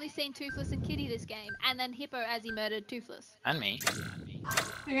have only seen Toothless and Kitty this game, and then Hippo as he murdered Toothless. And me.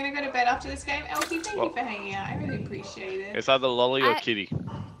 You're gonna go to bed after this game? Elkie, thank Well- you for hanging out. I really appreciate it. It's either Lolly or I- Kitty.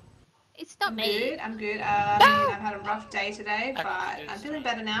 It's not I'm me. good. I'm good. No! I've had a rough day today, but Okay. I'm feeling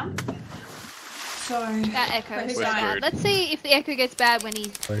better now. So That echo is so We're bad. screwed. Let's see if the echo gets bad when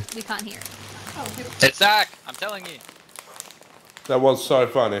we can't hear it. Oh, It's Zach. I'm telling you. That was so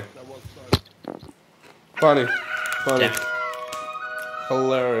funny. Funny. Damn.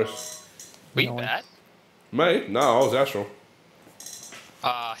 Hilarious. Were you bad? Me? No, I was Astral.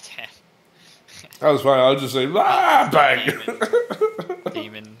 Ah, damn. That was funny. I was just like, ah, bang!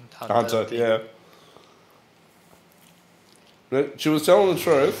 Demon Hunter, yeah. But she was telling the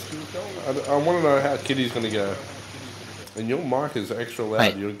truth. I want to know how Kitty's going to go. And your mic is extra loud.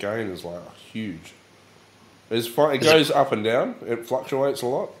 Mate. Your gain is like huge. It's fine. It goes up and down. It fluctuates a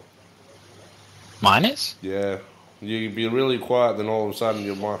lot. Mine is? Yeah. You can be really quiet, then all of a sudden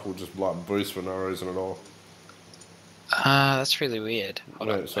your mic will just like boost for no reason at all. That's really weird. Hold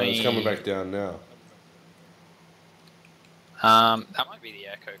on. So it's coming back down now. That might be the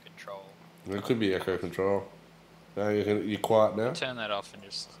echo control. It could be echo control. Now you're quiet now. Turn that off and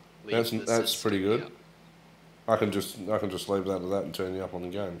just leave That's pretty good. I can just leave that to that and turn you up on the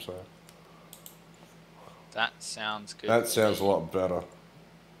game. So that sounds good. that sounds a lot better.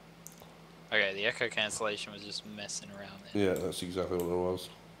 Okay, the echo cancellation was just messing around there. Yeah, that's exactly what it was.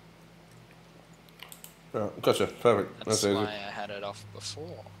 Right, gotcha. Perfect. That's why easy. I had it off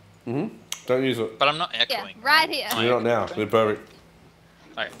before. Don't use it. But I'm not echoing. Yeah, right here. You're not now. You're perfect.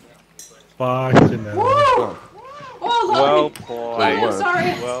 Okay. Fucking hell. Oh. Oh, Well Lord. played. Oh, sorry.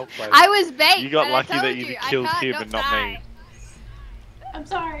 Well played. I was bait. You got and I lucky that told you I killed can't him and not me. die. I'm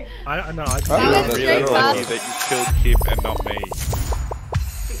sorry. I know. I was know, straight that's up. Lucky that you killed him and not me.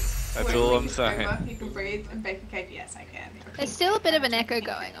 That's Wait, all I'm it's saying. over. You can breathe and bake a cake. Yes, I can. There's still a bit of an echo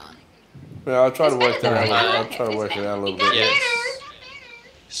going on. Yeah, I'll try to It's work better that than out. mine. I'll try to work it out a little It's bit. Yes.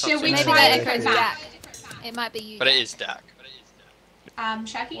 Should we Maybe try that it echoes back? back. It might be you. But it is Dak.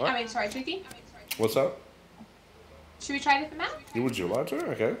 Shaki? What? I mean, sorry, Toothy? What's up? Should we try a different map? Would you like to?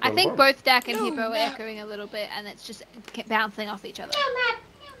 Okay. I not a think problem. both Dak and Hippo are echoing a little bit, and it's just bouncing off each other.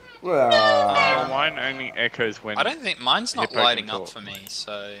 Well, Mine only echoes when. I don't think mine's not Hippo lighting can up talk. for me,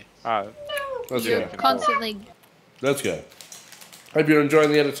 so. Let's You're go. constantly. Let's go. Hope you're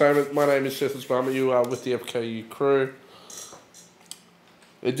enjoying the entertainment. My name is Seth Barmer. You are with the F.K.U crew.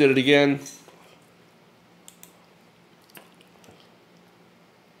 It did it again.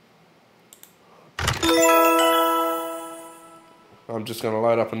 I'm just going to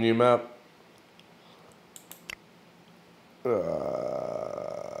load up a new map.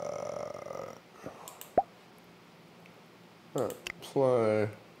 Play.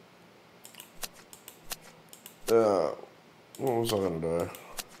 What was I going to do?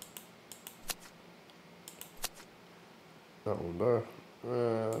 That one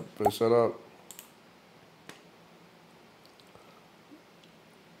there. Boost that up.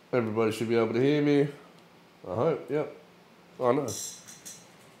 Everybody should be able to hear me. I hope, yep. Oh no.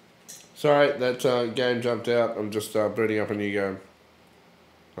 Sorry, that game jumped out. I'm just booting up a new game.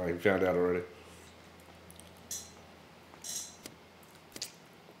 I found out already.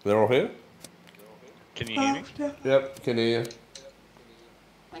 They're all here? Can you hear me? Yep, can hear you.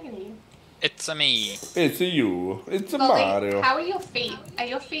 I can hear you. It's a me. It's a you. It's a Lolly, Mario. how are your feet? Are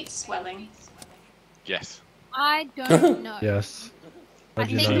your feet swelling? Yes. I don't know. Yes. I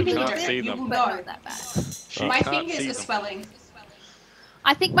do think know? a You little can't bit, see You them. will but know. not that bad. My can't fingers see are them. swelling.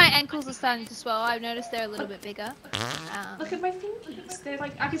 I think my ankles are starting to swell. I've noticed they're a little bit bigger. Look at my fingers. They're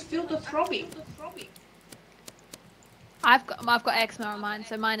like, I can feel the throbbing. I've got eczema on mine,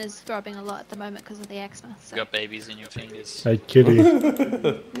 so mine is throbbing a lot at the moment because of the eczema. So. You got babies in your fingers. Hey, Kitty.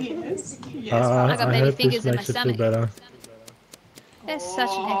 Yes. Yes. I got I baby hope fingers this in my makes it feel stomach. better. There's such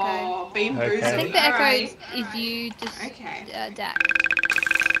an echo. Oh, bean Okay. bruising. I think the echo Alright. is you just Okay. Dak.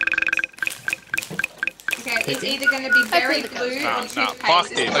 Okay, it's either going to be berry Hopefully glue the or Nah, toothpaste. fuck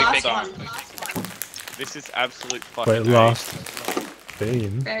It's the it. last Toothpaste. one. This is absolute fucking. Wait, hate. last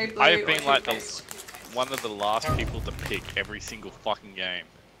bean. Berry glue I have or been like toothpaste. one of the last people to pick every single fucking game.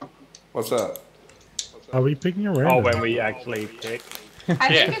 What's that? Are we picking a Oh, random? when we actually pick. I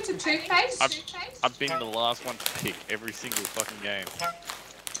Yeah. think it's a toothpaste. I've been the last one to pick every single fucking game.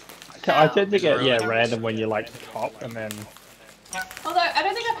 I tend to get random when you like top and then. Although, I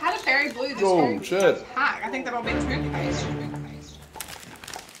don't think I've had a berry blue this Oh, whole shit. pack. I think they've all been toothpaste.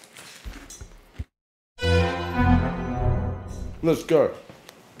 Let's go.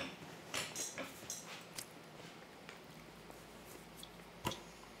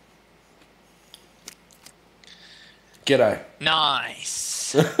 G'day.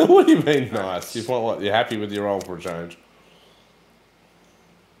 Nice. What do you mean nice? You want what? You're happy with your roll for a change?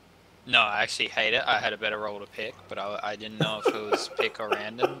 No, I actually hate it. I had a better roll to pick, but I didn't know if it was pick or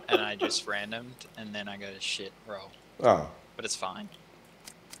random, and I just randomed, and then I got a shit roll. Oh, But it's fine.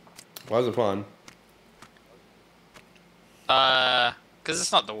 why is it fun? Because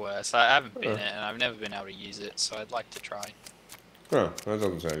it's not the worst. I haven't been it, and I've never been able to use it, so I'd like to try. Oh, that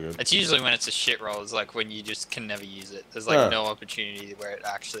doesn't sound good. It's usually when it's a shit roll. It's like when you just can never use it. There's like no opportunity where it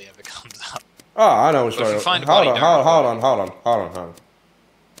actually ever comes up. Oh, I know which way.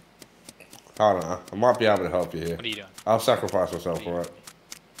 Hold on. I might be able to help you here. What are you doing? I'll sacrifice myself for it.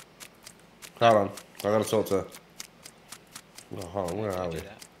 Hold on. I gotta talk to... Oh, hold on, where are we?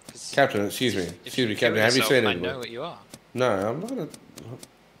 Captain, excuse me, Captain, have you seen it? I know what you are. No, I'm not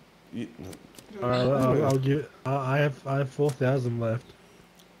I'll give. I have 4,000 left.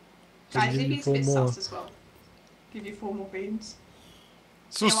 Guys, give if you you 4 spit more. sauce as well. Give you 4 more beans.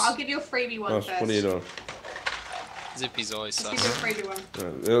 Sus. No, I'll give you a freebie one first. What are you doing? Zippy's always Just sucks. give you a freebie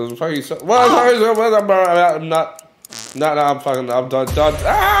one. It was fucking... I'm done.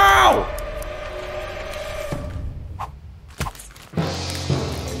 Ow!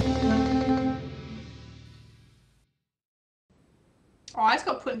 Oh, I just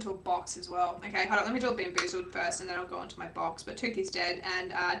got put into a box as well. Okay, hold on. Let me do a bamboozled first, and then I'll go into my box. But Tooth is dead,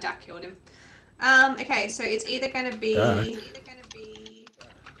 and Dak killed him. Okay, so it's either gonna be.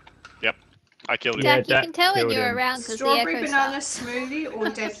 Yep, I killed him. Dak, you can tell when you're around because the Strawberry echo banana starts. smoothie or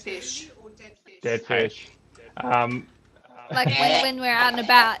dead fish. Dead fish. Like when we're out and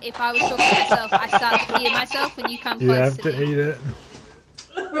about, if I was talking to myself, I start to hear myself when you come You close have to to me. eat it.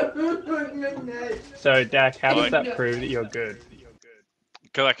 So, Dak, how does that prove that you're good?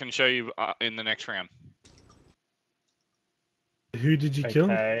 Because I can show you in the next round. Who did you kill?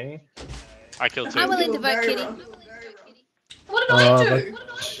 Okay. I killed I'm 2. willing to vote Kitty. What did I do?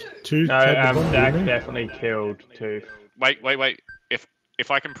 Two. No, had the bomb, Dak didn't he? definitely killed Tooth. Wait. If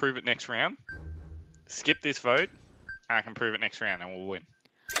I can prove it next round, skip this vote, and I can prove it next round, and we'll win.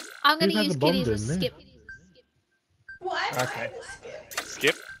 I'm gonna Who had use the bomb, Kitty as a didn't he? skip. What? Okay.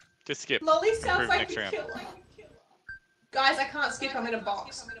 Skip? Just skip. Lolly Prove sounds it like next you round. killed. Guys, I can't skip. I'm in a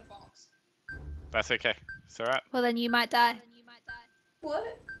box. That's okay. It's alright. Well, then you might die.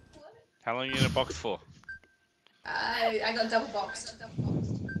 What? How long are you in a box for? I got double boxed.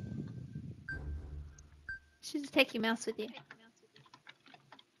 You should just take your mouse with you.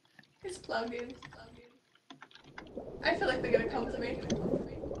 It's plugged in. I feel like they're gonna come to me.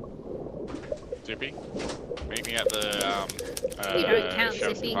 Zippy? Meet me at the You don't count,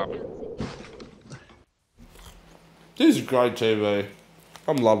 sheriff's Zippy. department. This is great TV.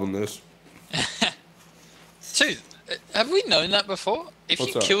 I'm loving this. Tooth, have we known that before? If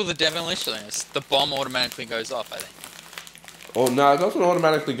What's you that? kill the demolitionist, the bomb automatically goes off, I think. Oh, no, it doesn't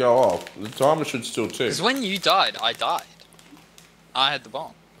automatically go off. The timer should still tick. Because when you died, I died. I had the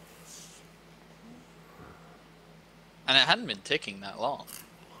bomb. And it hadn't been ticking that long.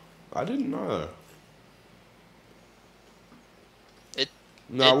 I didn't know. It.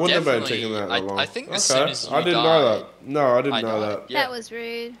 No, I wouldn't have been definitely- taking that long. I think as Okay, soon as you I didn't know died, that. No, I didn't I know died. that. Yeah. That was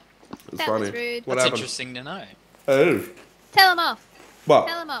rude. It's That funny. was rude. What That's happened? interesting to know. Oh. Tell him off. What?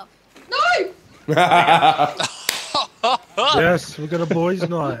 Tell him off. No! Yes, we've got a boys'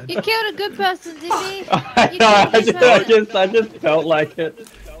 night. You killed a good person, Zippy. I You know, killed a good person. I just felt like it.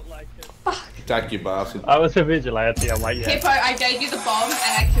 Attack you bastard. I was a vigilante, I'm like, yeah. Hippo, I gave you the bomb and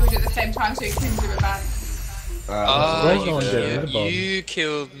I killed you at the same time so you couldn't do it back. Where's no one getting the bomb? You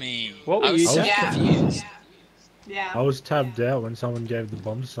killed me. What were I was you so doing? confused. Yeah. I was tabbed out when someone gave the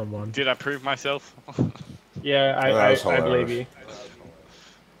bomb to someone. Did I prove myself? Yeah, That I was believe hilarious. you.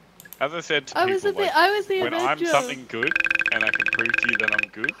 As I said to I was people, like, I was the when I'm Avenger. something good and I can prove to you that I'm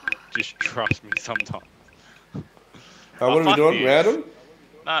good, just trust me sometimes. What are we fuck doing? this. Random?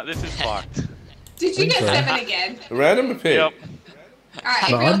 Nah, this is fucked. Did you get Okay. 7 again? Random or pick? Yep. Alright, if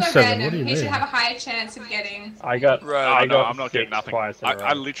No, we all I'm go 7, what random, do you he should mean? have a higher chance of getting... I got, Right. I No, got I'm not getting 6 nothing. twice in a row.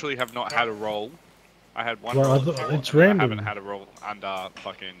 I literally have not had a roll. I had one Well, roll. I thought- before, it's and random. I haven't had a roll under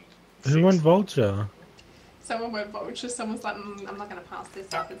fucking. Who went 6. Vulture? Someone went vulture, someone's like, I'm not gonna pass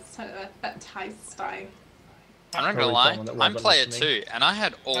this up, it's that tastes dying. I'm not gonna Probably lie, someone that I'm wasn't player listening. 2, and I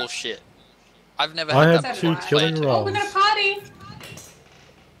had all shit. I've never I had had that two before. killing Player two. rolls. Oh, we're gonna party!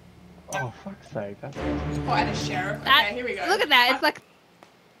 Oh, fuck's sake. That's... Oh, and a sheriff. That- Okay, here we go. Look at that. It's like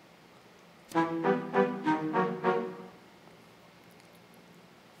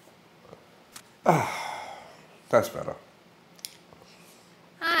That's better.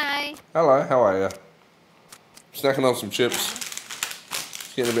 hi. Hello, how are you? Snacking on some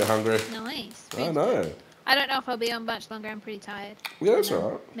chips. Getting a bit hungry. Nice. I know. I don't know if I'll be on much longer. I'm pretty tired. Yeah, that's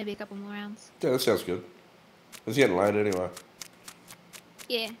alright. Maybe a couple more rounds. Yeah, that sounds good. It's getting late anyway.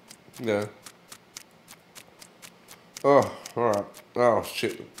 Yeah. Yeah. Oh, alright. Oh,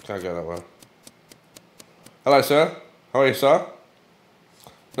 shit. Can't go that way. Hello, sir. How are you, sir?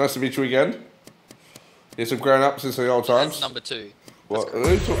 Nice to meet you again. He's have grown up since the old times. That's number 2. What?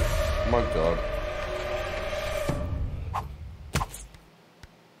 Oh my god.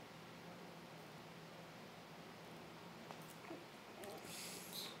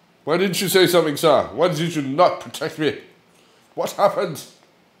 Why didn't you say something, sir? Why did you not protect me? What happened?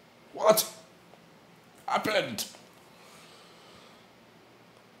 What happened?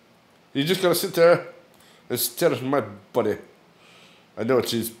 You just gotta sit there and stare at my body. I know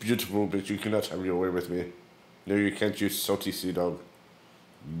it is beautiful, but you cannot have your way with me. No, you can't, you salty sea dog.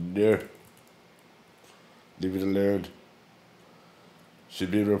 No. Leave it alone. Should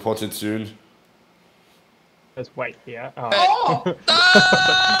be reported soon. Let's wait here. Oh!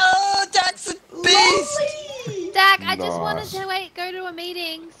 Oh, that's a beast! Dak, I just wanted Nice. to go to a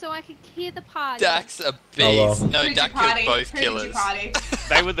meeting so I could hear the party. Dak's a beast. Oh, well. No, Who'd you Dak party? killed both Who did you killers. party?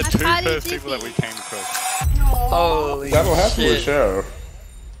 They were the I two partied first people that we Disney. came across. Holy That'll happen with shit. Sheriff.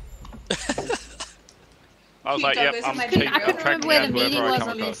 I was Keep like, yep, Douglas I'm in my keep dream. I couldn't tracking remember where the down meeting whoever I was come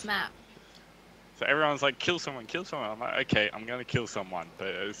on across. this map. So everyone's like, kill someone, kill someone. I'm like, okay, I'm gonna kill someone, but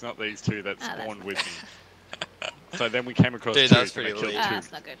it's not these two that Oh, that's spawned not with me. So then we came across Dude, two, that's and I pretty killed lit. Ah, two.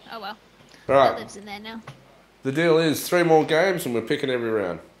 that's not good. Oh well. That Alright, lives in there now. the deal is 3 more games and we're picking every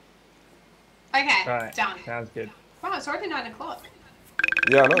round. Okay, Right. done. Sounds good. Wow, it's already 9 o'clock.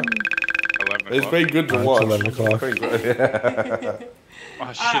 Yeah, I know. 11 It's o'clock. been good to It's watch. 11 o'clock. It's been great, yeah.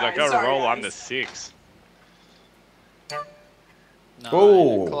 Oh shit, I Alright, got a sorry, roll guys. under 6. 9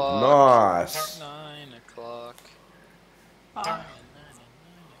 Oh, o'clock. nice. 9 o'clock. Oh. 9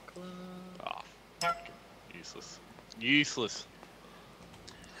 o'clock. Oh, fucking useless. Useless.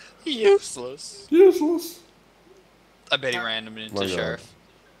 Useless. Useless. I bet he randomed into My God. Sheriff.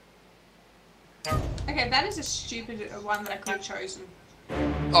 Okay, that is a stupid one that I could have chosen.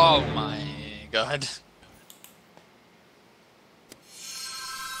 Oh my god.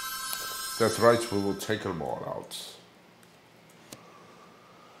 That's right, we will take them all out.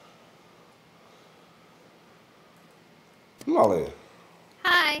 Lolly,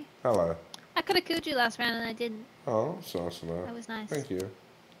 Hi. hello. I could have killed you last round and I didn't. Oh, that's nice to know. That was nice. Thank you. Could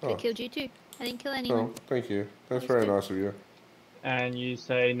have Oh, killed you too. I didn't kill oh, anyone. thank you. That's That's very good. nice of you. And you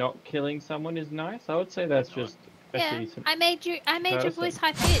say not killing someone is nice? I would say that's just a Yeah, decent. I made your Person. voice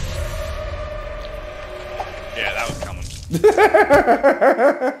high pitched. Yeah, that was coming.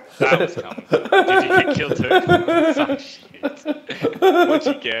 That was coming. Did you get killed too? Suck shit. What'd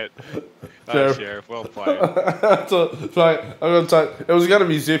you get? Oh, Sheriff. Sheriff, well played. So, right, I'm gonna take. It was gonna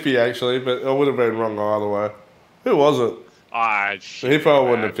be Zippy actually, but I would have been wrong either way. Who was it? Ah, shit. Hippo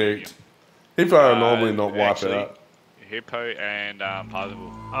wouldn't have picked. Hippo normally not wipe actually, out. Hippo and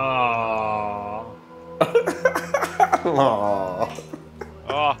Puzzle. Oh. Aww.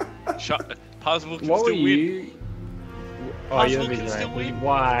 Oh, Puzzle can What were still win. you? Oh, you're Puzzle the can still vigilante. win.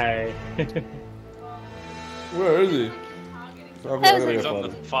 Why? Where is he? I'm That was gonna He's go on the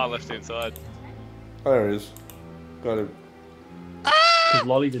find him. far left hand side. There he is. Got him. Because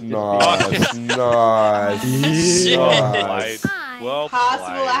Lolly just disappeared. Nice, nice. Shit. Well Nice. played. Hi. Well Possible,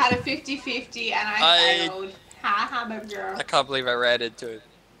 I played. had a 50-50 and I failed. Ha ha, my girl. I can't believe I ran into it.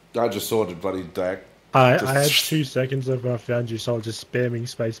 I just sorted bloody Dak. I had 2 seconds of when I found you, so I was just spamming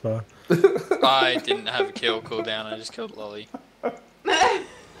spacebar. I didn't have a kill cooldown, I just killed Lolly. Yeah,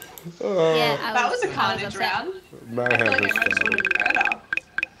 I That was a I was carnage upset. round. Man, I feel like this everyone just guy. wanted murder.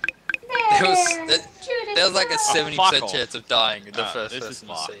 There was like a 70% off. chance of dying the Nah, first this is person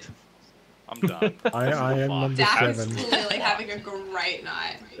to see. fucked. I'm done. I am number Dak's 7. clearly having a great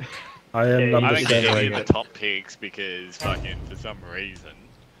night. I am Yeah, number I didn't get any 7. of the top picks because fucking for some reason.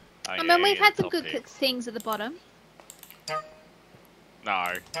 I mean, we've had some top good picks. things at the bottom. No,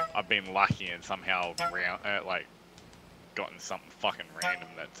 I've been lucky and somehow like gotten something fucking random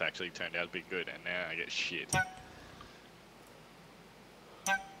that's actually turned out to be good, and now I get shit.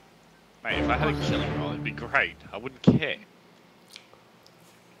 Mate, if I had a killing roll, it'd be great. I wouldn't care.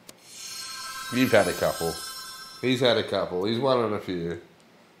 You've had a couple. He's had a couple. He's won on a few.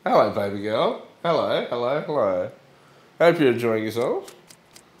 Hello, baby girl. Hello, hello, hello. Hope you're enjoying yourself.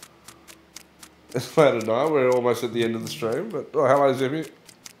 It's late at night. We're almost at the end of the stream, but oh, hello, Zippy.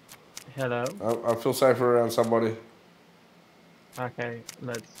 Hello. I feel safer around somebody. Okay,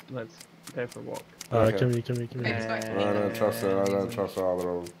 let's go for a walk. Okay. Come here. Maybe it's I don't trust her. I don't trust either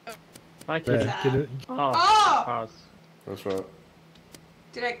of them. Thank Yeah, you. get it. Oh, Oh! pass. That's right.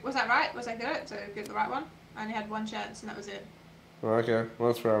 Was that right? Was I good to get the right one? I only had one chance and that was it. Okay, well,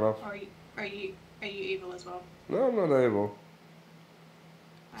 that's fair enough. Or are you evil as well? No, I'm not evil.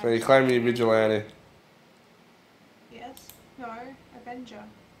 So I- you claim me vigilante. Yes. No. Avenger.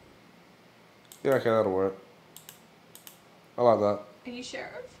 Yeah, okay, that'll work. I like that. Are you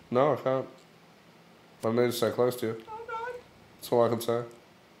sheriff? No, I can't. I need to stay close to you. Oh god. That's all I can say.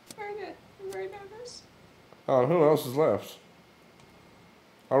 I'm very nervous. Oh, who else is left?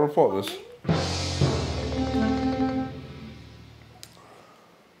 I'll report this.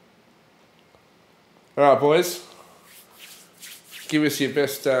 Alright, boys. Give us your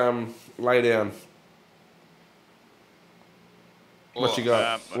best lay down. What you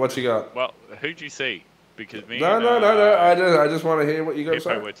got? What you got? Well, who'd you see? Because me No. and, I just want to hear what you got to Hippo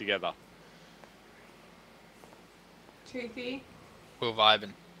say. were together. Toothy. We were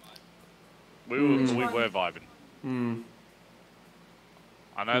vibing. We were vibing. Hmm.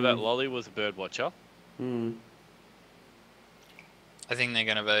 I know that Lolly was a bird watcher. Hmm. I think they're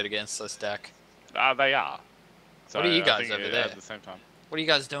gonna vote against us, Dak. They are. So What are you I guys think, over there? At the same time. What are you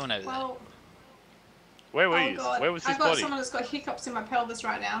guys doing over there? Well, Where were oh you? god. Where was his I've got body? someone that's got hiccups in my pelvis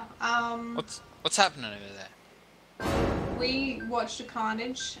right now. What's happening over there? We watched a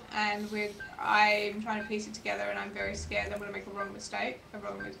carnage, and I'm trying to piece it together, and I'm very scared I'm going to make a wrong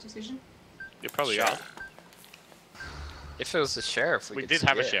decision. You probably Sure. are. If it was the sheriff, We did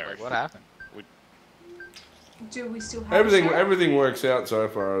have a sheriff. Like, what happened? Do we still have Everything a sheriff? everything works out so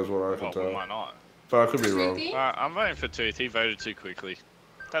far, is what I can Well, tell. why not? But I could be wrong. Toothy? I'm voting for Tooth. He voted too quickly.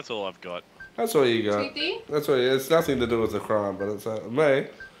 That's all I've got. That's all you got. Toothy? That's all. It's nothing to do with the crime, but it's me.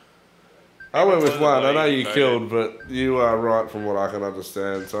 I went with one. I know you voted. killed, but you are right from what I can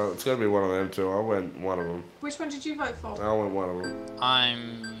understand. So it's gonna be one of them two. I went one of them. Which one did you vote for? I went one of them.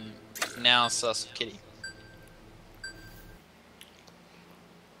 I'm now sus of Kitty.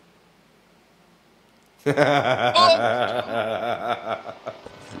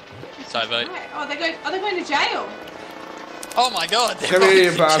 So I vote. Right. Oh, they're going to jail. Oh my god, they're Come here, you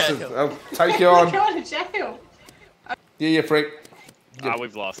both in bastard! jail. I'll take you They're on. going to jail. Yeah, you freak.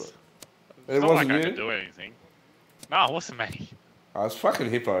 We've lost. It It's not like wasn't I you. could do anything. No, it wasn't me. I was fucking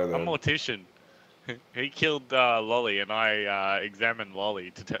Hippo I'm then. mortician. He killed Lolly, and I examined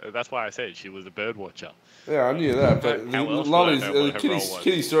Lolly. That's why I said she was a bird watcher. Yeah, I knew that, but How else would I Lolly's know what her Kitty's, role was?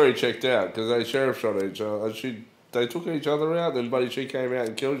 Kitty's story checked out because they sheriff shot each other. They took each other out. Then, buddy, she came out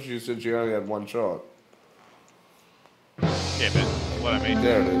and killed. She said she only had one shot. Yeah, but what I mean.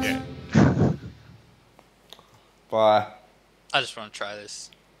 There it is. Yeah. Bye. I just want to try this.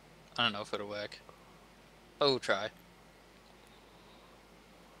 I don't know if it'll work. But we'll try.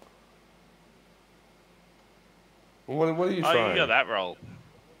 What are you Oh, trying? you got that role.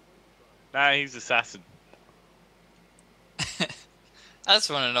 Nah, he's assassin. I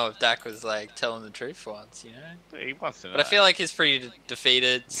just want to know if Dak was like telling the truth for once, you know? He wants to know. But I feel like he's pretty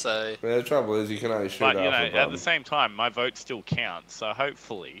defeated, so. Yeah, the trouble is you can only shoot But, you know, after a at button. the same time, my vote still counts, so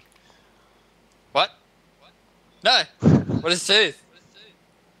hopefully... What? No! What is Tooth?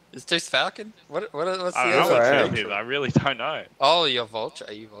 Is Tooth Falcon? What's the I don't know other what I am. Tooth is, I really don't know. Oh, you're Vulture.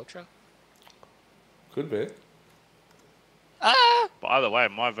 Are you Vulture? Could be. Ah! But either way,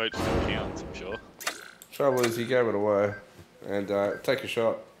 my vote still counts, I'm sure. Trouble is he gave it away. And take a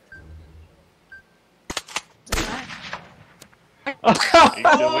shot. He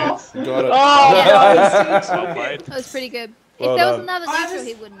still wins. Got it. Well played. That was pretty good. Well if there was done. another I neutral, was-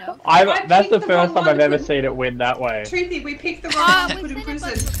 he would know. That's the picked the first wrong time I've one ever to- seen it win that way. Toothy, we picked the wrong Oh, one to we've put in seen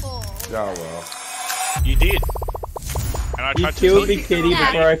it both prison. before. Oh well. You did. And I You tried to killed tell me, you. Kitty,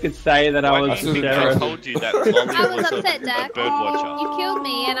 Yeah. before I could say that I Why was do the you think I sheriff. told you that Lolly I was was upset, a Dak. bird watcher? You killed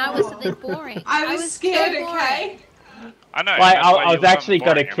me, and I was something boring. I was scared, so boring. okay? I know. Like, that's why I you was were actually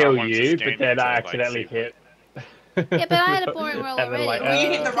boring, gonna and I kill wanted to you, scan but then you, I so, like, accidentally see- hit. Yeah, but I had a boring role And then, already. like, Well, you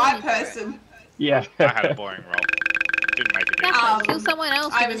hit the right person. Yeah. I had a boring role. Didn't make a difference. Kill someone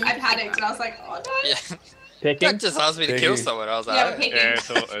else. I and then you panicked can- and I was like, oh no. Yeah. Picking? Dak just asked me to kill someone. I was like, Yeah, "Oh." picking.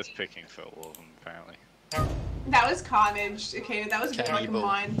 Yeah, it's picking for all of them, apparently. That was carnage, okay? That was more like a Cannibal.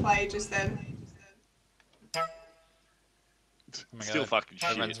 mind play just then. Oh my Still God. fucking shit.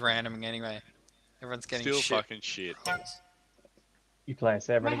 Everyone's randoming anyway. Everyone's getting Still shit. fucking shit. You playing My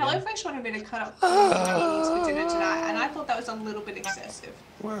Severin again? HelloFresh wanted me to cut up cheese for dinner tonight, and I thought that was a little bit excessive.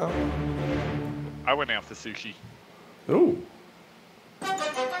 Wow. I went out for sushi. Ooh.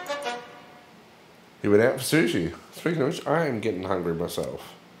 You went out for sushi. Speaking of which, I am getting hungry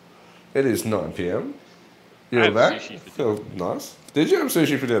myself. It is 9 p.m. I You're had back? sushi for Feel nice. Did you have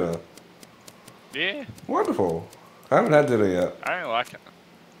sushi for dinner? Yeah, Wonderful. I haven't had dinner yet. I don't like it.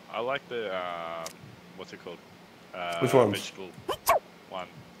 I like the, what's it called? Which ones? Vegetable one.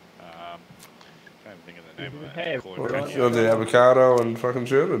 Can't even think of the name of it. Hey, Call it what Ricky. You want the avocado and fucking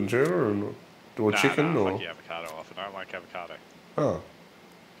shit and tuna and or chicken nah, or I like the avocado off. I don't like avocado. oh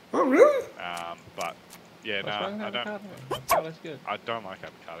really? But Yeah, What's wrong no, with I don't. avocado? Avocado's good. I don't like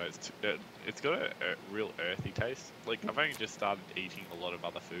avocado. It's got a real earthy taste. Like I've only just started eating a lot of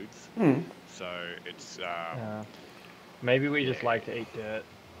other foods, so it's Maybe we just yeah. like to eat dirt.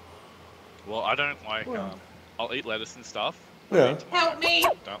 well, I don't like. I'll eat lettuce and stuff. Yeah. Help me!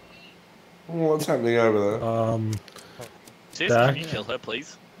 Don't. What's happening over there? Sis, Dak? can you kill her,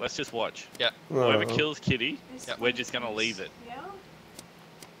 please? Let's just watch. Yeah. Whoever kills Kitty, Yep. we're just gonna leave it. Yeah.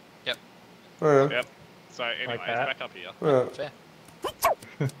 Yeah. Yep. So anyways, that. back up here. Yeah. Fair.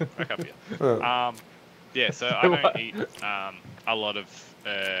 Back up here. Yeah. Yeah. So I don't eat a lot of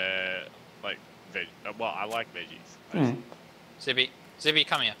like veg. Well, I like veggies. Zippy,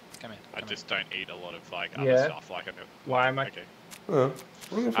 come here. Come here. I just don't eat a lot of like other Yeah. stuff. Like I do. Why am I? Okay.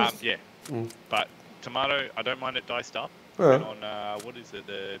 Yeah. But tomato, I don't mind it diced up. Yeah. And on what is it?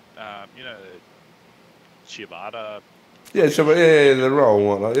 The you know, the ciabatta. Yeah, the roll and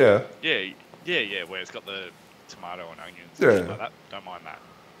whatnot, yeah. Yeah. Where it's got the tomato and onions. Yeah. And shit like that. Don't mind that.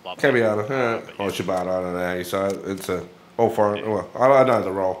 Love that. Caviata, yeah. But Or ciabatta, I don't know how you say it. It's all foreign. Well, I know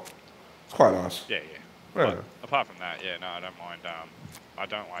the roll. It's quite nice. Yeah. Yeah. But apart from that, yeah, no, I don't mind. I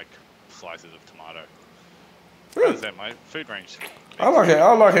don't like slices of tomato. As I said, my food range. I like it.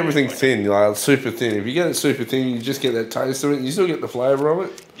 I like everything thin, like super thin. If you get it super thin, you just get that taste of it. You still get the flavour of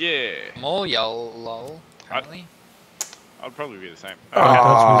it. Yeah. More yellow, apparently. I'd probably be the same.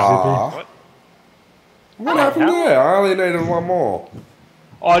 Ah. What? What happened there? I only needed one more.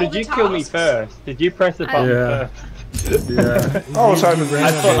 Oh, did you kill me first? Did you press the button first? Yeah. I was hoping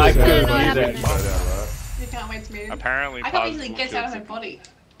I thought I don't killed know what you happened. then. You can't wait to meet him. Apparently, I can't Paz easily will get kill out of her Zippy. body.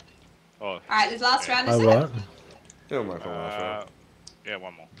 Oh. Alright, this last round is Oh, it. what? Still my last Yeah,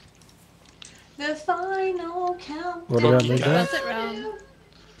 one more. The final count. What about me, Does Dad? it wrong?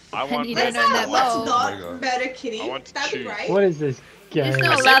 I And want. you don't Let's know that bowl. not murder Kitty. I want to That'd be choose. great. What is this game? It's I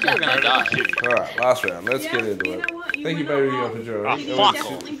not said allowed you were that gonna bowl. die. Alright, last round. Let's get into you it. know what? Thank you, went baby, wrong. for joining. You fuck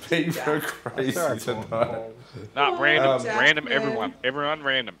definitely People did are that. crazy tonight. Nah, Oh, random, Jack, random, man. everyone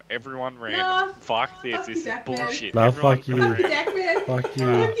random, everyone random. Nah, Fuck this, fuck this you, is Jack, man. bullshit. Nah, Everyone fuck you. Fuck you, random. Jack, man. Fuck you.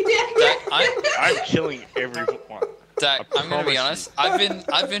 Fuck you, Jack, Dak, man. I'm killing everyone. Dak, I'm gonna be promise honest.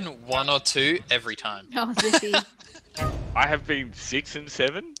 I've been 1 or 2 every time. Oh, Zippy. I have been 6 and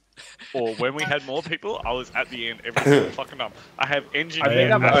 7, or when we had more people, I was at the end every single fucking time. I have engineered. I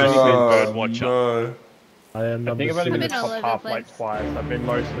think I've as only a been bird watcher. No. I am I number think I've only been in I've the been all top over half the like place. twice. I've been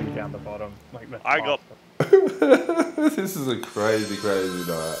mostly down the bottom. Like the I got- This is a crazy,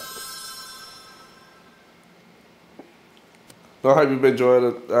 crazy night. I hope you've enjoyed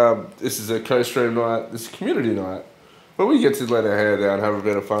it. This is a co-stream night. This is community night. But we get to let our hair down, have a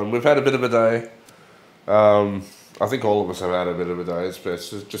bit of fun. We've had a bit of a day. I think all of us have had a bit of a day. It's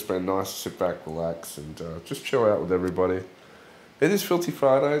just been nice to sit back, relax, and just chill out with everybody. It is Filthy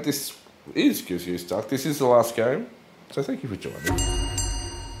Friday. This is Goose You Stuck. This is the last game. So thank you for joining.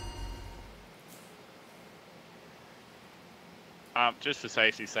 Just for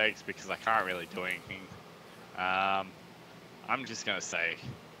safety's sakes, because I can't really do anything, I'm just gonna say,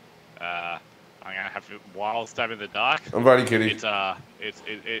 I'm gonna have to, while stabbing the dark. I'm voting Kitty. It's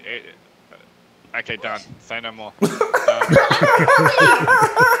okay, done. Say no more. I'm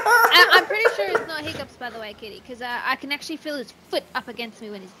pretty sure it's not hiccups, by the way, Kitty, because I can actually feel his foot up against me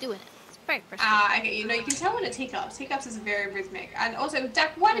when he's doing it. It's very frustrating. Okay, you know, you can tell when it's hiccups. Hiccups is very rhythmic. And also,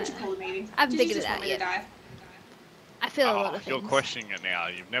 Dak, why did you call the meeting? I haven't Did you figured it just out want me to yet. die? I feel a lot of You're things. questioning it now.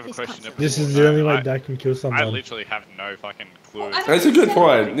 You've never He's questioned it before. This is the only way I- Dak can kill I someone. literally have no fucking clue. Well, I don't That's a good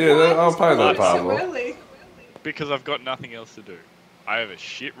point. Yeah, Why I'll play that was part so more. early? Because I've got nothing else to do. I have a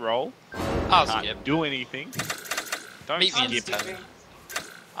shit roll. I'll Can't skip. do anything. Don't Meet me in the skip. tavern.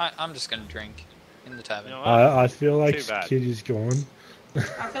 I'm just gonna drink in the tavern. You know what? I feel like Too bad. Kitty's gone. I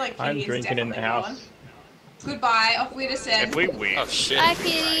feel like I'm Kitty is drinking in definitely the house. gone. Goodbye, auf Wiedersehen. If we win, Oh shit. Hi,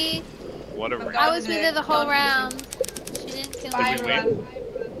 Kitty. what a I'm ring. gone. I was with her the whole round. She didn't kill Bye, Did me. we win? everyone.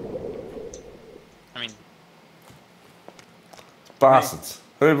 I mean, Bastards.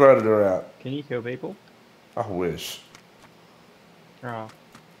 Who voted her out? Can you kill people? I wish. Oh.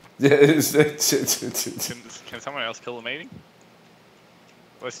 Yeah, Can someone else kill the meeting?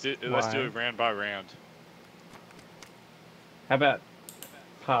 Let's do Why? it round by round. How about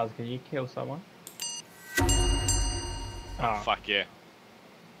Paz? Can you kill someone? Oh. Fuck yeah.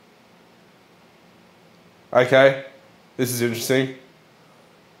 Okay, this is interesting.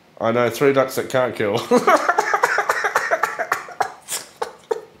 I know 3 ducks that can't kill.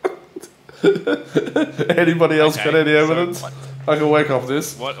 Anybody else got any evidence? I can work off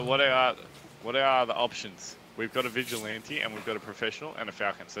this. What are the options? We've got a vigilante and we've got a professional and a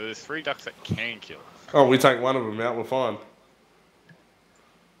falcon. So there's 3 ducks that can kill. Oh, we take one of them out, we're fine.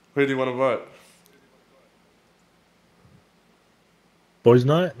 Who do you want to vote? Boys'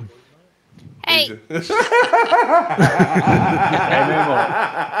 night. Hey, Hey,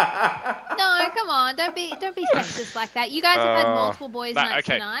 no, come on, don't be sexist like that. You guys have had multiple boys' no, nights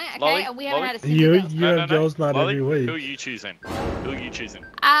okay. tonight, okay? Lolly, And we haven't Lolly? had a single You girls' you night. have girls' night Lolly, every week. who are you choosing? Who are you choosing?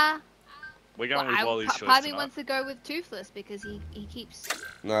 We're going with Lolly's choice Part of me tonight. wants to go with Toothless because he keeps.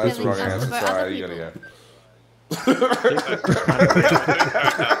 No, that's the Feelings wrong us answer. about Sorry, other you gotta go.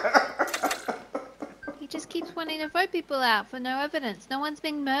 He just keeps wanting to vote people out for no evidence. No one's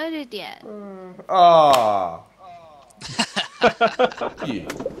been murdered yet. Ah. You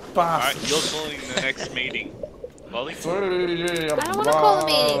Alright, bastard. you're calling the next meeting. Lolly? I don't want to call a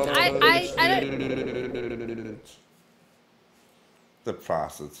meeting. I don't. The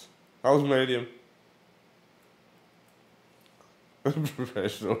bastards. I was medium.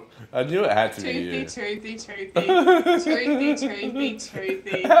 Professional. I knew it had to be you. Toothy. Toothy.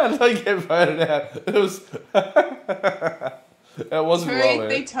 How did I get voted out? It was. It wasn't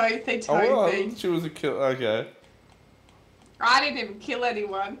Lolly. Toothy. Oh, well, she was a kill. Okay. I didn't even kill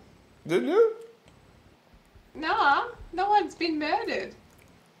anyone. Didn't you? Nah, no one's been murdered.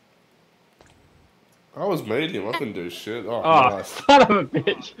 I was medium. I couldn't do shit. Oh, Oh, nice. son of a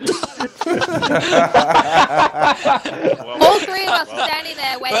bitch. All three of us were standing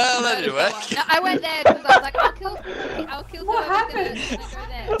there waiting Well, for that murder didn't to work. go on. No, I went there because I was like, I'll kill What whoever's happened? gonna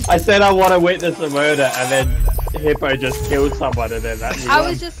go there. I said I want to witness a murder, and then Hippo just killed someone, and then that. I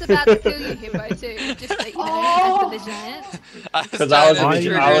was just about to kill you, Hippo, too. Just so you know, as the vigilante. Because I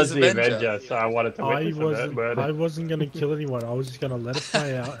was to the Avenger, so I wanted to witness a murder. I wasn't gonna kill anyone. I was just gonna let it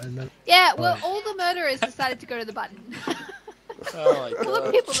play out and then. Yeah, well, all the murderers decided to go to the button. Oh my All the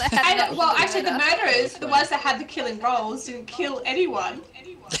god. people that had And, well, nothing to actually, the murder. murderers, the ones that had the killing roles, didn't kill anyone.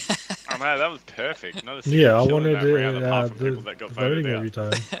 Oh man, that was perfect. Not a Yeah, I single kill in wanted that round, apart from people the that got voting voted every out.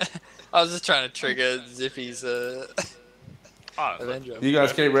 time. I was just trying to trigger Zippy's Oh, Avenger. You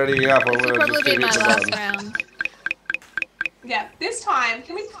guys keep readying up. I'm This will gonna probably just be keep my hitting the last button. round. Yeah, this time,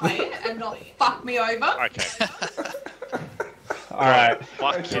 can we play it and not fuck me over? Okay. Alright.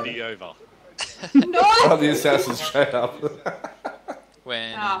 Fuck Kitty over. No! Oh, the assassin straight up.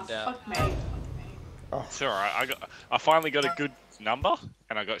 When Ah, in doubt. fuck me. It's alright. I finally got a good number,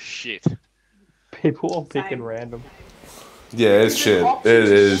 and I got shit. People are picking Same. random. Yeah, it's shit. It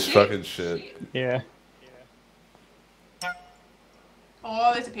is fucking shit. Yeah.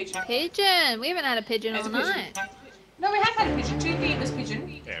 Oh, there's a pigeon. Pigeon! We haven't had a pigeon There's all a pigeon. night. No, we have had a pigeon. 2 was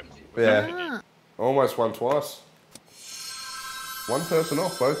pigeon. Yeah. Yeah. Ah. Almost won twice. One person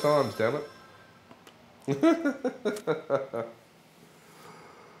off both times, damn it.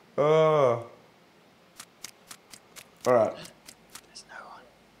 Oh. Alright. There's no one.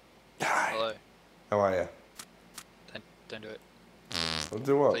 Hi. Hello. How are you? Don't do it. I'll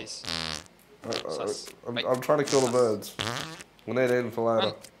do what? Please. Sus. I'm Wait. trying to kill the birds. We need Eden for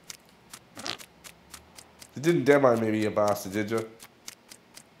later. You didn't demo me, you bastard, did you?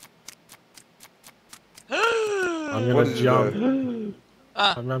 I'm What gonna did you jump. do?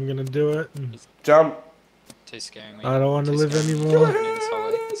 I'm gonna do it. Jump. Too scaring me. I don't want to Too live scary. anymore.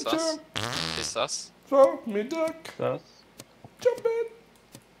 Sus. Too sus. Fuck me, duck. Sus. Jump in.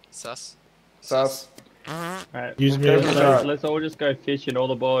 Sus. Sus. Alright. Use me as a shot. Let's all just go fishing, all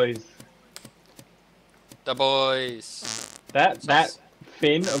the boys. The boys. That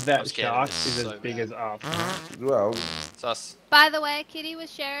fin of I'm that scared of shark this is so as big as us. Well, Sus. By the way, Kitty was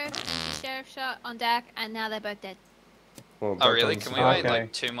sheriff shot on deck, and now they're both dead. well, Oh duck really? comes Can we to- wait Okay.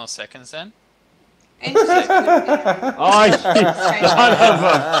 like 2 more seconds then? And just like, Oh, you son of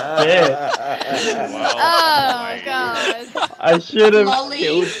a bitch. Well, Oh, wait. God. I should have lolly,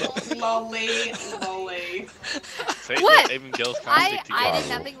 killed someone. lolly. See, What? even girls can't I stick together. did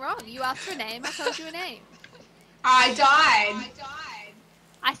nothing wrong. You asked for a name, I told you a name. I died.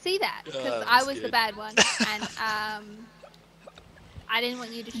 I see that, because that I was was the good. bad one, and I didn't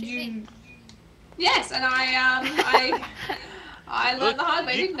want you to shoot me. Yes, and I learned the hard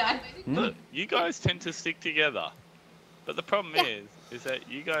way, didn't I? Look, you guys tend to stick together. But the problem is that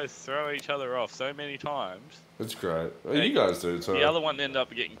you guys throw each other off so many times, It's great. Well, Hey, you guys do too. the other one ended up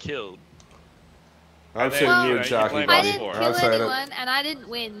getting killed. I've and seen then, you you and know, you Sharky, blame I buddy. didn't for it. kill I've seen it. anyone, and I didn't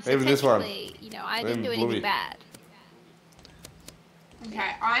win, so Even this one. technically, you know, I didn't Even do anything Bluey. bad.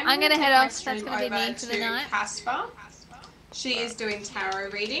 Okay, I'm gonna gonna head take my off. That's stream gonna be me over for the to night. Casper. She is doing tarot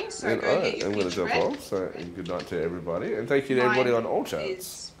readings, so And go get your I'm going to feature jump read. off. So good night to everybody, and thank you to everybody on all chats.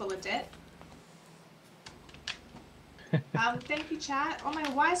 Is full of debt. Thank you, chat. Oh my,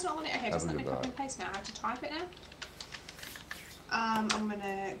 why is it not letting? Okay, just Have a let me good copy night. and paste now. I have to type it now. I'm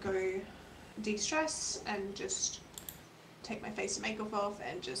gonna go de-stress and just take my face and makeup off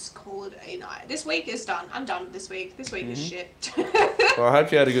and just call it a night. This week is done. I'm done with this week. This week is shit. Well, I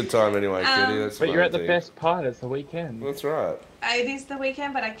hope you had a good time anyway, Kitty. That's But you're at the thing. best part. It's the weekend. That's right. It is the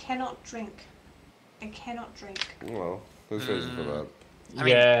weekend, but I cannot drink. I cannot drink. Well, there's reason for that. I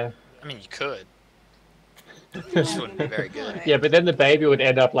mean, Yeah. I mean, you could. This wouldn't be very good. Yeah, but then the baby would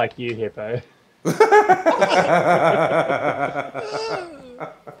end up like you, Hippo.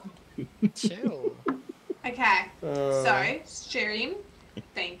 Chill. Okay, so stream.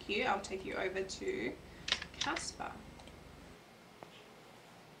 Thank you. I'll take you over to Casper.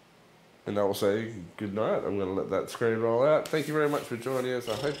 And I will say good night. I'm going to let that screen roll out. Thank you very much for joining us.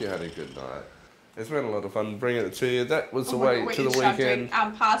 I hope you had a good night. It's been a lot of fun bringing it to you. That was the way to the weekend.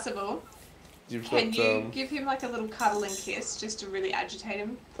 Possible. Can you give him like a little cuddle and kiss just to really agitate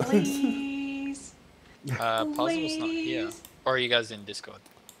him, please? Puzzle's not here. Or are you guys in Discord?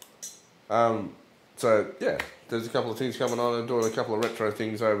 So yeah, there's a couple of things coming on. I'm doing a couple of retro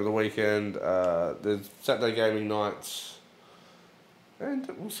things over the weekend. There's Saturday gaming nights, and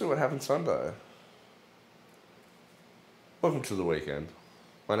we'll see what happens Sunday. Welcome to the weekend.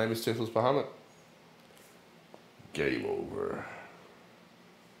 My name is Toothless Bahamut. Game over.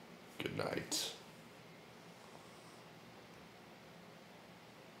 Good night.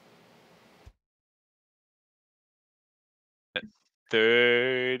 At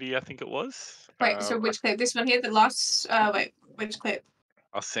 30, I think it was. Wait, so which clip? This one here, the last. Wait, which clip?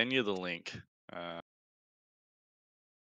 I'll send you the link.